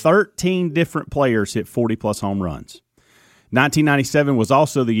 13 different players hit 40-plus home runs. 1997 was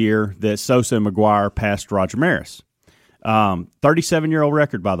also the year that Sosa and McGuire passed Roger Maris. 37-year-old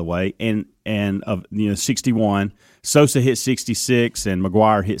record, by the way, and of 61. Sosa hit 66 and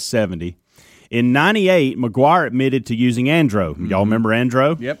McGuire hit 70. In 98, McGuire admitted to using Andro. Y'all remember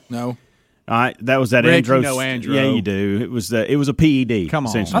Andro? Yep. No. All right, that was that Rick, Andro. you know Andro. Yeah, you do. It was a PED. Come on.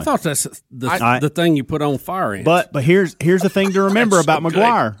 essentially. I thought that's the thing you put on fire ants. But here's the thing to remember about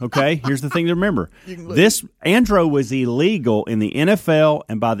McGuire. Okay, here's the thing to remember. This Andro was illegal in the NFL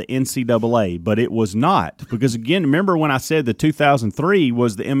and by the NCAA, but it was not because again, remember when I said the 2003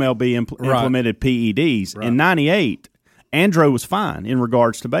 was the MLB implemented PEDs in '98. Andro was fine in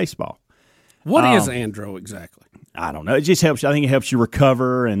regards to baseball. What is Andro exactly? I don't know. It just helps. I think it helps you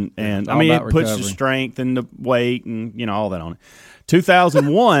recover, and I mean, it puts the strength and the weight and all that on it.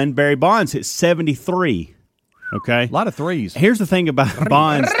 2001, Barry Bonds hit 73. Okay, a lot of threes. Here's the thing about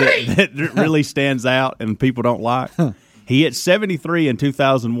Bonds that really stands out and people don't like. He hit 73 in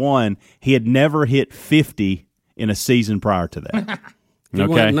 2001. He had never hit 50 in a season prior to that. He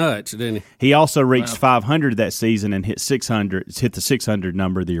went nuts, didn't he? He also reached 500 that season and hit 600. Hit the 600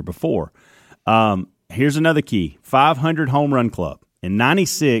 number the year before. Here's another key: 500 home run club. In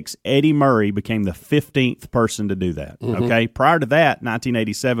 '96, Eddie Murray became the 15th person to do that. Mm-hmm. Okay, prior to that,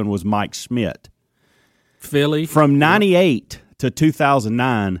 1987 was Mike Schmidt. Philly. From 98 to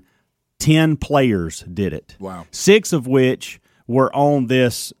 2009, 10 players did it. Wow. 6 of which were on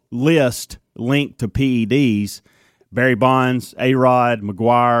this list linked to PEDs. Barry Bonds, A-Rod,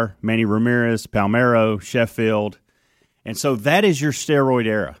 McGuire, Manny Ramirez, Palmeiro, Sheffield. And so that is your steroid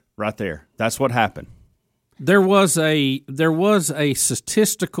era right there. That's what happened. There was a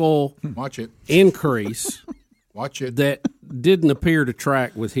statistical increase that didn't appear to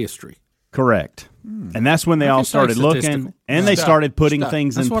track with history. Correct. And that's when they all started looking, and they started putting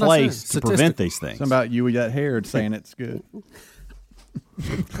things in place to prevent these things. Something about you with that hair saying it's good.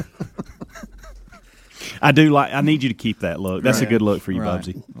 I need you to keep that look. That's a good look for you,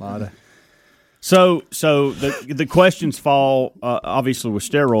 Bubsy. A lot of. So the questions fall obviously with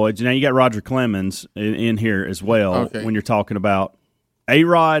steroids. Now you got Roger Clemens in here as well when you're talking about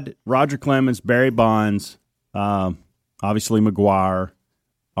A-Rod, Roger Clemens, Barry Bonds, obviously McGwire,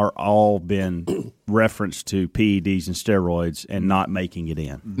 are all been referenced to PEDs and steroids and not making it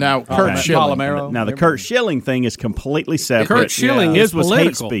in. Now, Kurt Schilling. Now, the Kurt Schilling thing is completely separate. Kurt Schilling his is was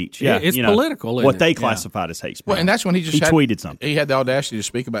political. hate speech. Yeah, it's political, isn't What it? they Yeah. classified as hate speech. Well, and that's when he tweeted something. He had the audacity to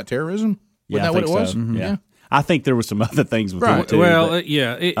speak about terrorism. Yeah, Wasn't that what it was? So. Yeah. I think there were some other things with Right. it too. Well, but,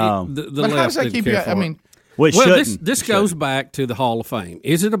 the but how left does that didn't keep you? care I for it. mean, well, this goes back to the Hall of Fame.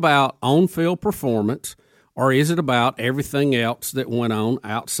 Is it about on-field performance, or is it about everything else that went on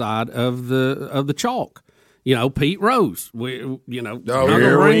outside of the chalk? You know, Pete Rose. Oh,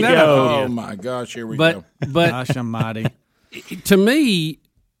 here we go. Oh my gosh, here we go. But gosh almighty. To me,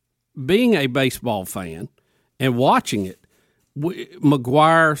 being a baseball fan and watching it,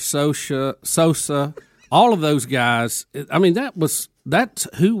 McGwire, Sosa, all of those guys. I mean, that's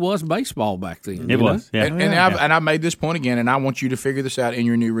who was baseball back then. It was, yeah. And I made this point again, and I want you to figure this out in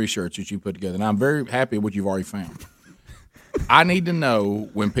your new research that you put together. And I'm very happy with what you've already found. I need to know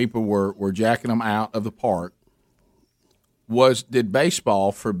when people were jacking them out of the park. Did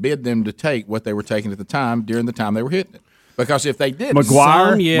baseball forbid them to take what they were taking at the time during the time they were hitting it? Because if they did,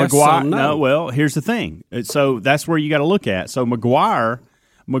 McGwire, no. Well, here's the thing. So that's where you got to look at. So McGwire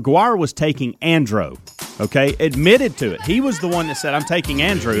was taking Andro. Okay, admitted to it. He was the one that said, "I'm taking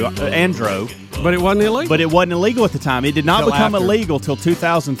Andro," but it wasn't illegal. But it wasn't illegal at the time. It did not become after. illegal till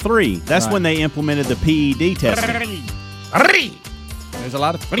 2003. That's when they implemented the PED testing. There's a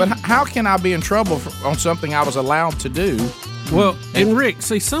lot of. But how can I be in trouble on something I was allowed to do? Well, and Rick,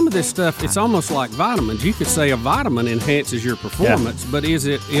 see, some of this stuff, it's almost like vitamins. You could say a vitamin enhances your performance, but is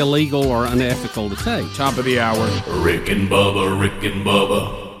it illegal or unethical to take? Top of the hour. Rick and Bubba, Rick and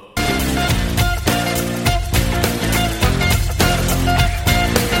Bubba.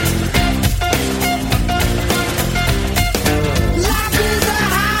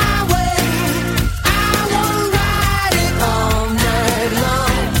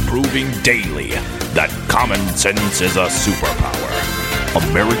 Proving daily that common sense is a superpower.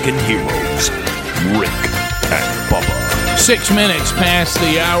 American heroes, Rick and Bubba. 6 minutes past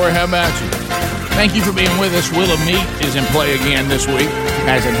the hour. How about you? Thank you for being with us. Wheel of Meat is in play again this week.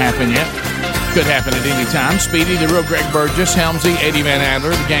 Hasn't happened yet. Could happen at any time. Speedy, the real Greg Burgess, Helmsy, Eddie Van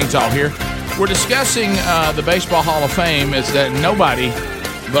Adler, the gang's all here. We're discussing the Baseball Hall of Fame. Is that nobody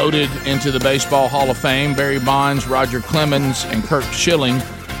voted into the Baseball Hall of Fame. Barry Bonds, Roger Clemens, and Kurt Schilling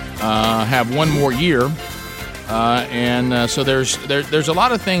have one more year. So there's a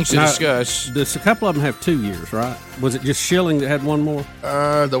lot of things to discuss. Does a couple of them have 2 years, right? Was it just Schilling that had one more?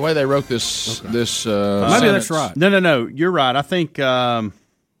 The way they wrote this, maybe sentence. that's right. No. You're right. I think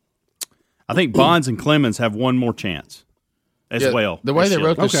Bonds and Clemens have one more chance as well. The way as they Schilling.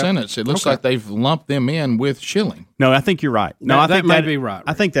 wrote this sentence, it looks like they've lumped them in with Schilling. No, I think you're right. No, I think that may be right.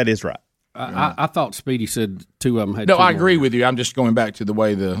 I think that is right. I thought Speedy said two of them had. No, two I more. agree with you. I'm just going back to the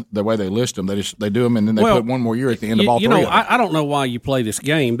way they list them. They do them and then they put one more year at the end of all three. You know, of them. I don't know why you play this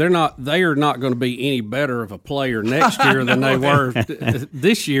game. They are not going to be any better of a player next year than they were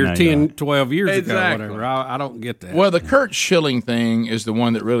this year, No, 10, 12 years Exactly. ago, whatever. I don't get that. Well, the Kurt Schilling thing is the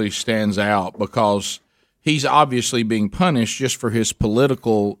one that really stands out because he's obviously being punished just for his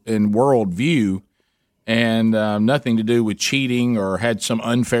political and world view and nothing to do with cheating or had some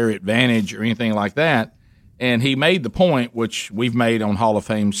unfair advantage or anything like that. And he made the point, which we've made on Hall of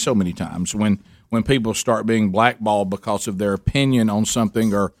Fame so many times, when people start being blackballed because of their opinion on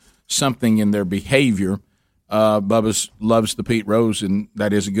something or something in their behavior. Bubba loves the Pete Rose, and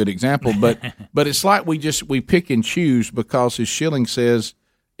that is a good example. But it's like we pick and choose because, as Schilling says,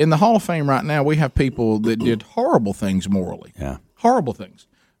 in the Hall of Fame right now, we have people that did horrible things morally. Yeah, horrible things.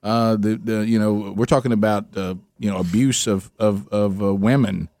 We're talking about abuse of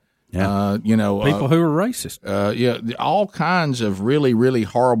women. Yeah. People who are racist. All kinds of really, really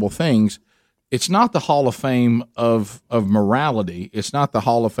horrible things. It's not the Hall of Fame of morality. It's not the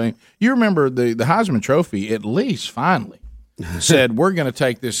Hall of Fame. You remember the Heisman Trophy at least finally said, we're going to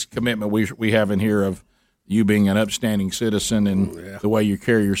take this commitment we have in here of you being an upstanding citizen and the way you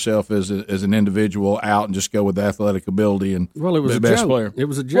carry yourself as an individual out and just go with athletic ability and it was the a best joke. player. It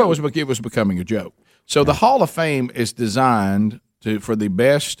was a joke. Well, it was becoming a joke. So the Hall of Fame is designed for the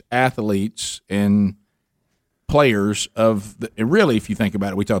best athletes and players really, if you think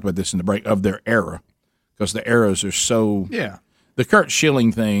about it, we talked about this in the break, of their era, because the eras are so. Yeah. The Kurt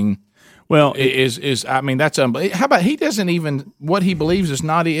Schilling thing. Well, is I mean, that's unbelievable. How about he doesn't even what he believes is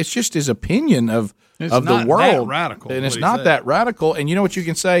not. It's just his opinion of the world. That radical, and it's what he not said. that radical. And you know what you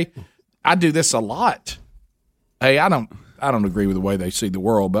can say? I do this a lot. Hey, I don't agree with the way they see the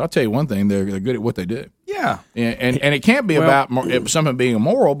world, but I'll tell you one thing: they're good at what they do. Yeah, Yeah. And it can't be Well- about something being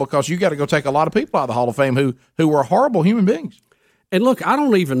immoral, because you got to go take a lot of people out of the Hall of Fame who were horrible human beings. And look, I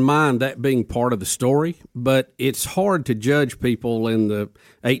don't even mind that being part of the story, but it's hard to judge people in the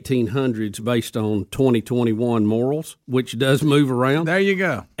 1800s based on 2021 morals, which does move around. There you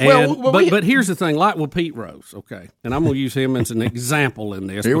go. And, but here's the thing, like with Pete Rose, okay, and I'm going to use him as an example in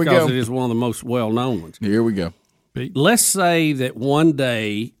this Here we because go. it is one of the most well-known ones. Here we go. Let's say that one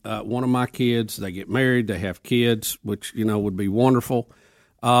day one of my kids, they get married, they have kids, which, would be wonderful,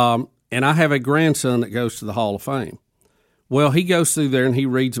 and I have a grandson that goes to the Hall of Fame. Well, he goes through there and he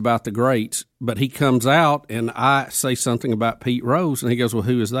reads about the greats, but he comes out and I say something about Pete Rose, and he goes, well,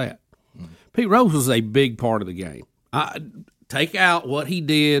 who is that? Pete Rose was a big part of the game. Take out what he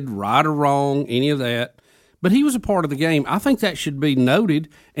did, right or wrong, any of that, but he was a part of the game. I think that should be noted.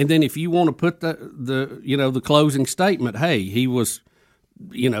 And then if you want to put the closing statement, hey, he was,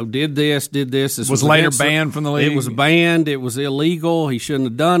 did this. This Was later against banned from the league. It was banned. It was illegal. He shouldn't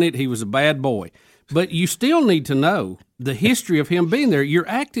have done it. He was a bad boy. But you still need to know the history of him being there. You're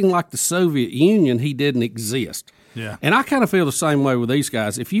acting like the Soviet Union, he didn't exist. Yeah. And I kind of feel the same way with these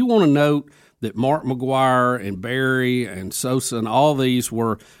guys. If you want to note that Mark McGwire and Barry and Sosa and all these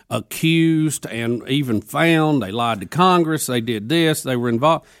were accused and even found, they lied to Congress, they did this, they were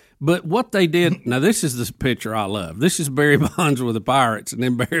involved. But what they did, now this is the picture I love. This is Barry Bonds with the Pirates and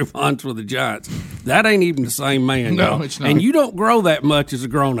then Barry Bonds with the Giants. That ain't even the same man. No, y'all. it's not. And you don't grow that much as a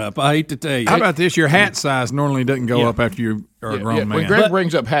grown-up, I hate to tell you. How about this? Your hat size normally doesn't go up after you are a grown man. When Greg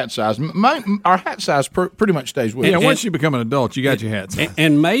brings up hat size, our hat size pretty much stays with us. Once you become an adult, you got your hat size.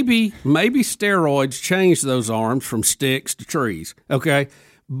 And maybe steroids changed those arms from sticks to trees, okay?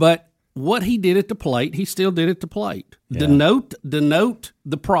 But what he did at the plate, he still did at the plate. Yeah. Denote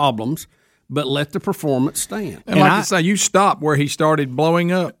the problems, but let the performance stand. And like I say, you stop where he started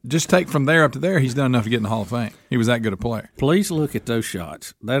blowing up. Just take from there up to there. He's done enough to get in the Hall of Fame. He was that good a player. Please look at those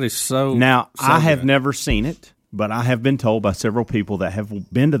shots. That is so. Now, so I have good. never seen it, but I have been told by several people that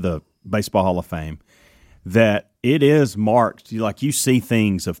have been to the Baseball Hall of Fame that it is marked, like you see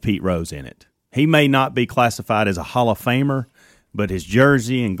things of Pete Rose in it. He may not be classified as a Hall of Famer, but his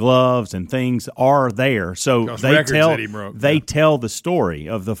jersey and gloves and things are there. So Those they records tell that he broke, tell the story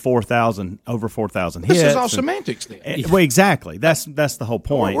of the over 4,000 hits. This is all and- semantics then. Well, exactly. That's the whole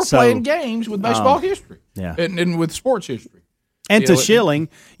point. We're So, playing games with baseball history. Yeah. And with sports history. And to You know, Schilling,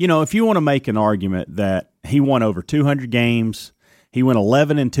 if you want to make an argument that he won over 200 games, he went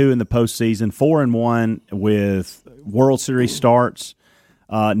 11-2 in the postseason, 4-1 with World Series starts,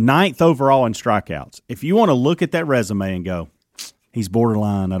 9th overall in strikeouts. If you want to look at that resume and go, he's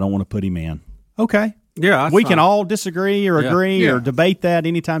borderline, I don't want to put him in. Okay. Yeah, that's we can fine. all disagree or Yeah. agree Yeah. or debate that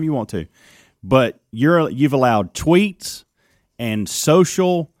anytime you want to. But you've allowed tweets and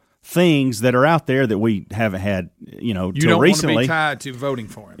social things that are out there that we haven't had, You till don't recently. want to be tied to voting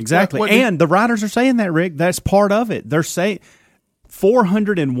for him. Exactly. And the writers are saying that, Rick. That's part of it. They're saying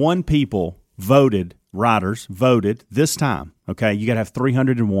 401 people writers voted this time. Okay, you got to have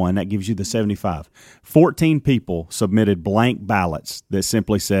 301. That gives you the 75. 14 people submitted blank ballots that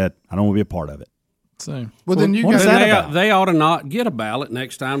simply said, I don't want to be a part of it. So, well, then you what is that they, about? they ought to not get a ballot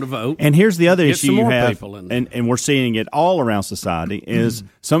next time to vote. And here's the other Get issue some you more have, people in there. and we're seeing it all around society, is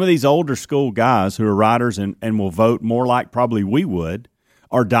some of these older school guys who are writers and will vote more like probably we would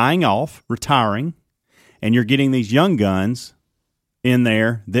are dying off, retiring, and you're getting these young guns in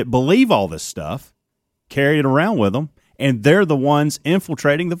there that believe all this stuff, carry it around with them, and they're the ones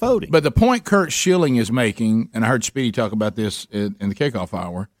infiltrating the voting. But the point Kurt Schilling is making, and I heard Speedy talk about this in the kickoff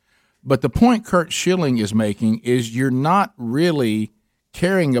hour, but the point Kurt Schilling is making is you're not really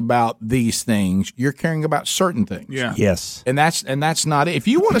caring about these things. You're caring about certain things. Yeah. Yes. And that's not it. If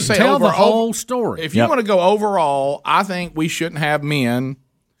you want to say Tell the overall, whole story. if you want to go overall, I think we shouldn't have men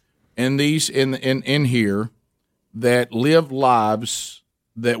in these in here that live lives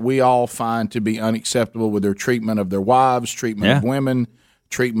that we all find to be unacceptable with their treatment of their wives, treatment of women,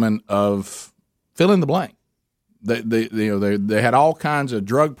 treatment of fill in the blank. They had all kinds of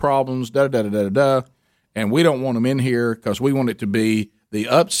drug problems, and we don't want them in here because we want it to be the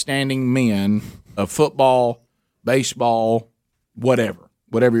upstanding men of football, baseball, whatever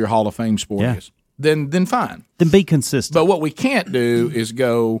your Hall of Fame sport is. Then fine. Then be consistent. But what we can't do is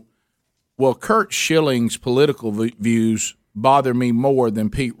go, well, Kurt Schilling's political views bother me more than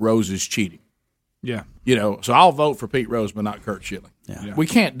Pete Rose's cheating. Yeah. So I'll vote for Pete Rose, but not Kurt Schilling. Yeah. We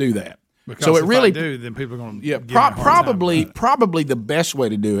can't do that. Because so it if really I do, then people are going to give me a hard time. Probably the best way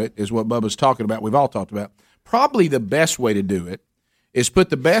to do it is what Bubba's talking about. We've all talked about. Probably the best way to do it is put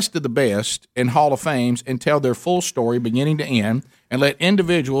the best of the best in Hall of Fames and tell their full story beginning to end and let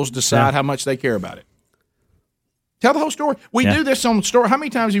individuals decide how much they care about it. Tell the whole story. We Yeah. do this on the story. How many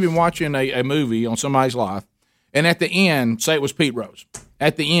times have you been watching a movie on somebody's life, and at the end, say it was Pete Rose.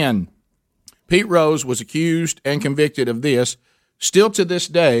 At the end, Pete Rose was accused and convicted of this, still to this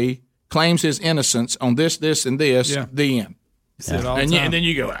day claims his innocence on this, and this, Yeah. the end. See it all the And, time. and then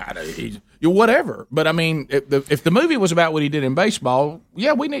you go, you whatever. But I mean, if the movie was about what he did in baseball,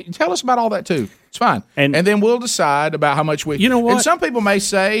 yeah, we need tell us about all that too. It's fine, and then we'll decide about how much we. You know what? And some people may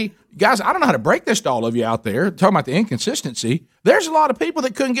say, guys, I don't know how to break this to all of you out there. Talking about the inconsistency, there's a lot of people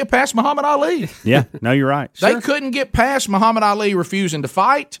that couldn't get past Muhammad Ali. Yeah, no, you're right. They couldn't get past Muhammad Ali refusing to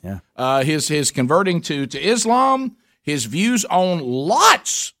fight. Yeah. His converting to Islam, his views on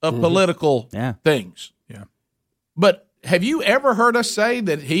lots of political things. Yeah. But have you ever heard us say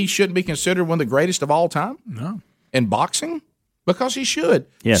that he shouldn't be considered one of the greatest of all time? No. In boxing? Because he should.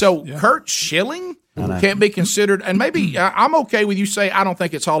 Yes. So Yeah. Kurt Schilling I know. can't be considered, and maybe I'm okay with you say I don't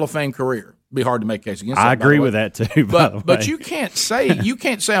think it's Hall of Fame career. Be hard to make a case against. I that, by agree the way. with that too. By the But way. you can't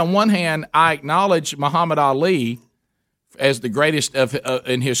say on one hand I acknowledge Muhammad Ali as the greatest of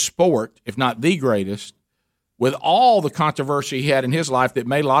in his sport, if not the greatest, with all the controversy he had in his life that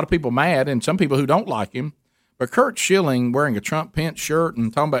made a lot of people mad and some people who don't like him. But Kurt Schilling wearing a Trump Pence shirt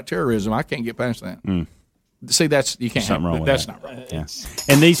and talking about terrorism, I can't get past that. See, that's you can't. Something wrong with that's that. not right. Yeah.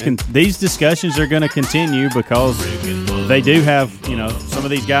 And these discussions are going to continue because they do have, some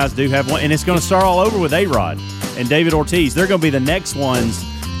of these guys do have one, and it's going to start all over with A-Rod and David Ortiz. They're going to be the next ones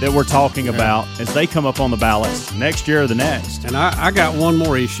that we're talking about as they come up on the ballots next year or the next. And I got one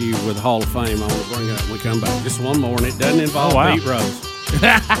more issue with Hall of Fame I want to bring up when we come back. Just one more, and it doesn't involve Pete Rose.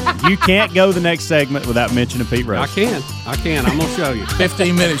 You can't go the next segment without mentioning Pete Rose. I can. I'm going to show you.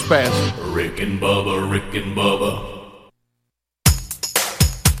 15 minutes past. Rick and Bubba, Rick and Bubba.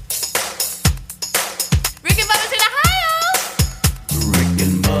 Rick and Bubba's in Ohio. Rick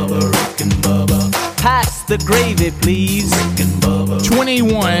and Bubba, Rick and Bubba. Pass the gravy, please. Rick and Bubba.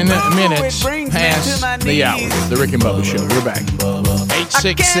 21 minutes past the hour. The Rick and Bubba Show. We're back.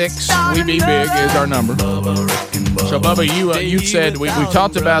 866 We Be Big is our number. So, Bubba, you said we've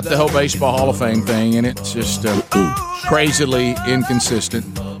talked about the whole Baseball Hall of Fame thing, and it's just crazily inconsistent.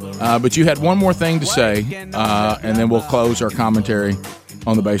 But you had one more thing to say, and then we'll close our commentary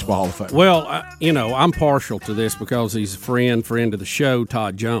on the Baseball Hall of Fame. Well, I'm partial to this because he's a friend of the show,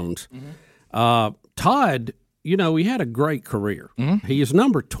 Todd Jones. Todd, he had a great career. He is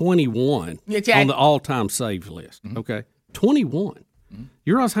number 21 on the all-time saves list. Okay, 21.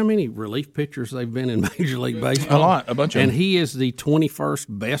 You realize how many relief pitchers they've been in Major League Baseball? A lot, a bunch of them. And he is the 21st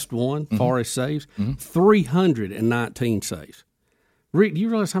best one far as saves, 319 saves. Rick, do you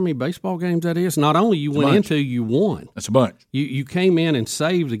realize how many baseball games that is? Not only you went into, you won. That's a bunch. You came in and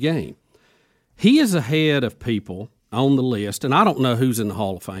saved the game. He is ahead of people on the list, and I don't know who's in the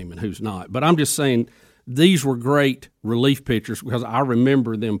Hall of Fame and who's not, but I'm just saying these were great relief pitchers because I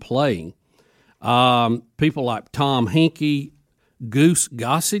remember them playing. People like Tom Henke, Goose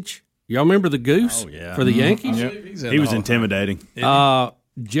Gossage. Y'all remember the Goose for the Yankees? He was intimidating.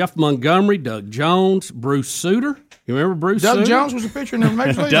 Jeff Montgomery, Doug Jones, Bruce Sutter. You remember Bruce Sutter? Doug Jones was a pitcher in the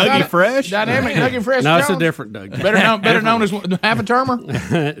Major League. Dougie Fresh? Dynamic Dougie Fresh. No, it's a Jones. different Doug. Better known as half a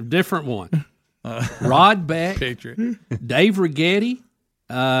termer. Different one. Rod Beck, Dave Righetti,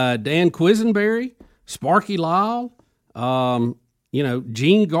 Dan Quisenberry, Sparky Lyle,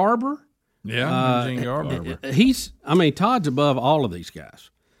 Gene Garber. Yeah, Gene Garber. Todd's above all of these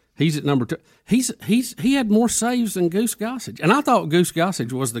guys. He's at number 2. He had more saves than Goose Gossage, and I thought Goose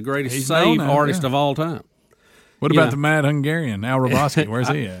Gossage was the greatest save artist of all time. What about the Mad Hungarian, Al Roboski? Where's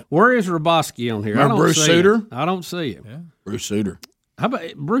he at? Where is Roboski on here? Remember Bruce Sutter? I don't see him. Yeah. Bruce Sutter. How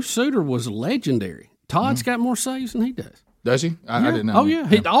about Bruce Sutter was legendary. Todd's got more saves than he does. Does he? I didn't know. Oh, yeah.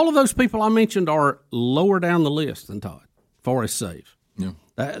 All of those people I mentioned are lower down the list than Todd for his saves. Yeah.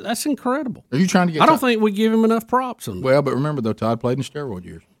 That's incredible. Are you trying to get I don't think we give him enough props on that. Well, but remember, though, Todd played in steroid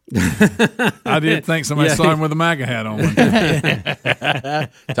years. I did think somebody saw him with a MAGA hat on one time.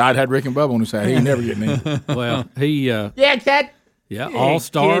 Todd had Rick and Bubba on his hat. He ain't never getting in. Well, he yeah, Ted. Yeah,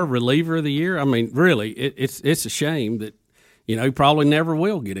 all-star reliever of the year. I mean, really, it's a shame that he probably never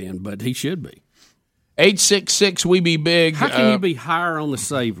will get in, but he should be. 866 We Be Big. How can you be higher on the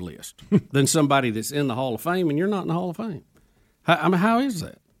save list than somebody that's in the Hall of Fame and you're not in the Hall of Fame? How is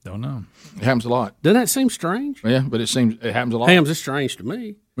that? Don't know. It happens a lot. Doesn't that seem strange? Yeah, but it happens a lot. It's strange to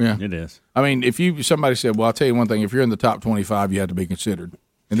me. Yeah, it is. I mean, if somebody said, "Well, I'll tell you one thing: if you're in the top 25, you have to be considered."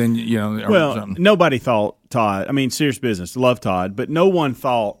 And then, you know, or Well, something. nobody thought Todd. I mean, serious business. Love Todd, but no one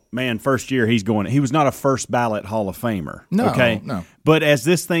thought, man, first year he's going. He was not a first ballot Hall of Famer. No, okay, no. But as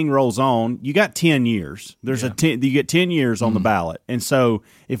this thing rolls on, you got 10 years. There's you get 10 years on the ballot, and so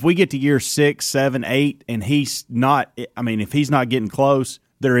if we get to year 6, 7, 8, and he's not, I mean, if he's not getting close,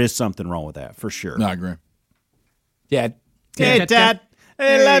 there is something wrong with that for sure. No, I agree. Dad. Hey, Todd.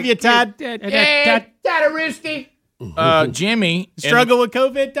 I love you, Todd. Dad, Risky. Jimmy. Struggle with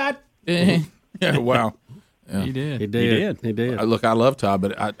COVID, Todd? Yeah, wow. Yeah. He did. He did. Look, I love Todd,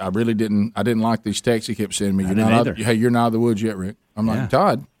 but I really didn't. I didn't like these texts he kept sending me. You're not out of the woods yet, Rick. I'm like,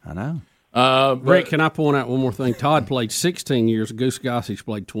 Todd. I know. Rick, can I point out one more thing? Todd played 16 years. Goose Gossage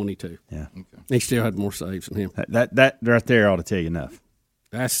played 22. Yeah. Okay. He still had more saves than him. That right there ought to tell you enough.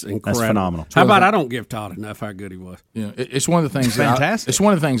 That's incredible. That's phenomenal. How about I don't give Todd enough how good he was? Yeah, it's one of the things. Fantastic. It's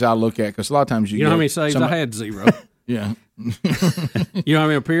one of the things I look at because a lot of times you know how many saves I had? 0. Yeah. You know how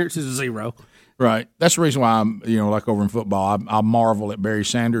many appearances? 0. Right. That's the reason why I'm, like over in football, I marvel at Barry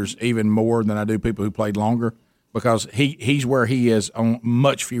Sanders even more than I do people who played longer because he's where he is on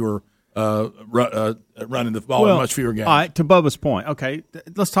much fewer running the ball in much fewer games. All right, to Bubba's point. Okay,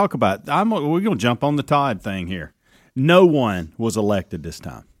 let's talk about it. We're going to jump on the Todd thing here. No one was elected this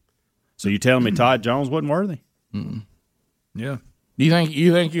time. So you telling me Todd Jones wasn't worthy? Mm-mm. Yeah. Do you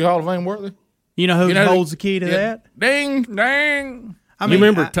think you Hall of Fame worthy? You know who holds the key to that? Ding, ding. I mean,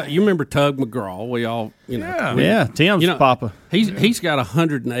 you remember Tug McGraw? We all, Yeah, Tim's Papa. He's got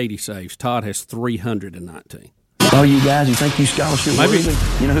 180 saves. Todd has 319. All you guys who think you scholarship worthy,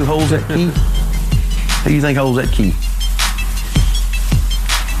 you know who holds that key? Who do you think holds that key?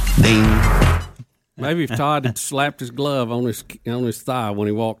 Ding. Maybe if Todd had slapped his glove on his thigh when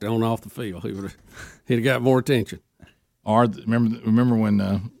he walked on off the field, he'd have got more attention. Or remember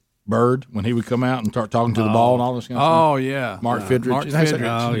when Bird, when he would come out and start talking to the ball and all this kind of stuff? Oh, yeah. Mark Fidrich. Mark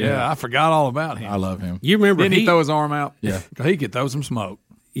Fidrich. Yeah, I forgot all about him. I love him. You remember Didn't he throw his arm out? Yeah. Because he could throw some smoke.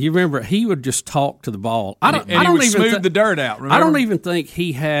 You remember he would just talk to the ball. He would smooth the dirt out. Remember? I don't even think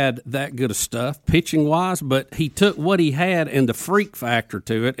he had that good of stuff pitching wise, but he took what he had and the freak factor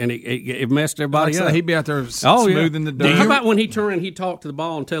to it, and it messed everybody up. He'd be out there smoothing the dirt. How about when he turned and he talked to the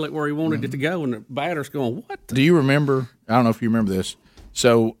ball and tell it where he wanted it to go, and the batter's going, "What?" Do you remember? I don't know if you remember this.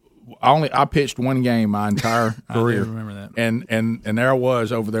 So I pitched one game my entire career. I do remember that. And there I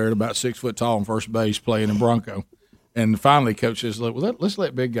was over there at about 6 foot tall on first base playing in Bronco. And finally, coach says, let's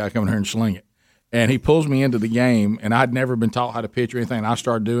let big guy come in here and sling it. And he pulls me into the game, and I'd never been taught how to pitch or anything. And I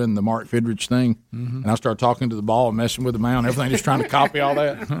started doing the Mark Fidrich thing, and I started talking to the ball and messing with the mound, everything, just trying to copy all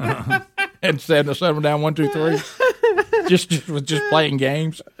that. And set them down 1, 2, 3, just playing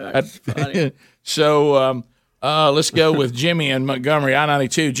games. That's funny. So let's go with Jimmy in Montgomery,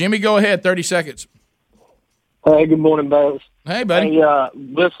 I-92. Jimmy, go ahead, 30 seconds. Hey, good morning, Buzz. Hey, buddy. Hey,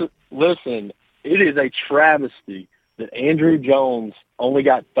 listen, it is a travesty that Andrew Jones only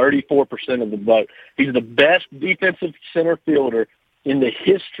got 34% of the vote. He's the best defensive center fielder in the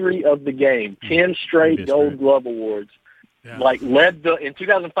history of the game. 10 straight Gold Glove awards. Yeah. In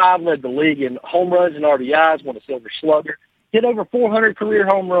 2005, led the league in home runs and RBIs, won a Silver Slugger, hit over 400 career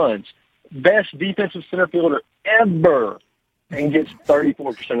home runs. Best defensive center fielder ever, and gets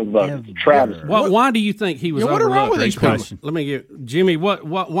 34% of the vote. It's a travesty. Why do you think he was overlooked? What are wrong with these people? Let me get Jimmy.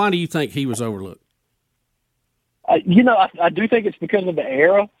 Why do you think he was overlooked? I do think it's because of the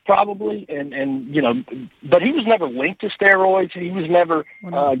era, probably, but he was never linked to steroids. He was never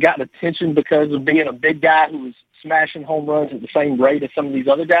gotten attention because of being a big guy who was smashing home runs at the same rate as some of these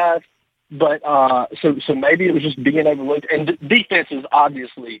other guys. But so maybe it was just being overlooked. And defense is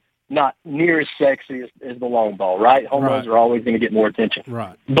obviously not near as sexy as the long ball, right? Home runs are always going to get more attention.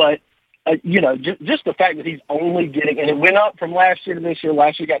 Right. But, just the fact that he's only getting, and it went up from last year to this year.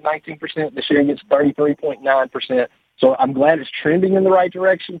 Last year got 19%. This year he gets 33.9%. So I'm glad it's trending in the right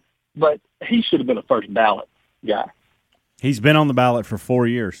direction, but he should have been a first ballot guy. He's been on the ballot for 4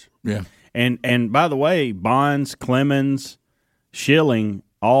 years. Yeah. And by the way, Bonds, Clemens, Schilling,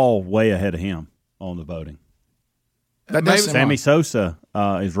 all way ahead of him on the voting. Sammy Sosa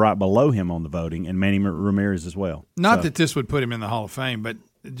is right below him on the voting, and Manny Ramirez as well. Not that this would put him in the Hall of Fame, but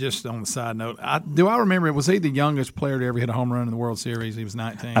just on the side note, I remember, was he the youngest player to ever hit a home run in the World Series? He was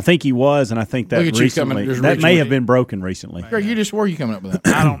 19. I think he was, and I think that may have been broken recently. Greg, where are you coming up with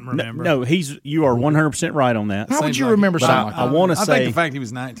that? I don't remember. No, you are 100% right on that. How would you remember something like that? I think the fact he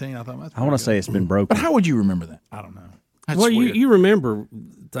was 19, I want to say it's been broken. But how would you remember that? I don't know. That's well, weird. you remember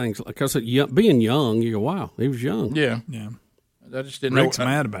things because being young, you go, wow, he was young. Yeah. Yeah. I just didn't Rick's know.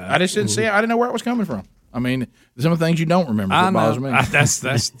 mad about it. I just didn't see it. I didn't know where it was coming from. I mean, some of the things you don't remember. I That bothers know.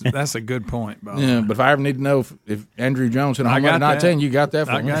 me. That's a good point, Bob. Yeah, but if I ever need to know if Andrew Jones hit a home run at 19, you got that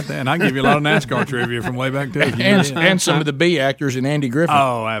for I me. got that. And I can give you a lot of NASCAR trivia from way back too. and some of the B actors and Andy Griffin.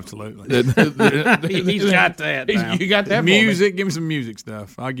 Oh, absolutely. He's got that. You got that. Music. Give me some music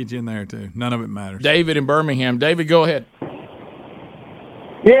stuff. I'll get you in there too. None of it matters. David in Birmingham. David, go ahead.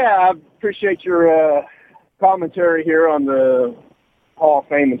 Yeah, I appreciate your commentary here on the Hall of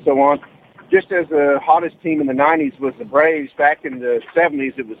Fame and so on. Just as the hottest team in the 90s was the Braves, back in the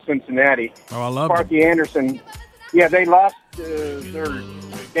 70s it was Cincinnati. Oh, I love Sparky Anderson. Yeah, they lost their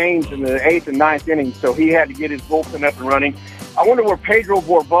games in the 8th and 9th innings, so he had to get his bullpen up and running. I wonder where Pedro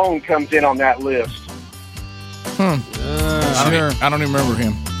Borbon comes in on that list. I don't even remember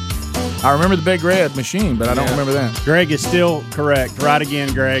him. I remember the Big Red Machine, but I don't remember that. Greg is still correct. Right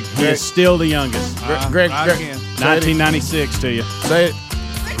again, Greg. He is still the youngest. Greg, right again. 1996 to you. Say it.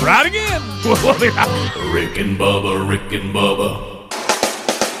 Right again. Rick and Bubba, Rick and Bubba.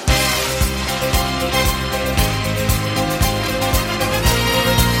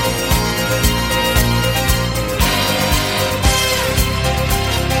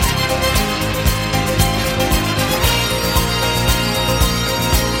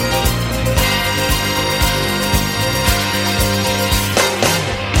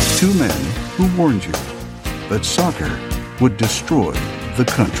 Two men who warned you that soccer would destroy the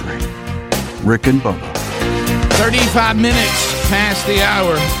country. Rick and Bubba. 35 minutes past the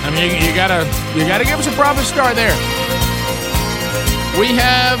hour. I mean, you gotta give us a proper start there. We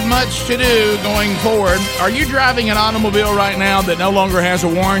have much to do going forward. Are you driving an automobile right now that no longer has a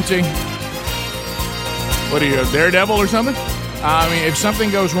warranty? What are you, a daredevil or something? I mean, if something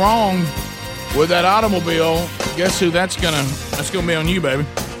goes wrong with that automobile, guess who that's gonna be on you, baby.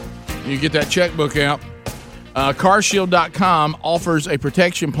 You get that checkbook out. CarShield.com offers a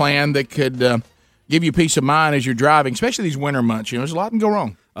protection plan that could give you peace of mind as you're driving, especially these winter months. You know, there's a lot can go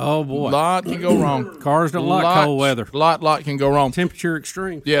wrong. Oh, boy. A lot can go wrong. Cars don't like cold weather. Lot can go wrong. Temperature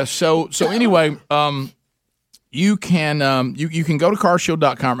extreme. Yeah, so anyway, you can you can go to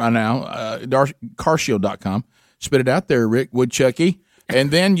CarShield.com right now, CarShield.com. Spit it out there, Rick Woodchucky,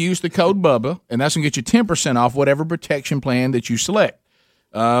 and then use the code BUBBA, and that's going to get you 10% off whatever protection plan that you select.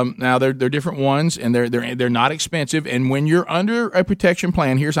 Now they're different ones, and they're not expensive. And when you're under a protection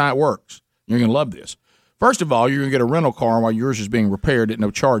plan, here's how it works. You're going to love this. First of all, you're going to get a rental car while yours is being repaired at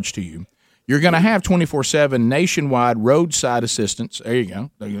no charge to you. You're going to have 24/7 nationwide roadside assistance. There you go.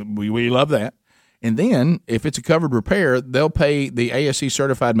 We love that. And then if it's a covered repair, they'll pay the ASE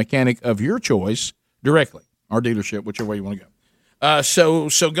certified mechanic of your choice directly, our dealership, whichever way you want to go. So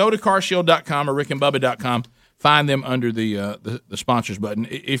go to carshield.com or rickandbubba.com. Find them under the sponsors button.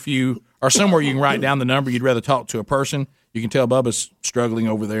 If you are somewhere you can write down the number, you'd rather talk to a person, you can tell Bubba's struggling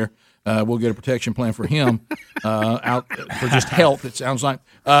over there. We'll get a protection plan for him out for just health, it sounds like.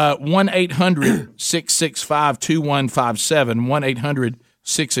 1-800-665-2157,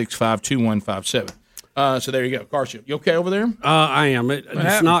 1-800-665-2157. So there you go. CarShield. You okay over there? I am.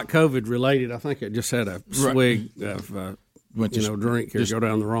 It's not COVID related. I think I just had a swig of drink here. Go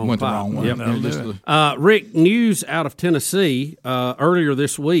down the wrong went pipe. the wrong one. Yep. Rick, news out of Tennessee. Earlier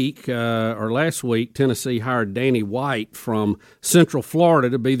this week, or last week, Tennessee hired Danny White from Central Florida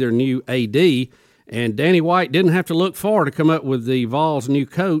to be their new AD. And Danny White didn't have to look far to come up with the Vols' new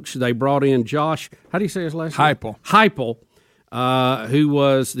coach. They brought in Josh, how do you say his last name? Heupel, who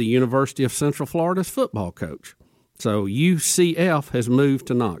was the University of Central Florida's football coach. So UCF has moved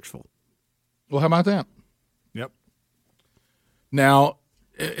to Knoxville. Well, how about that? Yep. Now,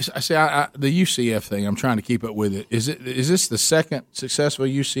 I say the UCF thing. I'm trying to keep up with it. Is this the second successful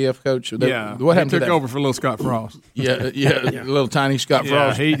UCF coach? Yeah. What happened? He took over for little Scott Frost. Yeah, little tiny Scott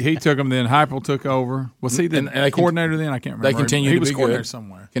Frost. He took him. Then Heupel took over. Was he the coordinator then? I can't remember. They continue he to was be coordinator good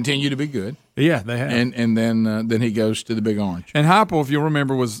somewhere. Continue to be good. Yeah, they have. And then he goes to the Big Orange. And Heupel, if you'll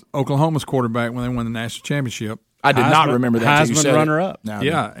remember, was Oklahoma's quarterback when they won the national championship. I did not remember that. Heisman runner-up. No,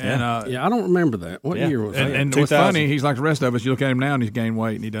 yeah, I don't remember that. What year was that? And what's funny, he's like the rest of us. You look at him now, and he's gained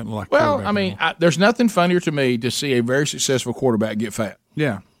weight, and he doesn't look like. Well, I mean, there's nothing funnier to me to see a very successful quarterback get fat.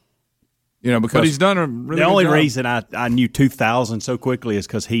 Yeah, because but he's done a really the only good job. reason I knew 2000 so quickly is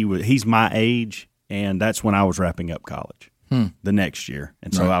because he's my age, and that's when I was wrapping up college the next year,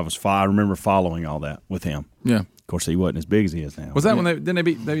 and so I remember following all that with him. Yeah, of course he wasn't as big as he is now. Was that when they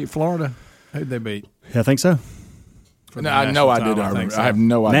beat Florida? Who'd they beat? Yeah, I think so. No, I know I did. I have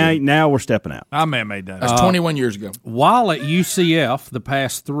no idea. Now we're stepping out. I may have made that. That's 21 years ago. While at UCF, the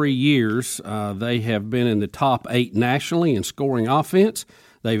past 3 years, they have been in the top 8 nationally in scoring offense.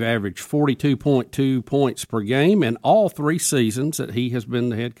 They've averaged 42.2 points per game in all 3 seasons that he has been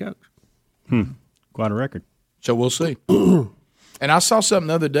the head coach. Quite a record. So we'll see. And I saw something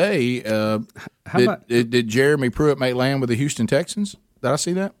the other day. Did Jeremy Pruitt make land with the Houston Texans? Did I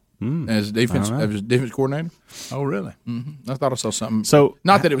see that? As defense coordinator? Oh, really? Mm-hmm. I thought I saw something. So,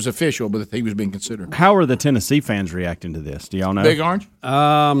 not that it was official, but that he was being considered. How are the Tennessee fans reacting to this? Do y'all know? Big Orange?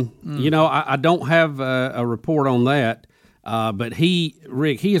 You know, I don't have a report on that, but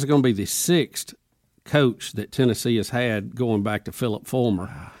Rick, he is going to be the 6th coach that Tennessee has had going back to Philip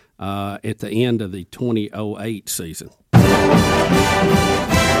Fulmer at the end of the 2008 season.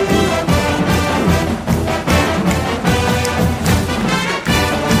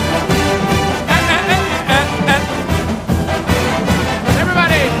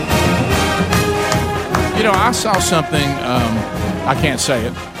 You know, I saw something. I can't say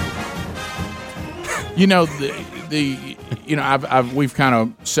it. You know, we've kind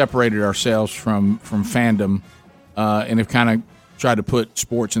of separated ourselves from fandom, and have kind of tried to put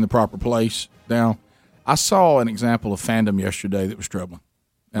sports in the proper place. Now, I saw an example of fandom yesterday that was troubling,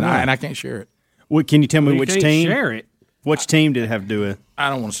 and I can't share it. Well, can you tell me You which can't team? share it. Which team did it have to do with?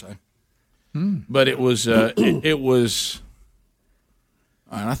 I don't want to say, but it was. It was.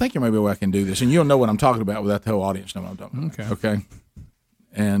 And I think there may be a way I can do this, and you'll know what I'm talking about without the whole audience know what I'm talking about. Okay.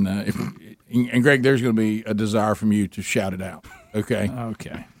 And and Greg, there's going to be a desire from you to shout it out. Okay.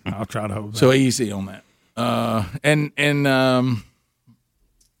 Okay. I'll try to hold. So easy on that.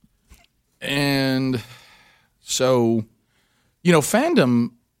 And so, you know, fandom,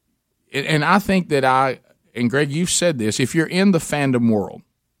 and I think that and Greg, you've said this. If you're in the fandom world,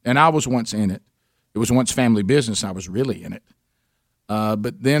 and I was once in it, it was once family business. I was really in it.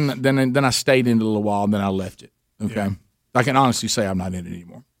 But then I stayed in it a little while, and then I left it. Okay, yeah. I can honestly say I'm not in it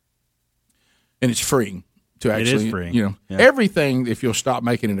anymore, and it's freeing to actually. It is freeing. You know, everything. If you'll stop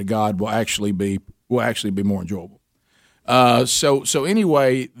making it a god, will actually be more enjoyable. So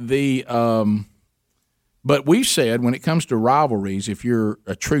anyway, but we said when it comes to rivalries, if you're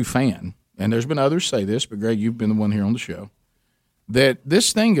a true fan, and there's been others say this, but Greg, you've been the one here on the show, that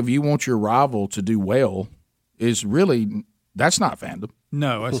this thing of you want your rival to do well is really. That's not fandom.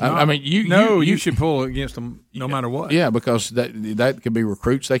 No, it's not. I mean, you should pull against them no matter what. Yeah, because that could be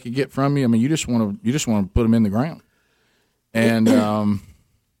recruits they could get from you. I mean, you just want to put them in the ground. And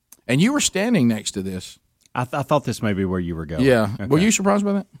and you were standing next to this. I thought this may be where you were going. Yeah. Okay. Were you surprised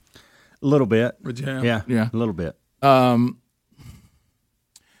by that? A little bit. Yeah, a little bit.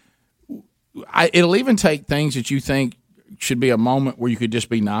 It'll even take things that you think should be a moment where you could just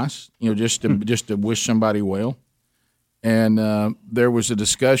be nice, you know, just to wish somebody well. And there was a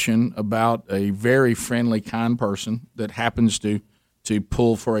discussion about a very friendly, kind person that happens to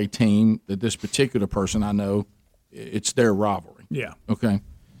pull for a team that this particular person I know, it's their rivalry. Yeah. Okay.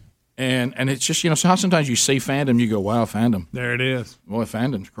 And it's just, you know, so how sometimes you see fandom, you go, wow, fandom. There it is. Boy,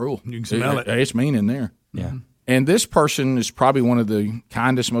 fandom's cruel. You can smell it. It's mean in there. Yeah. And this person is probably one of the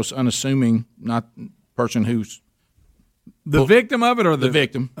kindest, most unassuming, not person who's the victim of it, or the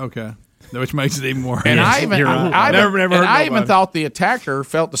victim. Okay. Which makes it even worse. And I even thought thought the attacker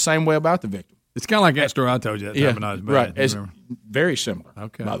felt the same way about the victim. It's kind of like that story I told you that time, and I was bad. Right. It's very similar.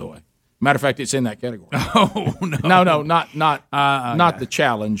 Okay. By the way, matter of fact, it's in that category. Oh no, not the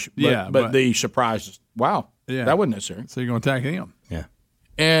challenge, but the surprises. Wow, that wasn't necessary. So you're going to attack him? Yeah.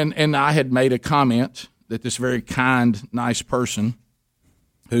 And I had made a comment that this very kind, nice person,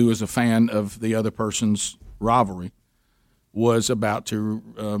 who was a fan of the other person's rivalry, was about to,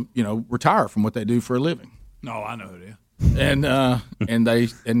 retire from what they do for a living. No, I know who it is.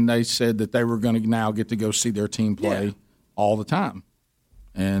 And they said that they were going to now get to go see their team play all the time,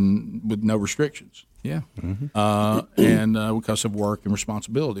 and with no restrictions. Yeah. Mm-hmm. And because of work and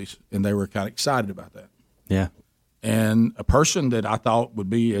responsibilities, and they were kind of excited about that. Yeah. And a person that I thought would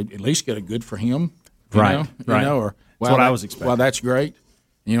be at least get a good for him, right? Or that's what I was expecting. Well, that's great.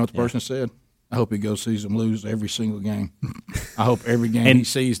 And you know what the person said? I hope he goes sees them lose every single game. I hope every game he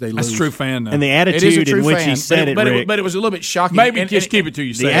sees they lose. That's true fan. And the attitude in which he said it, Rick, but it was a little bit shocking. Maybe just keep it to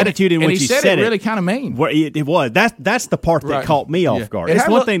yourself. The attitude in which he said it really kind of mean. Well, it was. That's the part that caught me off guard. It's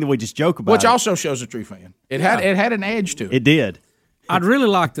one thing that we just joke about, which also shows a true fan. It had an edge to it. It did. I'd really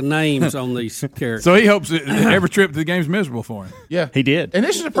like the names on these characters. So he hopes that every trip to the game's miserable for him. Yeah, he did. And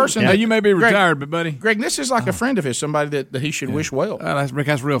this is a person. Now, you may be retired, but buddy, Greg, this is like a friend of his, somebody that he should wish well. That's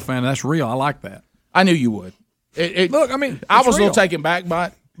real fan. That's real. I like that. I knew you would. Look, I mean, I was a little taken back by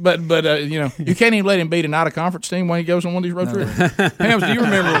it, but you can't even let him beat an out-of-conference team when he goes on one of these road trips. Hams, do you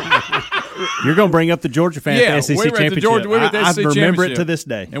remember? You're going to bring up the Georgia SEC we were at the championship. We were at the SEC I remember it championship, to this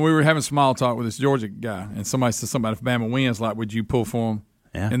day. And we were having small talk with this Georgia guy, and somebody said somebody if Bama wins, like, would you pull for him?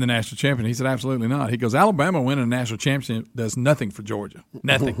 in the national championship. He said, absolutely not. He goes, Alabama winning a national championship does nothing for Georgia.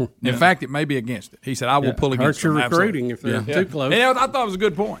 Nothing. In fact, it may be against it. He said, I will pull against your them. recruiting if they're too close. Yeah, I thought it was a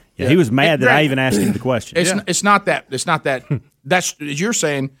good point. Yeah, he was mad that I even asked him the question. It's not that. That's, as you're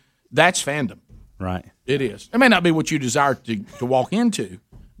saying, that's fandom. Right. It is. It may not be what you desire to walk into,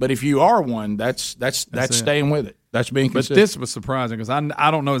 but if you are one, that's staying with it. That's being consistent. But this was surprising because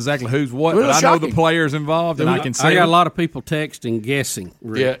I don't know exactly who's what, Well, but I know shocking. the players involved, and I can see. I got a lot of people texting, guessing.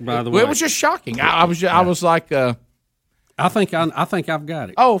 Yeah. By the Well, way, it was just shocking. I was like, I think I've got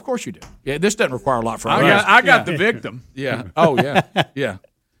it. oh, of course you do. Yeah, this doesn't require a lot for us. I got the victim. Yeah. Oh, yeah. Yeah.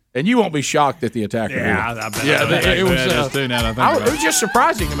 And you won't be shocked at the attacker. Yeah, either. I bet. Yeah, it was. Just doing that, I think It was just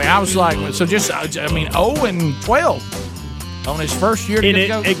surprising to me. I was like, 0-12 on his first year.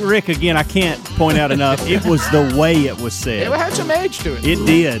 Rick, again, I can't point out enough. It was the way it was said. It had some edge to it. It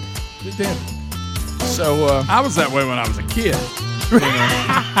did. It did. So I was that way when I was a kid.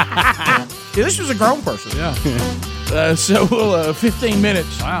 Yeah, this was a grown person. Yeah. So we'll 15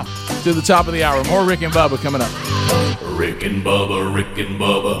 minutes. Wow. To the top of the hour. More Rick and Bubba coming up. Rick and Bubba, Rick and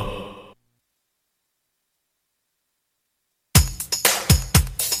Bubba.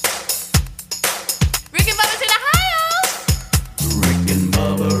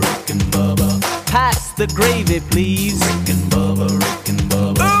 Pass the gravy, please. Rick and Bubba, Rick and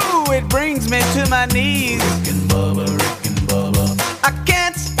Bubba. Ooh, it brings me to my knees. Rick and Bubba, Rick and Bubba. I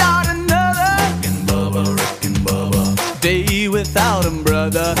can't start another. Rick and Bubba, Rick and Bubba. Day without him,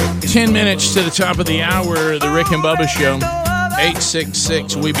 brother. 10 minutes to the top of the hour. The Rick and Bubba Show.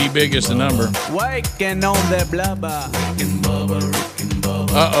 866 We Be Big is the number. Waking on their blubber. Rick and Bubba, Rick and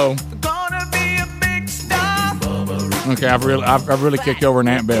Bubba. Uh-oh. Gonna be a big star. Okay, I've really kicked over an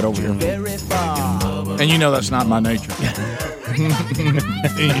ant bed over here. Very far. And you know that's not my nature.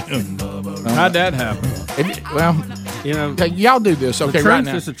 How'd that happen? Well, you know, okay, y'all do this. Okay, the truth right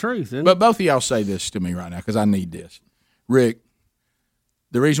now. is the truth, isn't But both of y'all say this to me right now because I need this. Rick,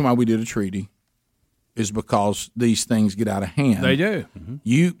 the reason why we did a treaty is because these things get out of hand. They do.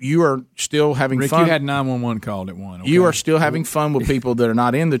 You are still having Rick, fun. you had 911 called at one. Okay? You are still having fun with people that are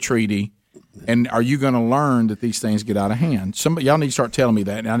not in the treaty. And are you going to learn that these things get out of hand? Y'all need to start telling me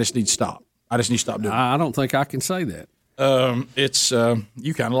that, and I just need to stop. I just need to stop doing it. I don't think I can say that. It's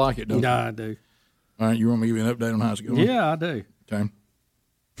you kind of like it, don't you? Yeah, I do. All right, you want me to give you an update on how it's going? Yeah, I do. Okay.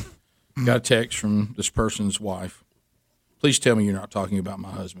 Got a text from this person's wife. Please tell me you're not talking about my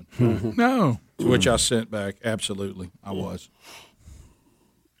husband. No. To which I sent back, absolutely, I was.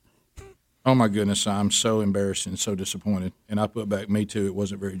 Oh, my goodness, I'm so embarrassed and so disappointed. And I put back, me too, it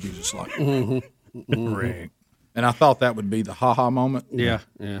wasn't very Jesus-like. Rick. And I thought that would be the ha-ha moment. Yeah.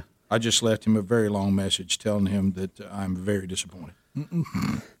 I just left him a very long message telling him that I'm very disappointed. I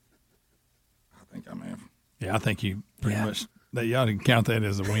think I may have. Yeah, I think you pretty much y'all can count that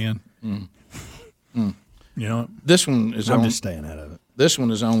as a win. You know, this one is. I'm just staying out of it. This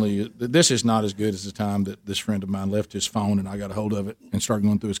one is only. This is not as good as the time that this friend of mine left his phone and I got a hold of it and started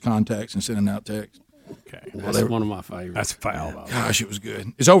going through his contacts and sending out texts. Okay, that's one of my favorites. That's foul. Gosh, it was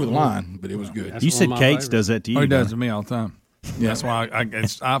good. It's over the line, but it was good. That's you said Cates does that to you. Oh, he does to me all the time. Yeah. That's why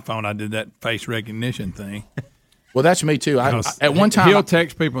it's iPhone. I did that face recognition thing. Well, that's me too. At one time, he'll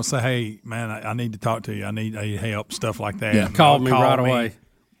text people and say, "Hey, man, I need to talk to you. I need help, stuff like that." Yeah, call me right away.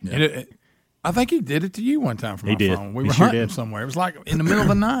 Yeah. I think he did it to you one time from my phone. We were sure hunting somewhere. It was like in the middle of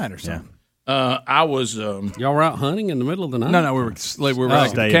the night or something. I was. Y'all were out hunting in the middle of the night? No, we were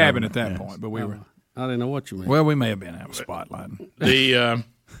at the cabin at that point, but we were. I didn't know what you meant. Well, we may have been out spotlighting.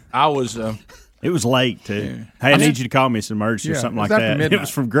 I was. It was late too. Hey, I need you to call me. It's an emergency or something like that. Midnight. It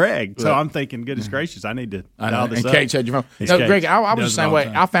was from Greg, so I'm thinking, goodness gracious, I need to dial this and up. Kate said your phone. No, Greg, I was the same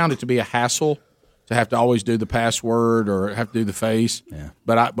way. I found it to be a hassle to have to always do the password or have to do the face. Yeah.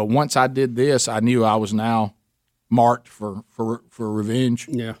 But once I did this, I knew I was now marked for revenge.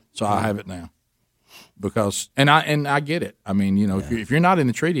 Yeah. So I have it now because and I get it. I mean, if you're not in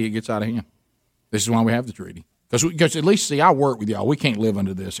the treaty, it gets out of hand. This is why we have the treaty. Because at least, I work with y'all. We can't live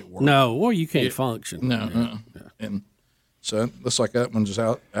under this at work. No, well, you can't function. No. And so it looks like that one's just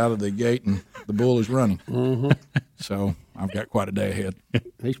out of the gate and the bull is running. Mm-hmm. So I've got quite a day ahead.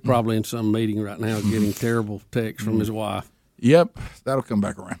 He's probably in some meeting right now getting terrible texts from his wife. Yep, that'll come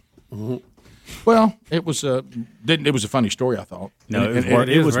back around. Mm-hmm. Well, it was a funny story, I thought. No,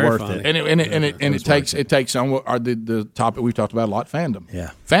 it was worth it. And it takes on the topic we've talked about a lot, fandom.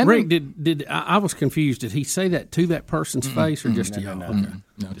 Yeah. Fandom. Rick, did I was confused. Did he say that to that person's face or just to y'all? No,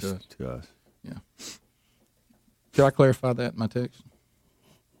 to us. Yeah. Did I clarify that in my text?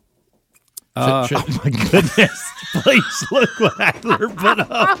 Oh my goodness! Please look what Adler put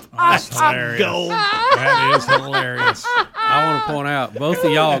up. That's hilarious. Gold. That is hilarious. I want to point out both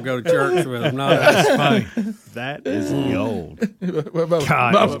of y'all go to church with him. No, That's funny. That is gold.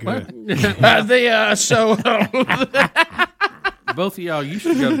 God, that was good. Both of y'all used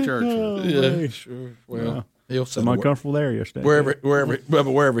to go to church with him. Yeah, sure. Well, he'll Some uncomfortable there yesterday.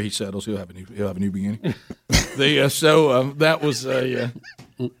 wherever he settles, he'll have a new beginning. That was a.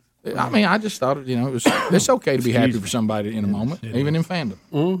 I mean, I just thought it's okay to be happy for somebody in a moment, even in fandom.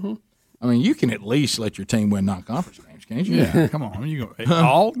 Mm-hmm. I mean, you can at least let your team win non-conference games, can't you? Yeah, come on, you go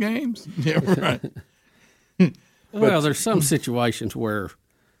all games. Yeah, right. Well, there's some situations where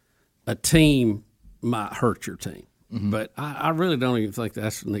a team might hurt your team. But I really don't even think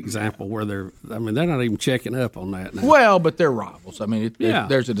that's an example where they're not even checking up on that now. Well, but they're rivals. I mean,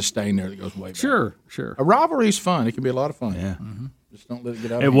 there's a disdain there that goes way back. Sure. A rivalry is fun. It can be a lot of fun. Yeah. Just don't let it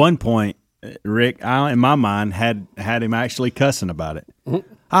get out of At hand. one point, Rick, I in my mind had him actually cussing about it.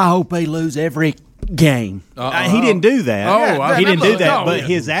 I hope they lose every game. He didn't do that. He didn't do that. But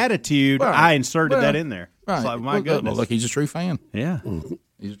his attitude, I inserted that in there. Right. It's like, my goodness. Look, he's a true fan. Yeah.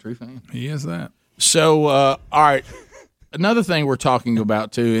 He's a true fan. He is that. So, all right. Another thing we're talking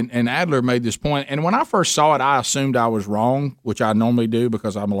about too, and Adler made this point, and when I first saw it, I assumed I was wrong, which I normally do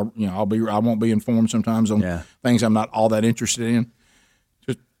because I won't be informed sometimes on things I'm not all that interested in.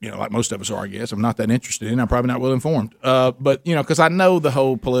 Just like most of us are, I guess. I'm not that interested in. I'm probably not well informed. But because I know the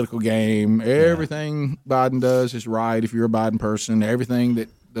whole political game, everything Biden does is right. If you're a Biden person, everything that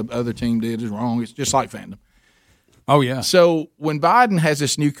the other team did is wrong. It's just like fandom. Oh yeah. So when Biden has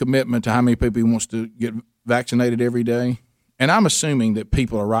this new commitment to how many people he wants to get vaccinated every day, and I'm assuming that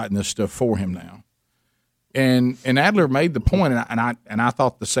people are writing this stuff for him now. And Adler made the point, and I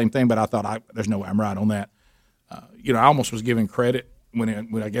thought the same thing, but I thought there's no way I'm right on that. I almost was giving credit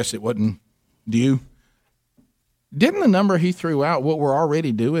when I guess it wasn't due. Didn't the number he threw out what we're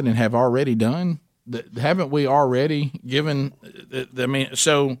already doing and have already done? Haven't we already given?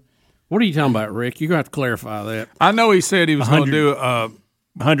 So. What are you talking about, Rick? You're going to have to clarify that. I know he said he was going to do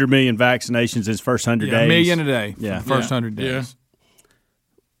 100 million vaccinations his first 100 days. A million a day for the first 100 days.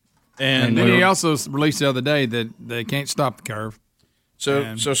 Yeah. And then he also released the other day that they can't stop the curve.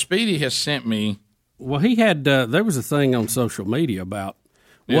 So Speedy has sent me. Well, he had there was a thing on social media about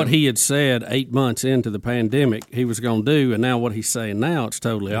what he had said 8 months into the pandemic he was going to do, and now what he's saying now, it's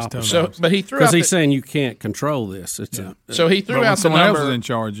totally opposite. But he threw out because he's saying you can't control this. So he threw out the someone number. else was in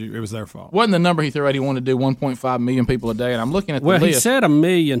charge. It was their fault. Wasn't the number he threw out? He wanted to do 1.5 million people a day, and I'm looking at the list. Well, he said 1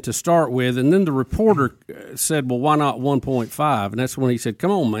 million to start with, and then the reporter said, "Well, why not 1.5?" And that's when he said,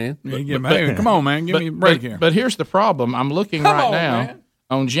 "Come on, man, come on, man, give me a break here." But here's the problem: I'm looking now. Man.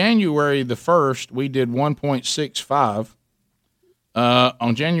 On January the 1st, we did 1.65.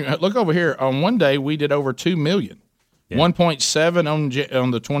 On January, look over here. On one day, we did over 2 million. 1.7 on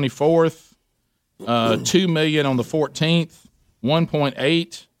the 24th. 2 million on the 14th.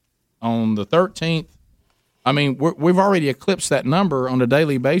 1.8 on the 13th. I mean, we've already eclipsed that number on a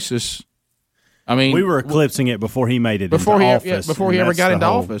daily basis. I mean, we were eclipsing it before he made it into office. Before he ever got into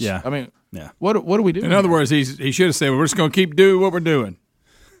office. Yeah. I mean, what do we do? In other words, he should have said, "We're just going to keep doing what we're doing."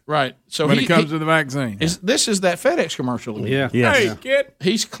 Right. So when it comes to the vaccine, this is that FedEx commercial again. Yeah. Yes. Hey, kid.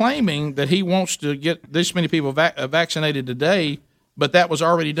 He's claiming that he wants to get this many people vaccinated today, but that was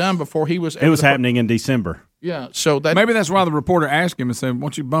already done before he was. It was happening in December. Yeah. So maybe that's why the reporter asked him and said, "Why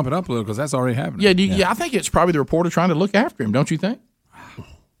don't you bump it up a little because that's already happening." Yeah. I think it's probably the reporter trying to look after him. Don't you think?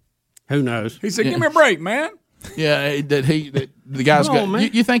 Who knows? He said, "Give me a break, man." Yeah. The guy's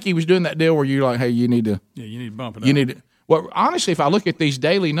got. You think he was doing that deal where you're like, "Hey, you need to." Yeah, you need to bump it up. You need to. Well, honestly, if I look at these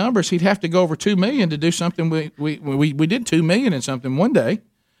daily numbers, he'd have to go over 2 million to do something. We did 2 million in something one day.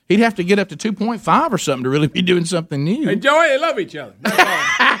 He'd have to get up to 2.5 or something to really be doing something new. Hey, Joey, they love each other.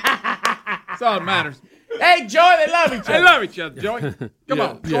 That's all that matters. Hey, Joey, they love each other. They love each other, Joey. Come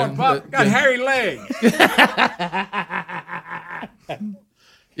on, corn pop. Got hairy legs.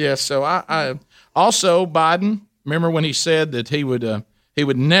 Yeah. So I also Biden. Remember when he said that he would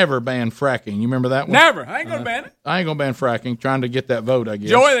never ban fracking? You remember that one? Never. I ain't gonna ban it. I ain't gonna ban fracking. Trying to get that vote, I guess.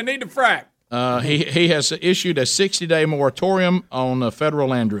 Joey, they need to frack. He has issued a 60-day moratorium on federal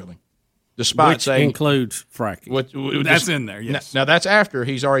land drilling, despite which saying includes fracking. That's in there. Yes. Now that's after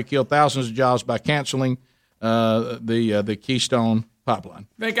he's already killed thousands of jobs by canceling the Keystone pipeline.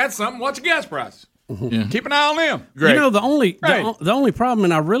 They got something. Watch the gas price. Yeah. Keep an eye on them. Great. You know, the only problem,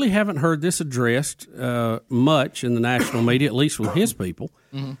 and I really haven't heard this addressed much in the national media, at least with his people,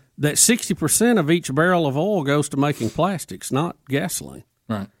 that 60% of each barrel of oil goes to making plastics, not gasoline.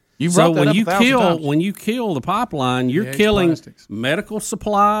 Right. You So brought that when up you 1,000 kill times. when you kill the pipeline, you're it's killing plastics. medical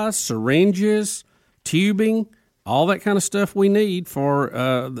supplies, syringes, tubing, all that kind of stuff we need for.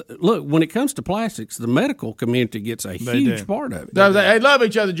 Look, when it comes to plastics, the medical community gets a huge part of it. They love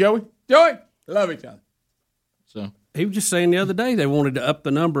each other, Joey. Joey, they love each other. So he was just saying the other day they wanted to up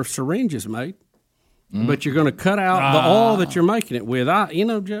the number of syringes made. But you're going to cut out the oil that you're making it with.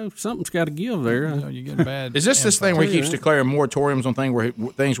 Joe, something's got to give there. You're getting bad. Is this thing where he keeps declaring moratoriums on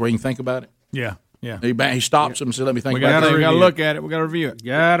things where he can think about it? Yeah, yeah. He stops them and says, "Let me think We about it." got to look at it. We got to review it.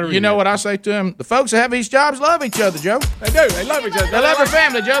 You know what I say to him? The folks that have these jobs love each other, Joe. They do. They love each other. They love their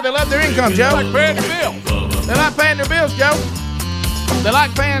family, Joe. They love their income, Joe. They like paying their bills. They like paying their bills, Joe. They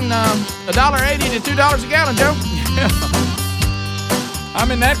like paying $1.80 to $2 a gallon, Joe.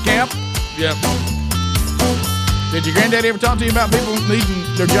 I'm in that camp. Yep. Did your granddaddy ever talk to you about people needing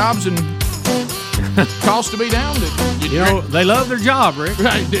their jobs and costs to be down? They love their job, Rick.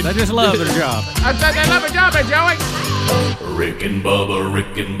 Right. They just love their job. I said they love their job, Joey. Rick and Bubba,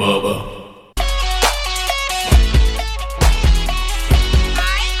 Rick and Bubba.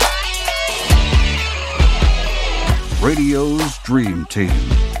 Radio's Dream Team.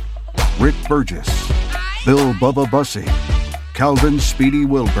 Rick Burgess, Bill Bubba Bussey, Calvin Speedy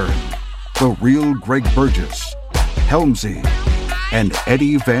Wilburn, The Real Greg Burgess, Helmsy, and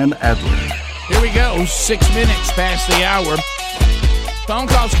Eddie Van Adler. Here we go, 6 minutes past the hour. Phone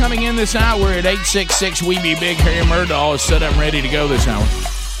calls coming in this hour at 866-WE-BE-BIG. Harry Murdahl is set up and ready to go this hour.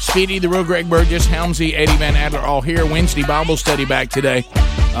 Speedy, The Real Greg Burgess, Helmsy, Eddie Van Adler, all here. Wednesday Bible study back today.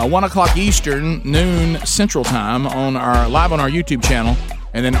 1 o'clock Eastern, noon Central Time, live on our YouTube channel,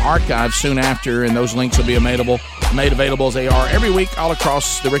 and then archived soon after, and those links will be made available as they are every week all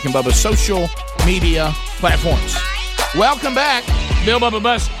across the Rick and Bubba social media platforms. Welcome back, Bill Bubba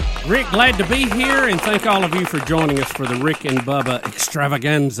Bussey. Rick, glad to be here, and thank all of you for joining us for the Rick and Bubba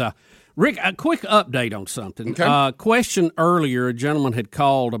extravaganza. Rick, a quick update on something. Okay. Question earlier, a gentleman had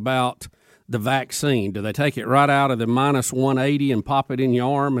called about the vaccine. Do they take it right out of the minus 180 and pop it in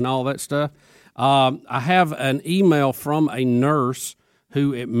your arm and all that stuff? I have an email from a nurse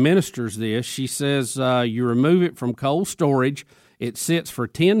who administers this. She says you remove it from cold storage. It sits for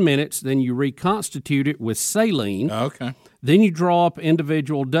 10 minutes. Then you reconstitute it with saline. Okay. Then you draw up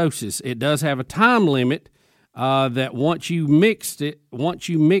individual doses. It does have a time limit that once you mix it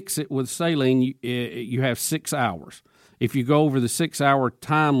with saline, you have 6 hours. If you go over the 6-hour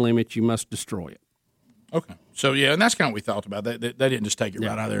time limit, you must destroy it. Okay. So, yeah, and that's kind of what we thought about. They didn't just take it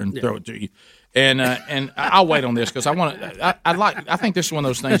right out there and throw it to you. And I'll wait on this because I think this is one of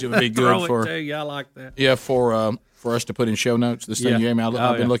those things that would be good throw it to you. I like that. Yeah, for us to put in show notes. This thing you gave me,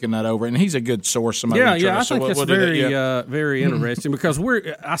 I've been looking that over, and he's a good source. I think it's very interesting because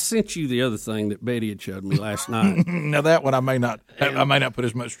I sent you the other thing that Betty had showed me last night. Now that one I may not put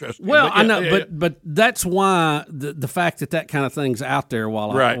as much stress. Well, I know, but that's why the fact that kind of thing's out there. Why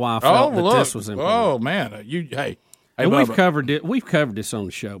I felt that this was important. Oh man, and we've covered it. We've covered this on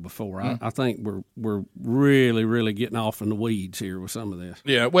the show before. I think we're really, really getting off in the weeds here with some of this.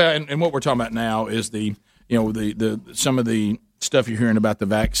 Yeah, well, and what we're talking about now is the some of the stuff you're hearing about the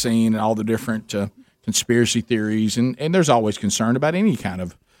vaccine and all the different conspiracy theories, and there's always concern about any kind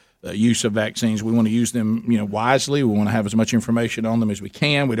of use of vaccines. We want to use them, wisely. We want to have as much information on them as we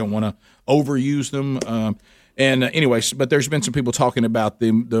can. We don't want to overuse them. Anyways, but there's been some people talking about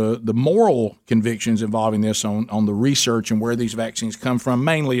the moral convictions involving this on the research and where these vaccines come from,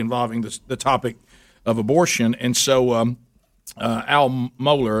 mainly involving the topic of abortion. And so Al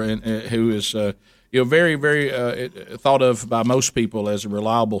Mohler, who is very, very thought of by most people as a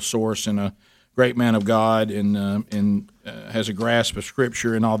reliable source and a great man of God, and has a grasp of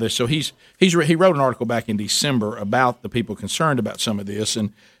Scripture and all this. So he wrote an article back in December about the people concerned about some of this,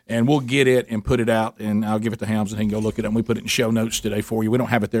 and we'll get it and put it out, and I'll give it to Helms, and he can go look at it. And we put it in show notes today for you. We don't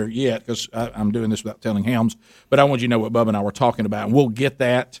have it there yet because I'm doing this without telling Helms, but I want you to know what Bubba and I were talking about, and we'll get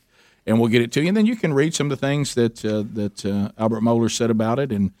that, and we'll get it to you. And then you can read some of the things that Albert Mohler said about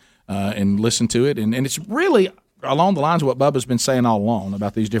it and listen to it. And it's really along the lines of what Bubba's been saying all along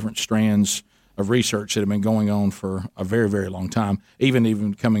about these different strands of research that have been going on for a very, very long time,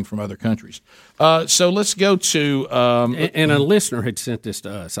 even coming from other countries. So let's go to and a listener had sent this to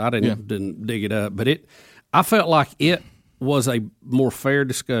us. I didn't dig it up, but I felt like it was a more fair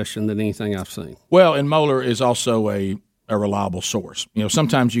discussion than anything I've seen. Well, and Mohler is also a reliable source.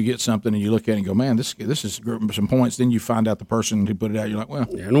 Sometimes you get something and you look at it and go, man, this is some points. Then you find out the person who put it out. You're like, well,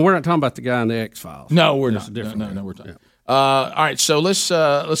 and we're not talking about the guy in the X-Files. No, we're not. No, we're talking. All right, so let's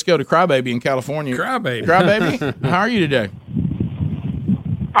go to Crybaby in California. Crybaby. How are you today?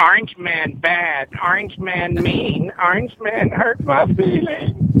 Orange man bad, orange man mean, orange man hurt my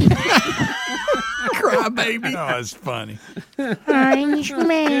feelings. Cry baby. Oh, it's funny. Orange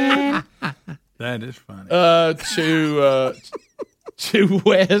man. That is funny. To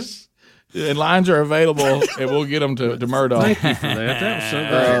Wes, and lines are available, and we'll get them to Murdoch. Thank you for that. That was so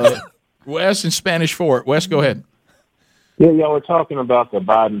great. Wes in Spanish Fort. Wes, go ahead. Yeah, y'all were talking about the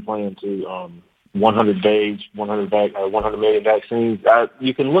Biden plan to 100 days, 100 million vaccines.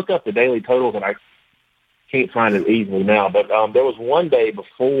 You can look up the daily totals, and I can't find it easily now. But there was one day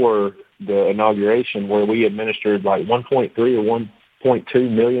before the inauguration where we administered like 1.3 or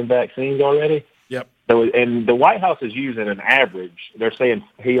 1.2 million vaccines already. Yep. So, and the White House is using an average. They're saying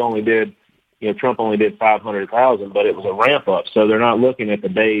Trump only did 500,000, but it was a ramp up. So they're not looking at the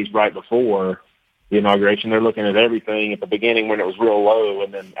days right before the inauguration. They're looking at everything at the beginning when it was real low,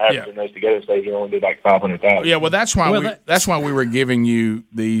 and then averaging those together, say he only did like 500,000. Yeah, well, that's why we were giving you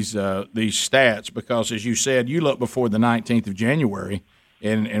these stats, because as you said, you look before the 19th of January,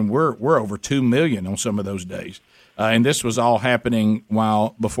 and we're over 2 million on some of those days, and this was all happening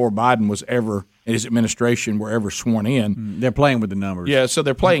before Biden was ever and his administration were ever sworn in. They're playing with the numbers. Yeah, so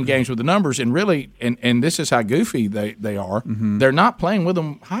they're playing games with the numbers, and really, and this is how goofy they are. They're not playing with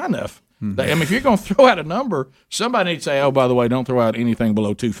them high enough. If you're going to throw out a number, somebody needs to say, "Oh, by the way, don't throw out anything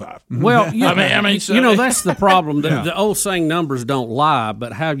below 2.5." Well, so, that's the problem. The old saying, "Numbers don't lie,"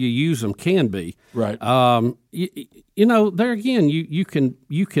 but how you use them can be right. There again, you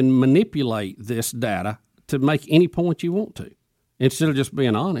can manipulate this data to make any point you want to, instead of just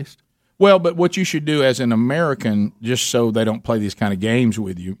being honest. Well, but what you should do as an American, just so they don't play these kind of games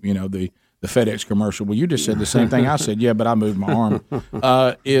with you, the FedEx commercial. Well, you just said the same thing I said. Yeah, but I moved my arm.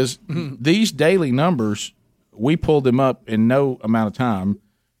 Is these daily numbers, we pull them up in no amount of time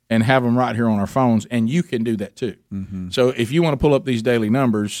and have them right here on our phones, and you can do that too. So if you want to pull up these daily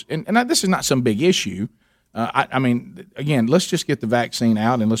numbers, and this is not some big issue. Again, let's just get the vaccine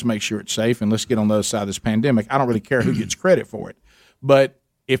out and let's make sure it's safe, and let's get on the other side of this pandemic. I don't really care who gets credit for it. But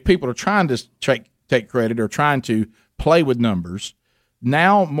if people are trying to take credit or trying to play with numbers,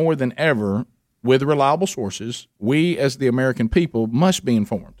 now more than ever, with reliable sources, we as the American people must be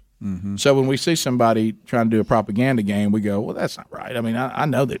informed. So when we see somebody trying to do a propaganda game, we go, well, that's not right. I mean, I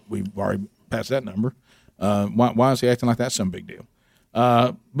know that we've already passed that number. Why is he acting like that's some big deal?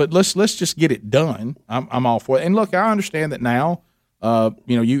 But let's just get it done. I'm all for it. And look, I understand that now.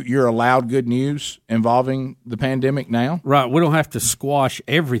 You're allowed good news involving the pandemic now. Right. We don't have to squash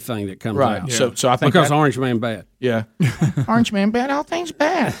everything that comes out. Yeah. So I think because Orange Man bad. Yeah. Orange Man bad. All things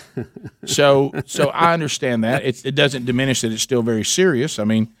bad. So I understand that. It doesn't diminish that it's still very serious. I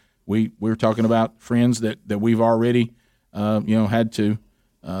mean, we were talking about friends that we've already had to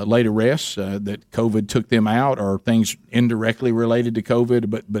lay to rest, that COVID took them out, or things indirectly related to COVID,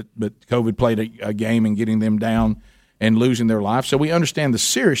 but COVID played a game in getting them down and losing their life. So we understand the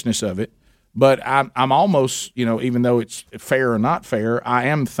seriousness of it, but I'm almost, even though it's fair or not fair, I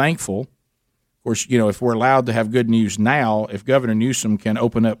am thankful. Of course, if we're allowed to have good news now, if Governor Newsom can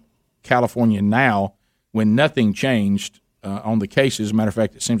open up California now when nothing changed on the cases. As a matter of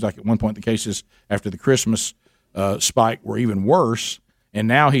fact, it seems like at one point the cases after the Christmas spike were even worse, and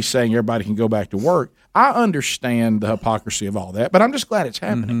now he's saying everybody can go back to work. I understand the hypocrisy of all that, but I'm just glad it's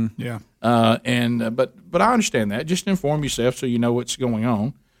happening. Yeah. But I understand that. Just inform yourself so you know what's going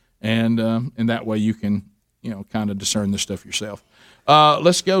on, and that way you can kind of discern this stuff yourself.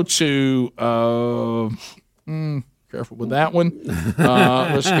 Let's go to careful with that one.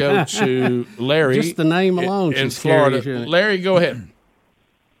 Let's go to Larry. Just the name alone in Florida. Larry, go ahead.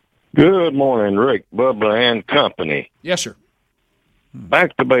 Good morning, Rick, Bubba, and company. Yes, sir.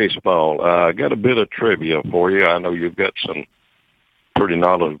 Back to baseball. I got a bit of trivia for you. I know you've got some pretty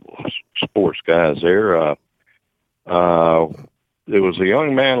knowledgeable sports guys there. There was a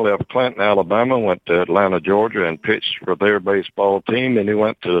young man left Clinton, Alabama, went to Atlanta, Georgia, and pitched for their baseball team. And he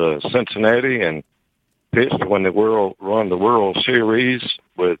went to Cincinnati and pitched when the World Series.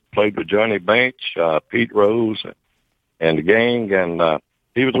 Played with Johnny Bench, Pete Rose, and the gang. And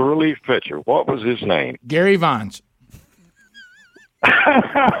he was a relief pitcher. What was his name? Gary Vines. No.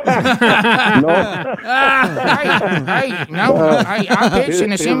 I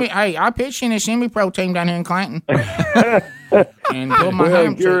pitched in a semi-pro team down here in Clanton.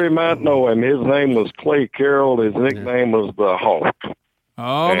 And Gary might know him. His name was Clay Carroll. His nickname was the Hawk.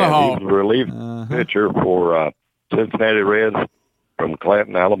 Oh, the Hawk. He was a relief pitcher for Cincinnati Reds from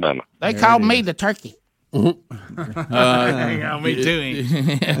Clanton, Alabama. They called me the Turkey. Hang on, me too.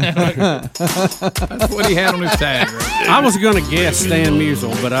 That's what he had on his tag. Right? I was going to guess Stan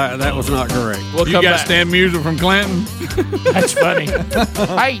Musial, but that was not correct. You got Stan Musial from Clanton? That's funny.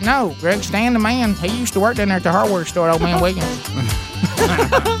 Hey, no, Greg, Stan the man. He used to work down there at the hardware store, Old Man Wiggins.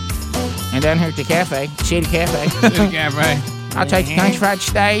 And down here at the cafe, City Cafe. City Cafe. I'll take the country fried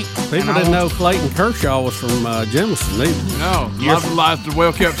steak. People didn't know Clayton Kershaw was from Jemison either. No, lots of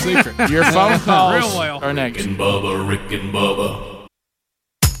well-kept secret. Your phone calls Real well. are next. Rick and Bubba, Rick and Bubba.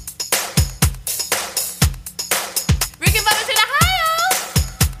 Rick and Bubba's in Ohio.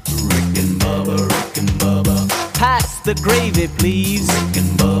 Rick and Bubba, Rick and Bubba. Pass the gravy, please. Rick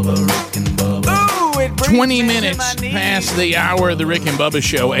and Bubba, Rick and Bubba. Ooh, it brings 20 me minutes to my knees. past the hour of the Rick and Bubba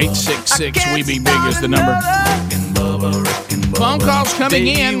Show. 866-WE-BE-BIG is the number. Phone calls coming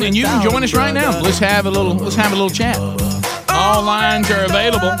in, and you can join us right now. Let's have a little chat. All lines are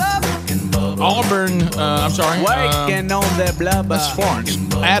available. Auburn, Working on the blubber. that's Florence.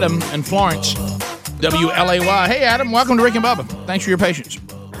 Adam and Florence, WLAY. Hey, Adam, welcome to Rick and Bubba. Thanks for your patience.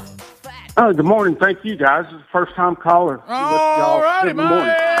 Oh, good morning. Thank you, guys. This is the first time caller. All righty, man.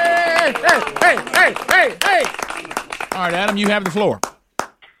 Hey. All right, Adam, you have the floor.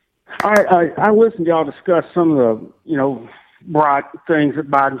 All right, I listened to y'all discuss some of the, bright things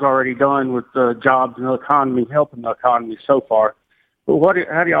that Biden's already done with jobs and the economy, helping the economy so far. But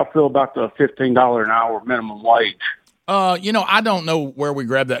how do y'all feel about the $15 an hour minimum wage? I don't know where we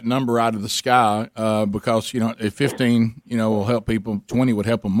grabbed that number out of the sky because, if 15, will help people, 20 would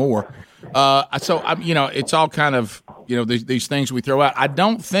help them more. It's all kind of, these things we throw out. I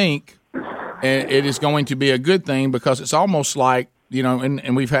don't think it is going to be a good thing because it's almost like, and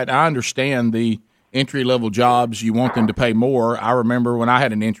I understand the entry-level jobs, you want them to pay more. I remember when I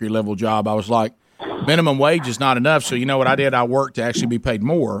had an entry-level job, I was like, minimum wage is not enough. So you know what I did? I worked to actually be paid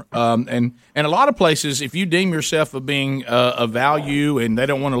more. And a lot of places, if you deem yourself of being of value and they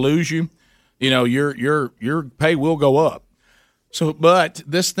don't want to lose you, your pay will go up. So, but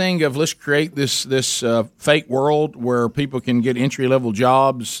this thing of let's create this fake world where people can get entry level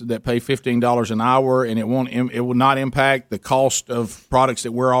jobs that pay $15 an hour, and it will not impact the cost of products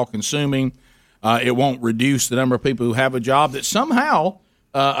that we're all consuming. It won't reduce the number of people who have a job. That somehow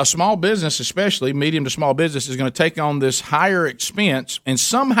a small business, especially medium to small business, is going to take on this higher expense, and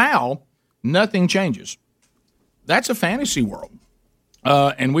somehow nothing changes. That's a fantasy world.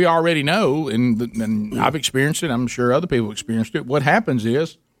 And we already know, and I've experienced it, I'm sure other people experienced it, what happens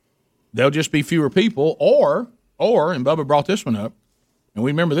is there'll just be fewer people, or and Bubba brought this one up, and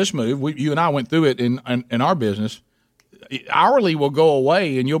we remember this move, you and I went through it in our business, hourly will go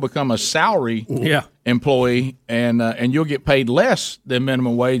away and you'll become a salary employee, and you'll get paid less than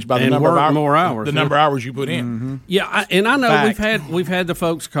minimum wage by the number of hours, number of hours you put in. Mm-hmm. Yeah, I know we've had the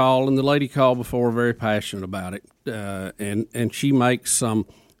folks call, and the lady called before, very passionate about it, and she makes some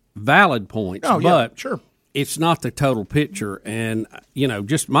valid points. Oh, but sure. It's not the total picture, and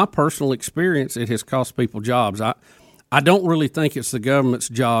just my personal experience, it has cost people jobs. I don't really think it's the government's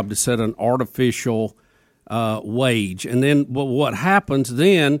job to set an artificial wage, and then what happens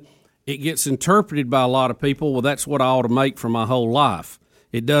then? It gets interpreted by a lot of people. Well, that's what I ought to make for my whole life.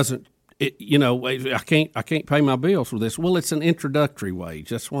 It doesn't. I can't pay my bills with this. Well, it's an introductory wage.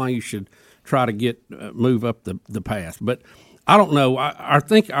 That's why you should try to move up the path. But I don't know. I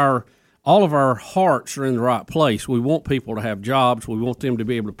think all of our hearts are in the right place. We want people to have jobs. We want them to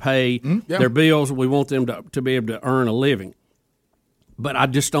be able to pay their bills. We want them to be able to earn a living. But I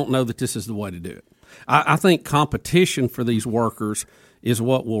just don't know that this is the way to do it. I think competition for these workers is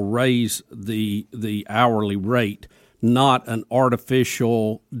what will raise the hourly rate, not an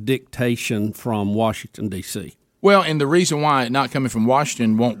artificial dictation from Washington, D.C. Well, and the reason why it not coming from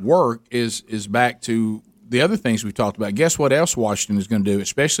Washington won't work is back to the other things we've talked about. Guess what else Washington is going to do,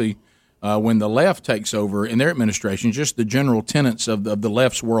 especially when the left takes over in their administration, just the general tenets of the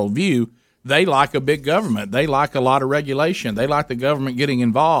left's worldview. They like a big government. They like a lot of regulation. They like the government getting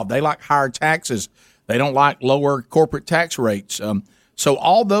involved. They like higher taxes. They don't like lower corporate tax rates. So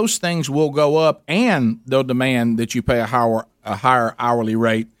all those things will go up, and they'll demand that you pay a higher hourly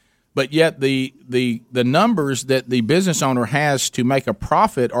rate. But yet the numbers that the business owner has to make a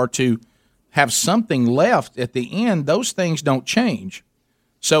profit or to have something left at the end, those things don't change.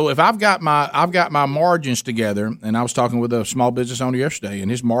 So if I've got my margins together, and I was talking with a small business owner yesterday, and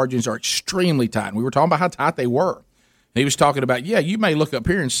his margins are extremely tight. And we were talking about how tight they were. And he was talking about, you may look up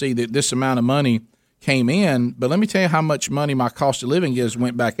here and see that this amount of money came in, but let me tell you how much money my cost of living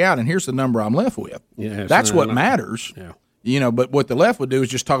went back out, and here's the number I'm left with. Yeah, that's what matters. Yeah. But what the left would do is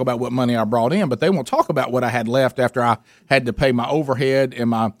just talk about what money I brought in, but they won't talk about what I had left after I had to pay my overhead and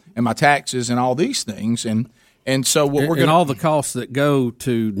my taxes and all these things. And so what we're going all the costs that go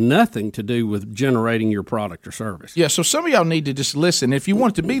to nothing to do with generating your product or service. Yeah, so some of y'all need to just listen. If you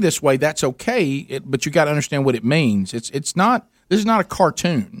want it to be this way, that's okay, but you got to understand what it means. It's not. This is not a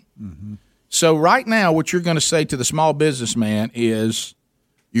cartoon. Mm-hmm. So right now, what you're going to say to the small businessman is,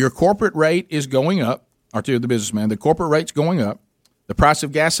 your corporate rate is going up, or to the businessman, the corporate rate's going up, the price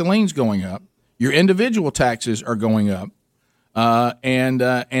of gasoline's going up, your individual taxes are going up,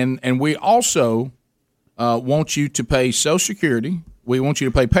 and we also want you to pay Social Security, we want you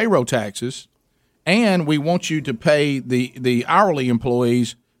to pay payroll taxes, and we want you to pay the hourly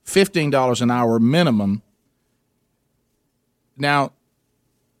employees $15 an hour minimum. Now,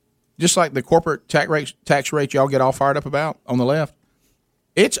 just like the corporate tax rate y'all get all fired up about on the left,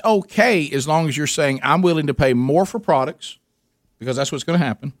 it's okay as long as you're saying, I'm willing to pay more for products, because that's what's going to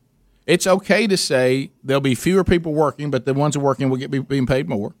happen. It's okay to say there'll be fewer people working, but the ones that are working will be being paid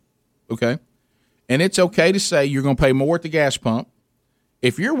more, okay? And it's okay to say you're going to pay more at the gas pump.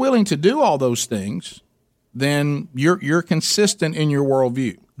 If you're willing to do all those things, then you're consistent in your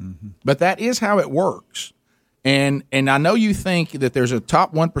worldview. Mm-hmm. But that is how it works. And I know you think that there's a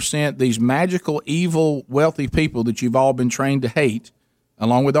top 1%, these magical, evil, wealthy people that you've all been trained to hate,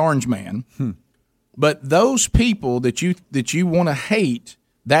 along with Orange Man. But those people that you want to hate,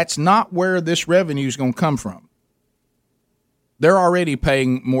 that's not where this revenue is going to come from. They're already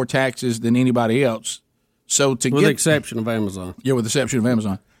paying more taxes than anybody else. So with the exception of Amazon. Yeah, with the exception of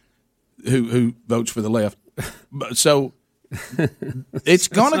Amazon, who votes for the left. So it's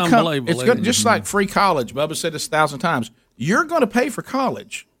going to come. It's going just like free college. Bubba said this 1,000 times. You're going to pay for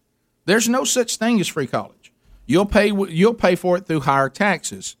college. There's no such thing as free college. You'll pay for it through higher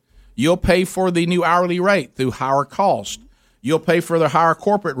taxes. You'll pay for the new hourly rate through higher cost. You'll pay for the higher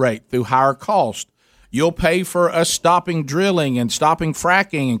corporate rate through higher cost. You'll pay for us stopping drilling and stopping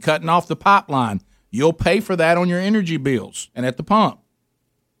fracking and cutting off the pipeline. You'll pay for that on your energy bills and at the pump.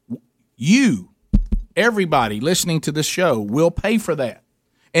 Everybody listening to this show will pay for that.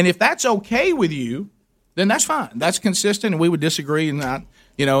 And if that's okay with you, then that's fine. That's consistent, and we would disagree and not,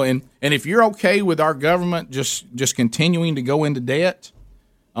 and if you're okay with our government just continuing to go into debt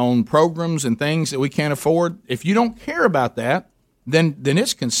on programs and things that we can't afford, if you don't care about that, then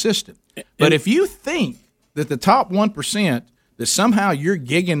it's consistent. But if you think that the top 1%, that somehow you're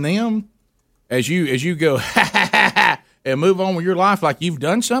gigging them as you go and move on with your life like you've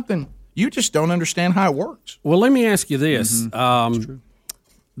done something, you just don't understand how it works. Well, let me ask you this. Mm-hmm.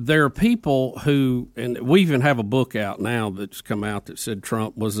 There are people who, and we even have a book out now that's come out that said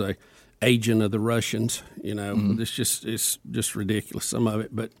Trump was a agent of the Russians. It's just ridiculous, some of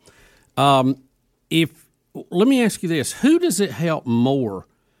it. But let me ask you this: who does it help more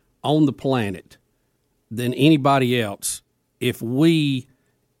on the planet than anybody else if we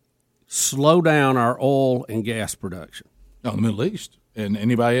slow down our oil and gas production? The Middle East and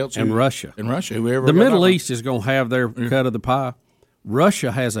anybody else, and Russia, whoever. The Middle East is going to have their cut of the pie.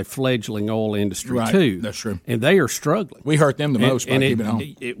 Russia has a fledgling oil industry too. That's true, and they are struggling. We hurt them the most by keeping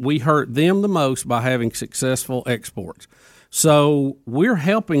on. We hurt them the most by having successful exports. So we're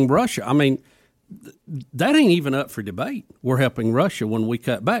helping Russia. I mean, that ain't even up for debate. We're helping Russia when we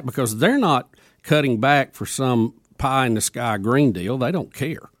cut back, because they're not cutting back for some pie in the sky green deal. They don't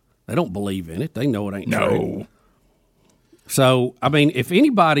care. They don't believe in it. They know it ain't true. So, I mean, if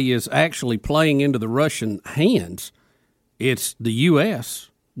anybody is actually playing into the Russian hands, it's the U.S.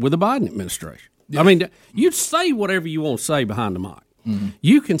 with the Biden administration. Yeah. I mean, you say whatever you want to say behind the mic. Mm-hmm.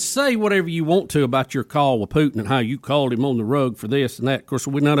 You can say whatever you want to about your call with Putin and how you called him on the rug for this and that. Of course,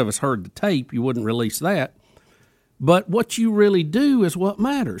 none of us heard the tape. You wouldn't release that. But what you really do is what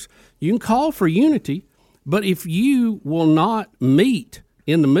matters. You can call for unity, but if you will not meet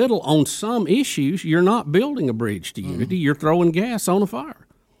in the middle on some issues, you're not building a bridge to unity. You're throwing gas on a fire.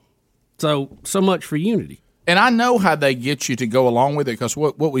 So much for unity. And I know how they get you to go along with it, because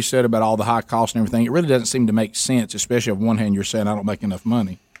what we said about all the high costs and everything, it really doesn't seem to make sense, especially on one hand you're saying I don't make enough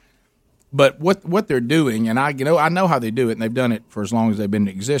money. But what they're doing, and I know how they do it, and they've done it for as long as they've been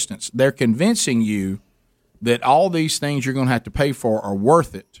in existence, they're convincing you that all these things you're going to have to pay for are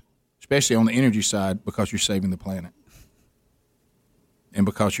worth it, especially on the energy side, because you're saving the planet. And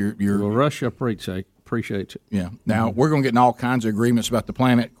because you're well, Russia appreciates it. Yeah. Now, we're going to get in all kinds of agreements about the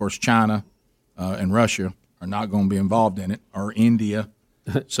planet. Of course, China and Russia are not going to be involved in it, or India,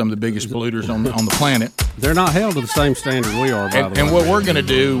 some of the biggest polluters on the planet. They're not held to the same standard we are, by the way. And what we're going to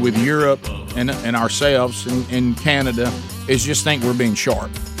do with Europe and ourselves and Canada is just think we're being sharp.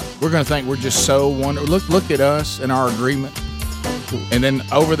 we're going to think we're just so wonderful. Look at us and our agreement. And then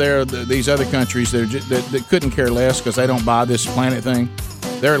over there, these other countries that couldn't care less because they don't buy this planet thing,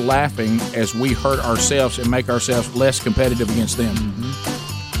 they're laughing as we hurt ourselves and make ourselves less competitive against them.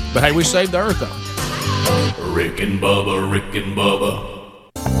 Mm-hmm. But hey, we saved the earth, though. Rick and Bubba, Rick and Bubba.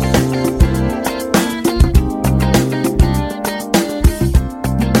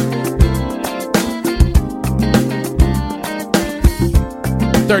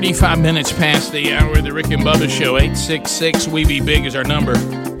 35 minutes past the hour of the Rick and Bubba Show. 866-WE-BE-BIG is our number.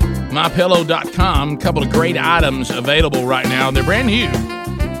 MyPillow.com. A couple of great items available right now. They're brand new,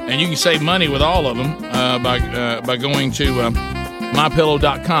 and you can save money with all of them by going to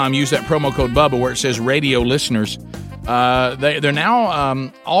MyPillow.com. Use that promo code Bubba where it says radio listeners. They're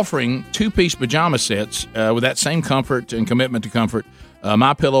now offering two-piece pajama sets with that same comfort and commitment to comfort.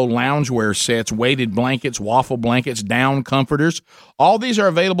 MyPillow loungewear sets, weighted blankets, waffle blankets, down comforters. All these are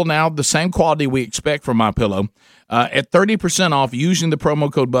available now, the same quality we expect from MyPillow, at 30% off using the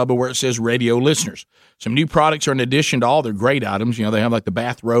promo code Bubba where it says radio listeners. Some new products are in addition to all their great items. You know, they have like the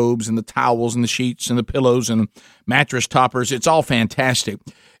bathrobes and the towels and the sheets and the pillows and mattress toppers. It's all fantastic.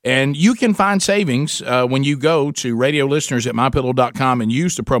 And you can find savings when you go to radio listeners at MyPillow.com and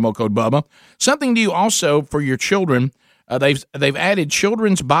use the promo code Bubba. Something new also for your children. They've added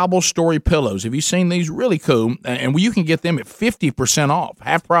children's Bible story pillows. Have you seen these? Really cool. And you can get them at 50% off,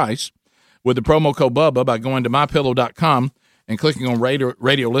 half price, with the promo code Bubba by going to MyPillow.com and clicking on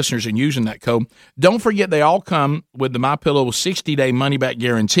radio listeners and using that code. Don't forget they all come with the MyPillow 60-day money-back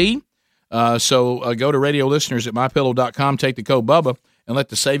guarantee. So go to radio listeners at MyPillow.com, take the code Bubba, and let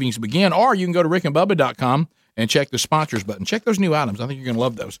the savings begin. Or you can go to RickandBubba.com and check the sponsors button. Check those new items. I think you're going to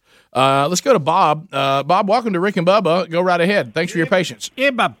love those. Let's go to Bob. Bob, welcome to Rick and Bubba. Go right ahead. Thanks for your patience.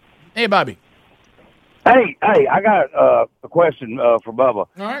 Yeah, Bob. Hey, Bobby. Hey, I got a question for Bubba. All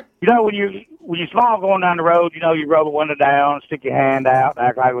right. You know, when you're small going down the road, you know, you roll the window down, stick your hand out,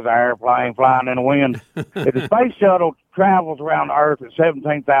 act like it was an airplane flying in the wind. If the space shuttle travels around the Earth at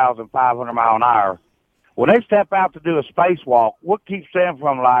 17,500 miles an hour, when they step out to do a spacewalk, what keeps them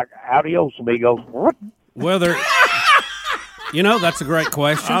from, like, adios, amigos? Well, you know, that's a great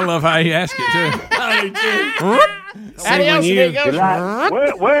question. I love how you ask it, too. Adios, amigos.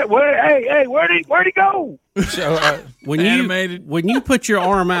 Where'd he go? So, when you put your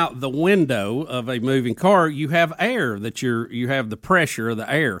arm out the window of a moving car, you have air that you have the pressure of the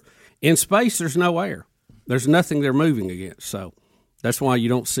air. In space, there's no air. There's nothing they're moving against. So that's why you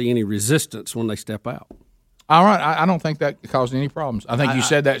don't see any resistance when they step out. All right, I don't think that caused any problems. I think you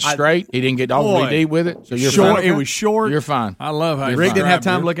said that straight. He didn't get overly deep with it, so you're short. fine. It was short. You're fine. I love how Rick didn't have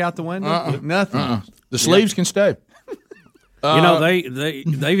time to look out the window. Nothing. The sleeves can stay. You know,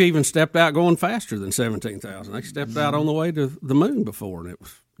 they've even stepped out going faster than 17,000. They stepped out on the way to the moon before, and it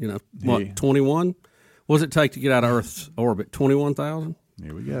was 21. What does it take to get out of Earth's orbit? 21,000.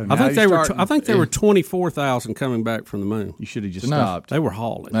 Here we go. I think they were 24,000 coming back from the moon. You should have just stopped. They were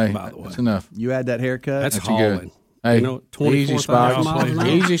hauling. Hey, by the way, that's enough. You had that haircut. That's hauling. Good. Hey, you know, 24,000 miles an hour.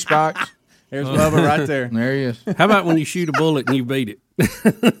 Easy Spikes. There's Bubba right there. There he is. How about when you shoot a bullet and you beat it?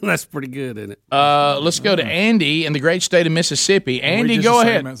 That's pretty good, isn't it? Let's go to Andy in the great state of Mississippi. Andy, go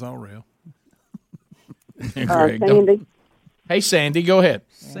ahead. That's all real. Sandy. Hey, Sandy, go ahead.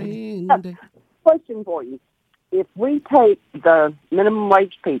 Sandy. Question for you. If we take the minimum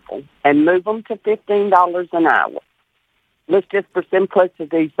wage people and move them to $15 an hour, let's just for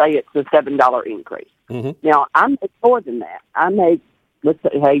simplicity say it's a $7 increase. Mm-hmm. Now, I make more than that. I make, let's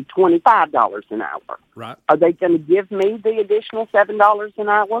say, $25 an hour. Right. Are they going to give me the additional $7 an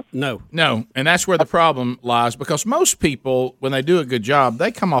hour? No, and that's where the problem lies, because most people, when they do a good job,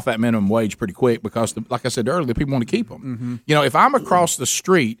 they come off that minimum wage pretty quick because, like I said earlier, the people want to keep them. Mm-hmm. You know, if I'm across the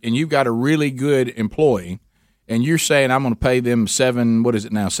street and you've got a really good employee, and you're saying I'm going to pay them $7.25,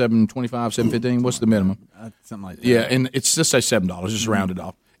 $7.15? What's the minimum? Something like that. Yeah, and it's just say $7, just round it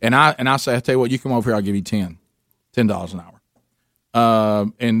off. And I say, I tell you what, you come over here, I'll give you $10 an hour.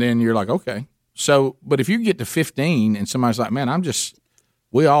 And then you're like, okay. So, but if you get to 15 and somebody's like, man,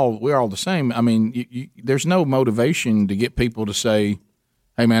 we're all the same. I mean, there's no motivation to get people to say,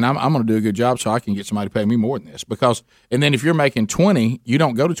 hey man, I'm going to do a good job so I can get somebody to pay me more than this. And then if you're making 20, you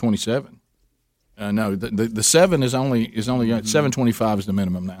don't go to 27. No, the 7 is only $7.25 is the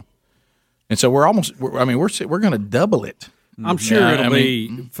minimum now, and so we're going to double it. I'm sure it'll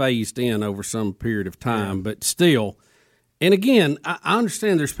be phased in over some period of time, but still. And again, I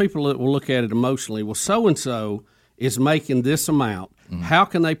understand there's people that will look at it emotionally. Well, so and so is making this amount. Mm-hmm. How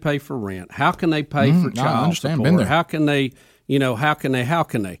can they pay for rent? How can they pay for child support? Been there. How can they? How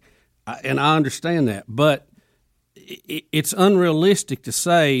can they? And I understand that, but it's unrealistic to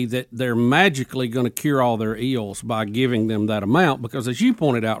say that they're magically going to cure all their ills by giving them that amount because, as you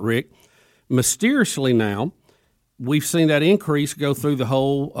pointed out, Rick, mysteriously now we've seen that increase go through the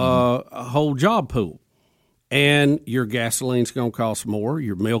whole job pool. And your gasoline's going to cost more.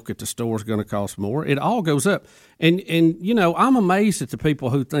 Your milk at the store is going to cost more. It all goes up. And I'm amazed at the people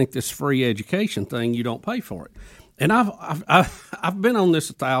who think this free education thing, you don't pay for it. And I've been on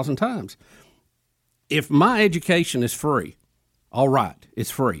this 1,000 times. If my education is free, all right, it's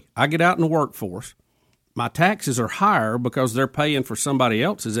free. I get out in the workforce. My taxes are higher because they're paying for somebody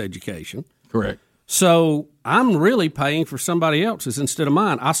else's education. Correct. So I'm really paying for somebody else's instead of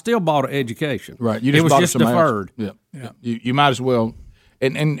mine. I still bought an education. Right. It was just deferred. Yeah. You might as well.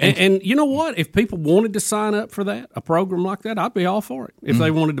 And you know what? If people wanted to sign up for that, a program like that, I'd be all for it. If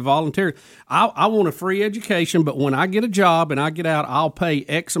they wanted to volunteer. I want a free education, but when I get a job and I get out, I'll pay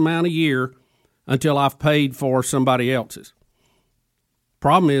X amount a year until I've paid for somebody else's.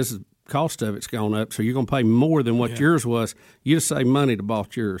 Problem is the cost of it's gone up, so you're going to pay more than what yours was. You just save money to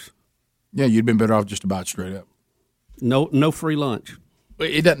bought yours. Yeah, you'd been better off just to buy it straight up. No free lunch.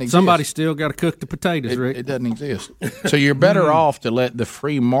 It doesn't exist. Somebody's still got to cook the potatoes, Rick. It doesn't exist. So you're better off to let the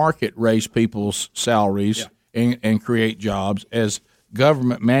free market raise people's salaries and create jobs as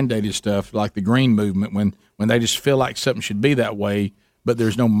government mandated stuff like the green movement when they just feel like something should be that way, but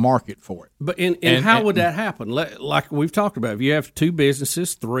there's no market for it. But how would that happen? Like we've talked about, if you have 2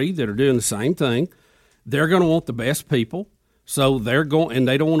 businesses, 3 that are doing the same thing, they're going to want the best people. So they're going, and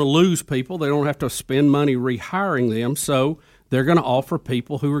they don't want to lose people. They don't have to spend money rehiring them. So they're going to offer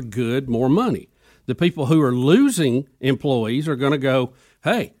people who are good more money. The people who are losing employees are going to go,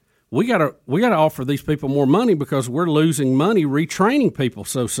 hey, we got to offer these people more money because we're losing money retraining people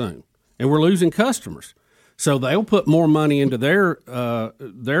so soon, and we're losing customers. So they'll put more money into their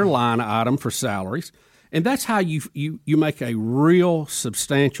line item for salaries, and that's how you make a real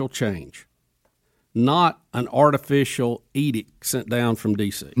substantial change. Not an artificial edict sent down from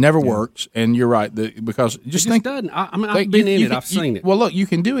D.C. Never works, and you're right. Because just think, doesn't. I've been in it. I've seen it. Well, look, you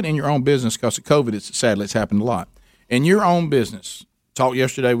can do it in your own business because of COVID. Sadly, it's happened a lot. In your own business, talked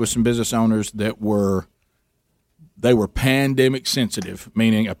yesterday with some business owners that were pandemic sensitive,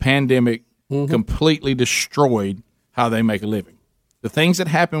 meaning a pandemic completely destroyed how they make a living. The things that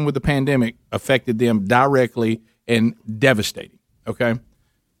happened with the pandemic affected them directly and devastating. Okay.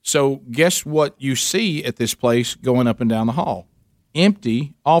 So guess what you see at this place going up and down the hall?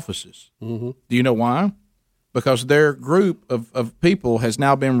 Empty offices. Do you know why? Because their group of people has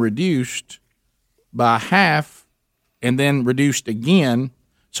now been reduced by half and then reduced again.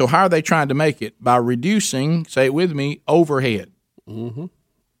 So how are they trying to make it? By reducing, say it with me, overhead.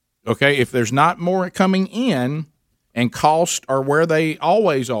 Okay, if there's not more coming in and costs are where they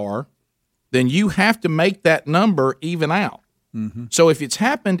always are, then you have to make that number even out. So if it's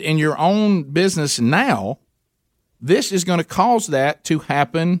happened in your own business now, this is going to cause that to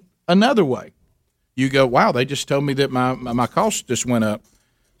happen another way. You go, wow, they just told me that my costs just went up.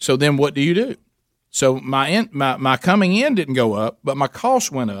 So then what do? So my coming in didn't go up, but my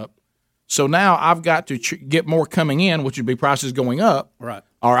costs went up. So now I've got to get more coming in, which would be prices going up. Right.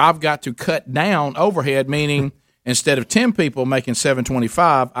 Or I've got to cut down overhead, meaning instead of 10 people making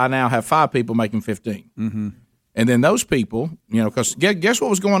 $7.25, I now have 5 people making $15. And then those people, because guess what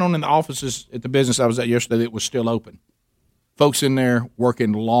was going on in the offices at the business I was at yesterday that was still open? Folks in there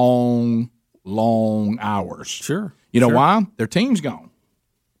working long hours. Sure. You know why? Their team's gone.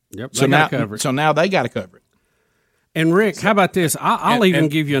 Yep. So now they got to cover it. And Rick, how about this? I'll even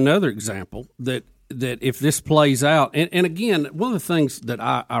give you another example that if this plays out, and again, one of the things that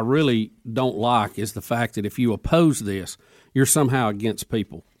I really don't like is the fact that if you oppose this, you're somehow against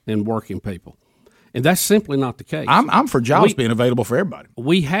people and working people. And that's simply not the case. I'm for jobs being available for everybody.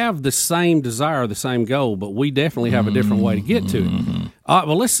 We have the same desire, the same goal, but we definitely have a different way to get to it.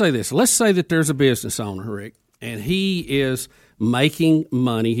 Well, let's say this. Let's say that there's a business owner, Rick, and he is making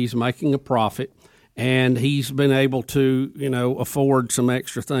money. He's making a profit, and he's been able to, afford some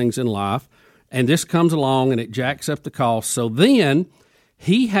extra things in life. And this comes along, and it jacks up the cost. So then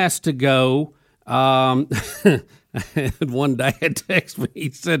he has to go one day he texted me.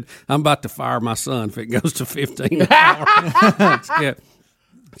 He said, I'm about to fire my son if it goes to 15 an hour.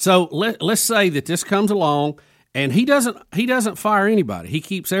 So let's say that this comes along, and he doesn't fire anybody. He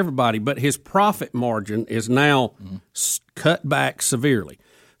keeps everybody, but his profit margin is now cut back severely.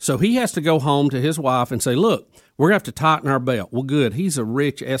 So he has to go home to his wife and say, look, we're going to have to tighten our belt. Well, good. He's a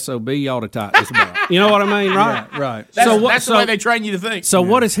rich SOB. You ought to tighten his belt. You know what I mean, right? Yeah, right. That's the way they train you to think. So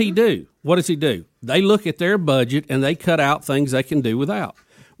what does he do? They look at their budget, and they cut out things they can do without.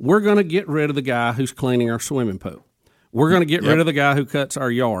 We're going to get rid of the guy who's cleaning our swimming pool. We're going to get rid of the guy who cuts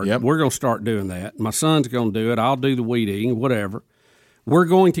our yard. We're going to start doing that. My son's going to do it. I'll do the weed eating, whatever. We're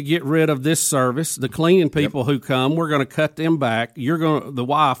going to get rid of this service. The cleaning people who come, we're going to cut them back. The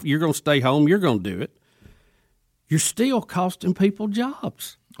wife, you're going to stay home. You're going to do it. You're still costing people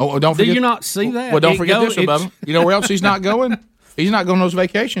jobs. Oh, don't forget. Do you not see that? Well, don't forget this about him. You know where else he's not going? He's not going on those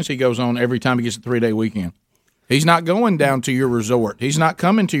vacations he goes on every time he gets a 3-day weekend. He's not going down to your resort. He's not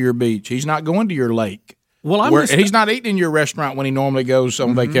coming to your beach. He's not going to your lake. Well, he's not eating in your restaurant when he normally goes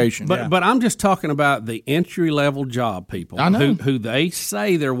on vacation. But I'm just talking about the entry-level job people who they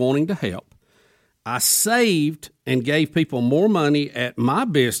say they're wanting to help. I saved and gave people more money at my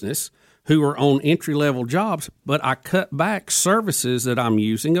business who are on entry-level jobs, but I cut back services that I'm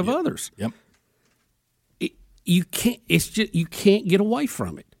using of others. Yep. You can't get away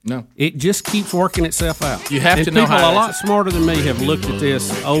from it. No. It just keeps working itself out. You have to know how. People a lot smarter than me have looked at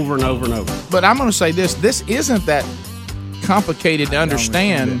this over and over and over. But I'm going to say this isn't that complicated to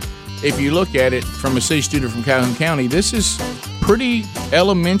understand if you look at it from a city student from Calhoun County. This is pretty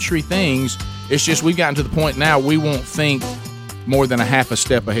elementary things. It's just we've gotten to the point now we won't think more than a half a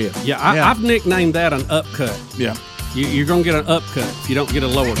step ahead. I've nicknamed that an upcut. Yeah. You're going to get an upcut if you don't get a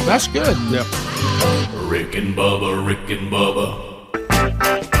lower cut. That's good. Yep. Rick and Bubba, Rick and Bubba.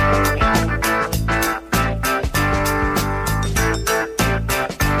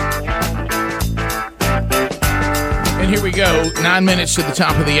 And here we go. 9 minutes to the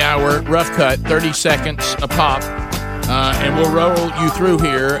top of the hour. Rough cut, 30 seconds a pop. And we'll roll you through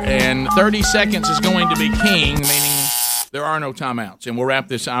here. And 30 seconds is going to be king, meaning there are no timeouts. And we'll wrap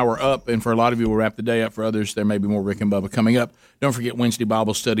this hour up. And for a lot of you, we'll wrap the day up. For others, there may be more Rick and Bubba coming up. Don't forget Wednesday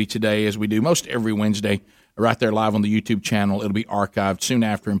Bible study today, as we do most every Wednesday, right there live on the YouTube channel. It'll be archived soon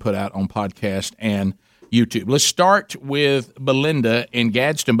after and put out on podcast and YouTube. Let's start with Belinda in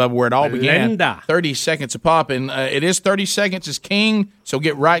Gadsden, Bubba, where it all began. 30 seconds a pop. And it is 30 seconds is king, so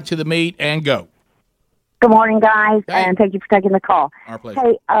get right to the meat and go. Good morning, guys, and thank you for taking the call. Our pleasure.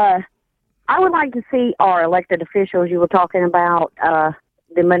 Hey, I would like to see our elected officials, you were talking about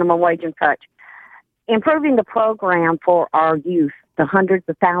the minimum wage and such, improving the program for our youth, the hundreds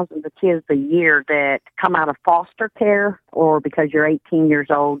of thousands of kids a year that come out of foster care or because you're 18 years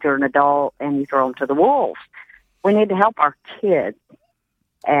old, you're an adult, and you throw them to the wolves. We need to help our kids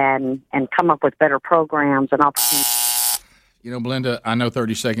and come up with better programs and opportunities. You know, Belinda, I know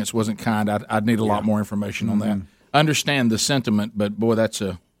 30 seconds wasn't kind. I'd need a lot more information on that. Understand the sentiment, but, boy, that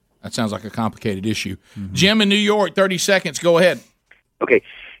sounds like a complicated issue. Jim in New York, 30 seconds. Go ahead. Okay,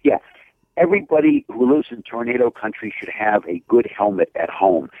 yeah. Everybody who lives in tornado country should have a good helmet at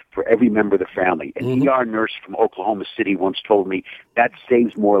home for every member of the family. An ER nurse from Oklahoma City once told me that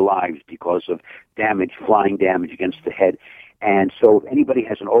saves more lives because of flying damage against the head. And so if anybody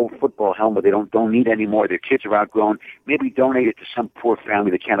has an old football helmet they don't need anymore, their kids are outgrown, maybe donate it to some poor family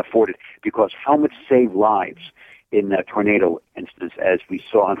that can't afford it, because helmets save lives in a tornado instance, as we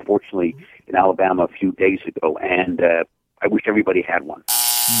saw, unfortunately, in Alabama a few days ago. And I wish everybody had one.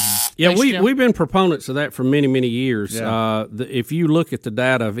 Yeah, we've been proponents of that for many, many years. Yeah. If you look at the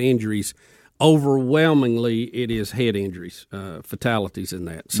data of injuries, overwhelmingly it is head injuries, fatalities in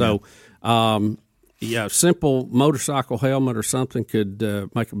that. So, simple motorcycle helmet or something could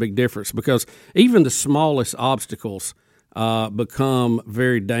make a big difference, because even the smallest obstacles become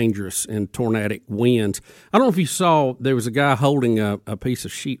very dangerous in tornadic winds. I don't know if you saw, there was a guy holding a piece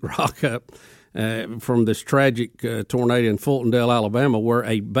of sheetrock up from this tragic tornado in Fultondale, Alabama, where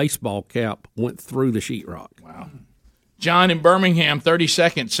a baseball cap went through the sheetrock. Wow. John in Birmingham, 30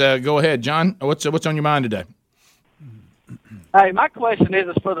 seconds. Go ahead, John. What's on your mind today? Hey, my question is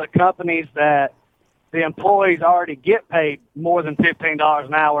for the companies that the employees already get paid more than $15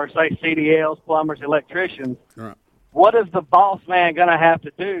 an hour, say CDLs, plumbers, electricians. Right. What is the boss man going to have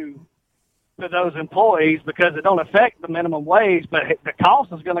to do to those employees, because it don't affect the minimum wage, but the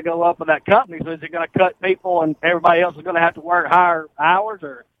cost is going to go up with that company? So is it going to cut people and everybody else is going to have to work higher hours,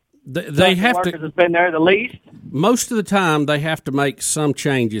 or they have workers to that's been there the least? Most of the time they have to make some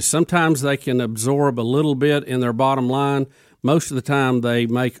changes. Sometimes they can absorb a little bit in their bottom line. Most of the time they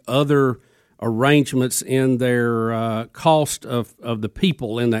make other arrangements in their cost of the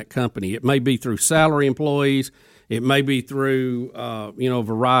people in that company. It may be through salary employees. It may be through a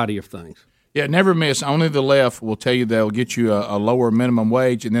variety of things. Yeah, never miss. Only the left will tell you they'll get you a lower minimum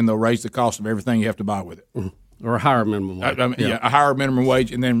wage, and then they'll raise the cost of everything you have to buy with it. Or a higher minimum wage. A higher minimum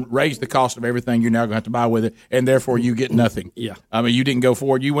wage, and then raise the cost of everything you're now going to have to buy with it, and therefore you get nothing. Yeah. I mean, you didn't go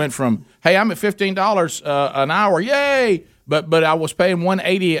forward. You went from, hey, I'm at $15 an hour, yay, But I was paying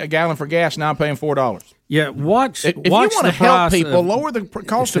 $1.80 a gallon for gas. Now I'm paying $4. Yeah, watch. If you want to help people, lower the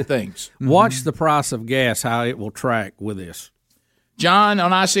cost of things. Watch the price of gas, how it will track with this. John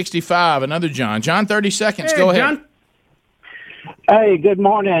on I-65, another John. John, 30 seconds. Hey, Go ahead. John. Hey, good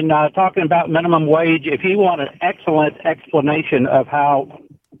morning. Talking about minimum wage. If you want an excellent explanation of how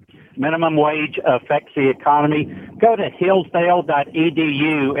minimum wage affects the economy, go to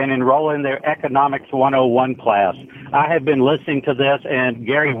hillsdale.edu and enroll in their Economics 101 class. I have been listening to this, and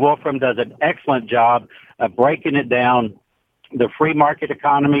Gary Wolfram does an excellent job of breaking it down, the free market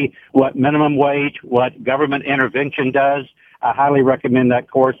economy, what minimum wage, what government intervention does. I highly recommend that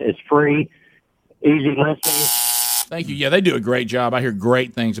course. It's free, easy listening. Thank you. Yeah, they do a great job. I hear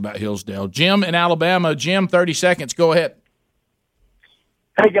great things about Hillsdale. Jim in Alabama. Jim, 30 seconds. Go ahead.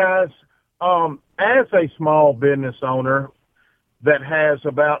 Hey, guys. As a small business owner that has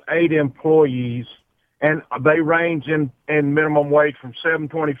about 8 employees, and they range in minimum wage from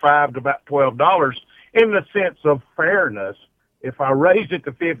 $7.25 to about $12, in the sense of fairness, if I raise it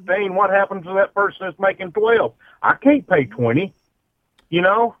to 15, what happens to that person that's making 12? I can't pay 20. You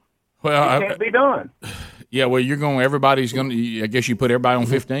know? Well, it can't be done. Yeah, well, everybody's going to, I guess you put everybody on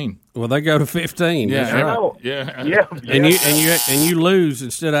 15. Well, they go to 15. Yeah, that's right. Yeah. And you lose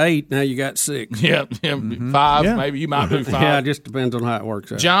instead of 8, now you got 6. Yeah, 5, maybe you might do 5. Yeah, it just depends on how it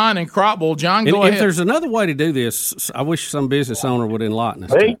works out. John and Cropwell. John, go ahead. If there's another way to do this, I wish some business owner would enlighten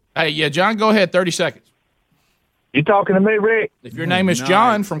us. Hey, yeah, John, go ahead, 30 seconds. You talking to me, Rick? If your name is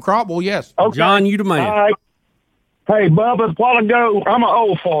John from Cropwell, yes. Okay. John, you the man. All right. Hey, Bubba, a while ago, I'm an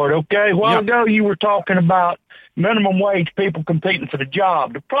old fart, okay? A while ago, you were talking about minimum wage people competing for the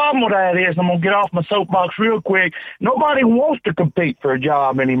job. The problem with that is, I'm going to get off my soapbox real quick, nobody wants to compete for a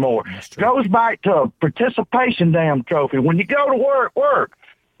job anymore. It goes back to a participation damn trophy. When you go to work, work.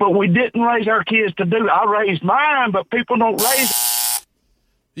 But we didn't raise our kids to do it. I raised mine, but people don't raise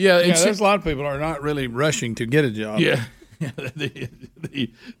Yeah, there's a lot of people are not really rushing to get a job. Yeah.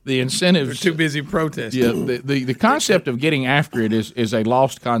 The incentives. They're too busy protesting. Yeah, the concept of getting after it is a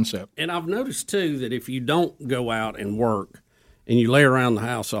lost concept. And I've noticed, too, that if you don't go out and work and you lay around the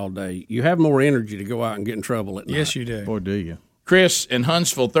house all day, you have more energy to go out and get in trouble at night. Yes, you do. Boy, do you. Chris in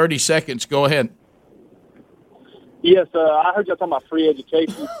Huntsville, 30 seconds. Go ahead. Yes, I heard y'all talking about free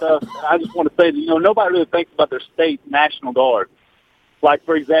education stuff. And I just want to say that, nobody really thinks about their state National Guard. Like,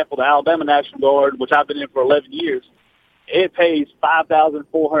 for example, the Alabama National Guard, which I've been in for 11 years, it pays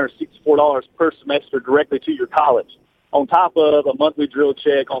 $5,464 per semester directly to your college, on top of a monthly drill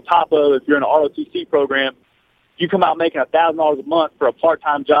check, on top of, if you're in an ROTC program, you come out making $1,000 a month for a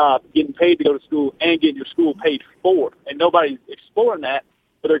part-time job, getting paid to go to school and getting your school paid for. And nobody's exploring that,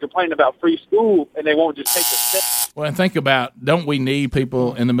 but they're complaining about free school, and they won't just take the step. Well, and think about, don't we need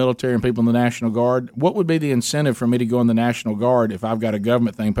people in the military and people in the National Guard? What would be the incentive for me to go in the National Guard if I've got a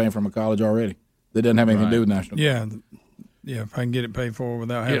government thing paying for my college already that doesn't have anything to do with National Guard? Yeah, if I can get it paid for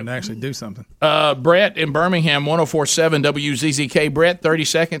without having to actually do something. Brett in Birmingham, 104.7 WZZK. Brett, 30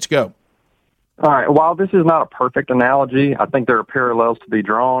 seconds, go. All right. While this is not a perfect analogy, I think there are parallels to be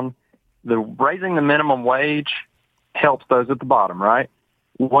drawn. The raising the minimum wage helps those at the bottom, right?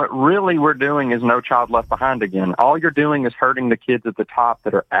 What really we're doing is No Child Left Behind again. All you're doing is hurting the kids at the top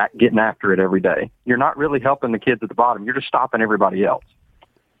that are getting after it every day. You're not really helping the kids at the bottom. You're just stopping everybody else.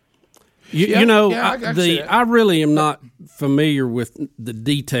 I really am not familiar with the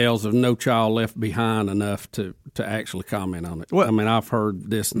details of No Child Left Behind enough to actually comment on it. Well, I mean, I've heard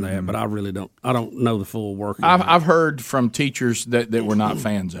this and that, but I really don't. I don't know the full work. I've heard from teachers that were not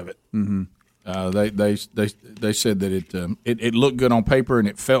fans of it. Mm-hmm. They said that it looked good on paper and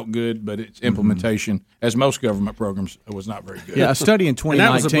it felt good, but its implementation, as most government programs, was not very good. Yeah, a study in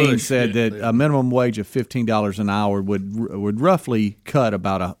 2019 said that a minimum wage of $15 an hour would roughly cut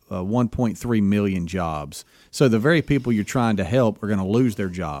about a 1.3 million jobs. So the very people you're trying to help are going to lose their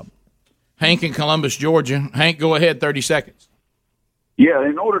job. Hank in Columbus, Georgia. Hank, go ahead, 30 seconds. Yeah,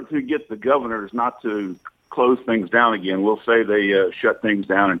 in order to get the governors not to close things down again, we'll say they shut things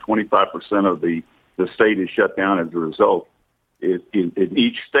down and 25% of the state is shut down as a result. In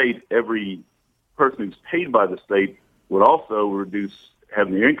each state, every person who's paid by the state would also have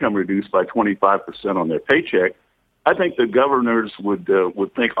their income reduced by 25% on their paycheck. I think the governors would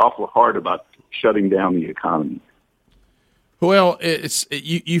think awful hard about shutting down the economy. Well,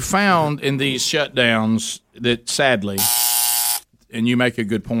 you found in these shutdowns that, sadly, and you make a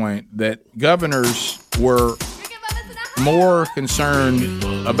good point, that governors were more concerned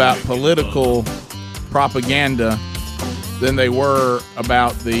about political propaganda than they were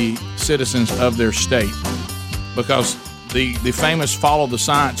about the citizens of their state. Because the famous Follow the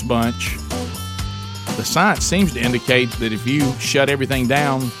Science bunch the science seems to indicate that if you shut everything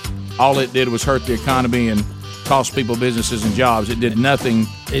down, all it did was hurt the economy and cost people businesses and jobs. It did nothing.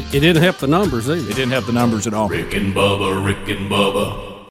 It didn't help the numbers either. It didn't help the numbers at all. Rick and Bubba, Rick and Bubba.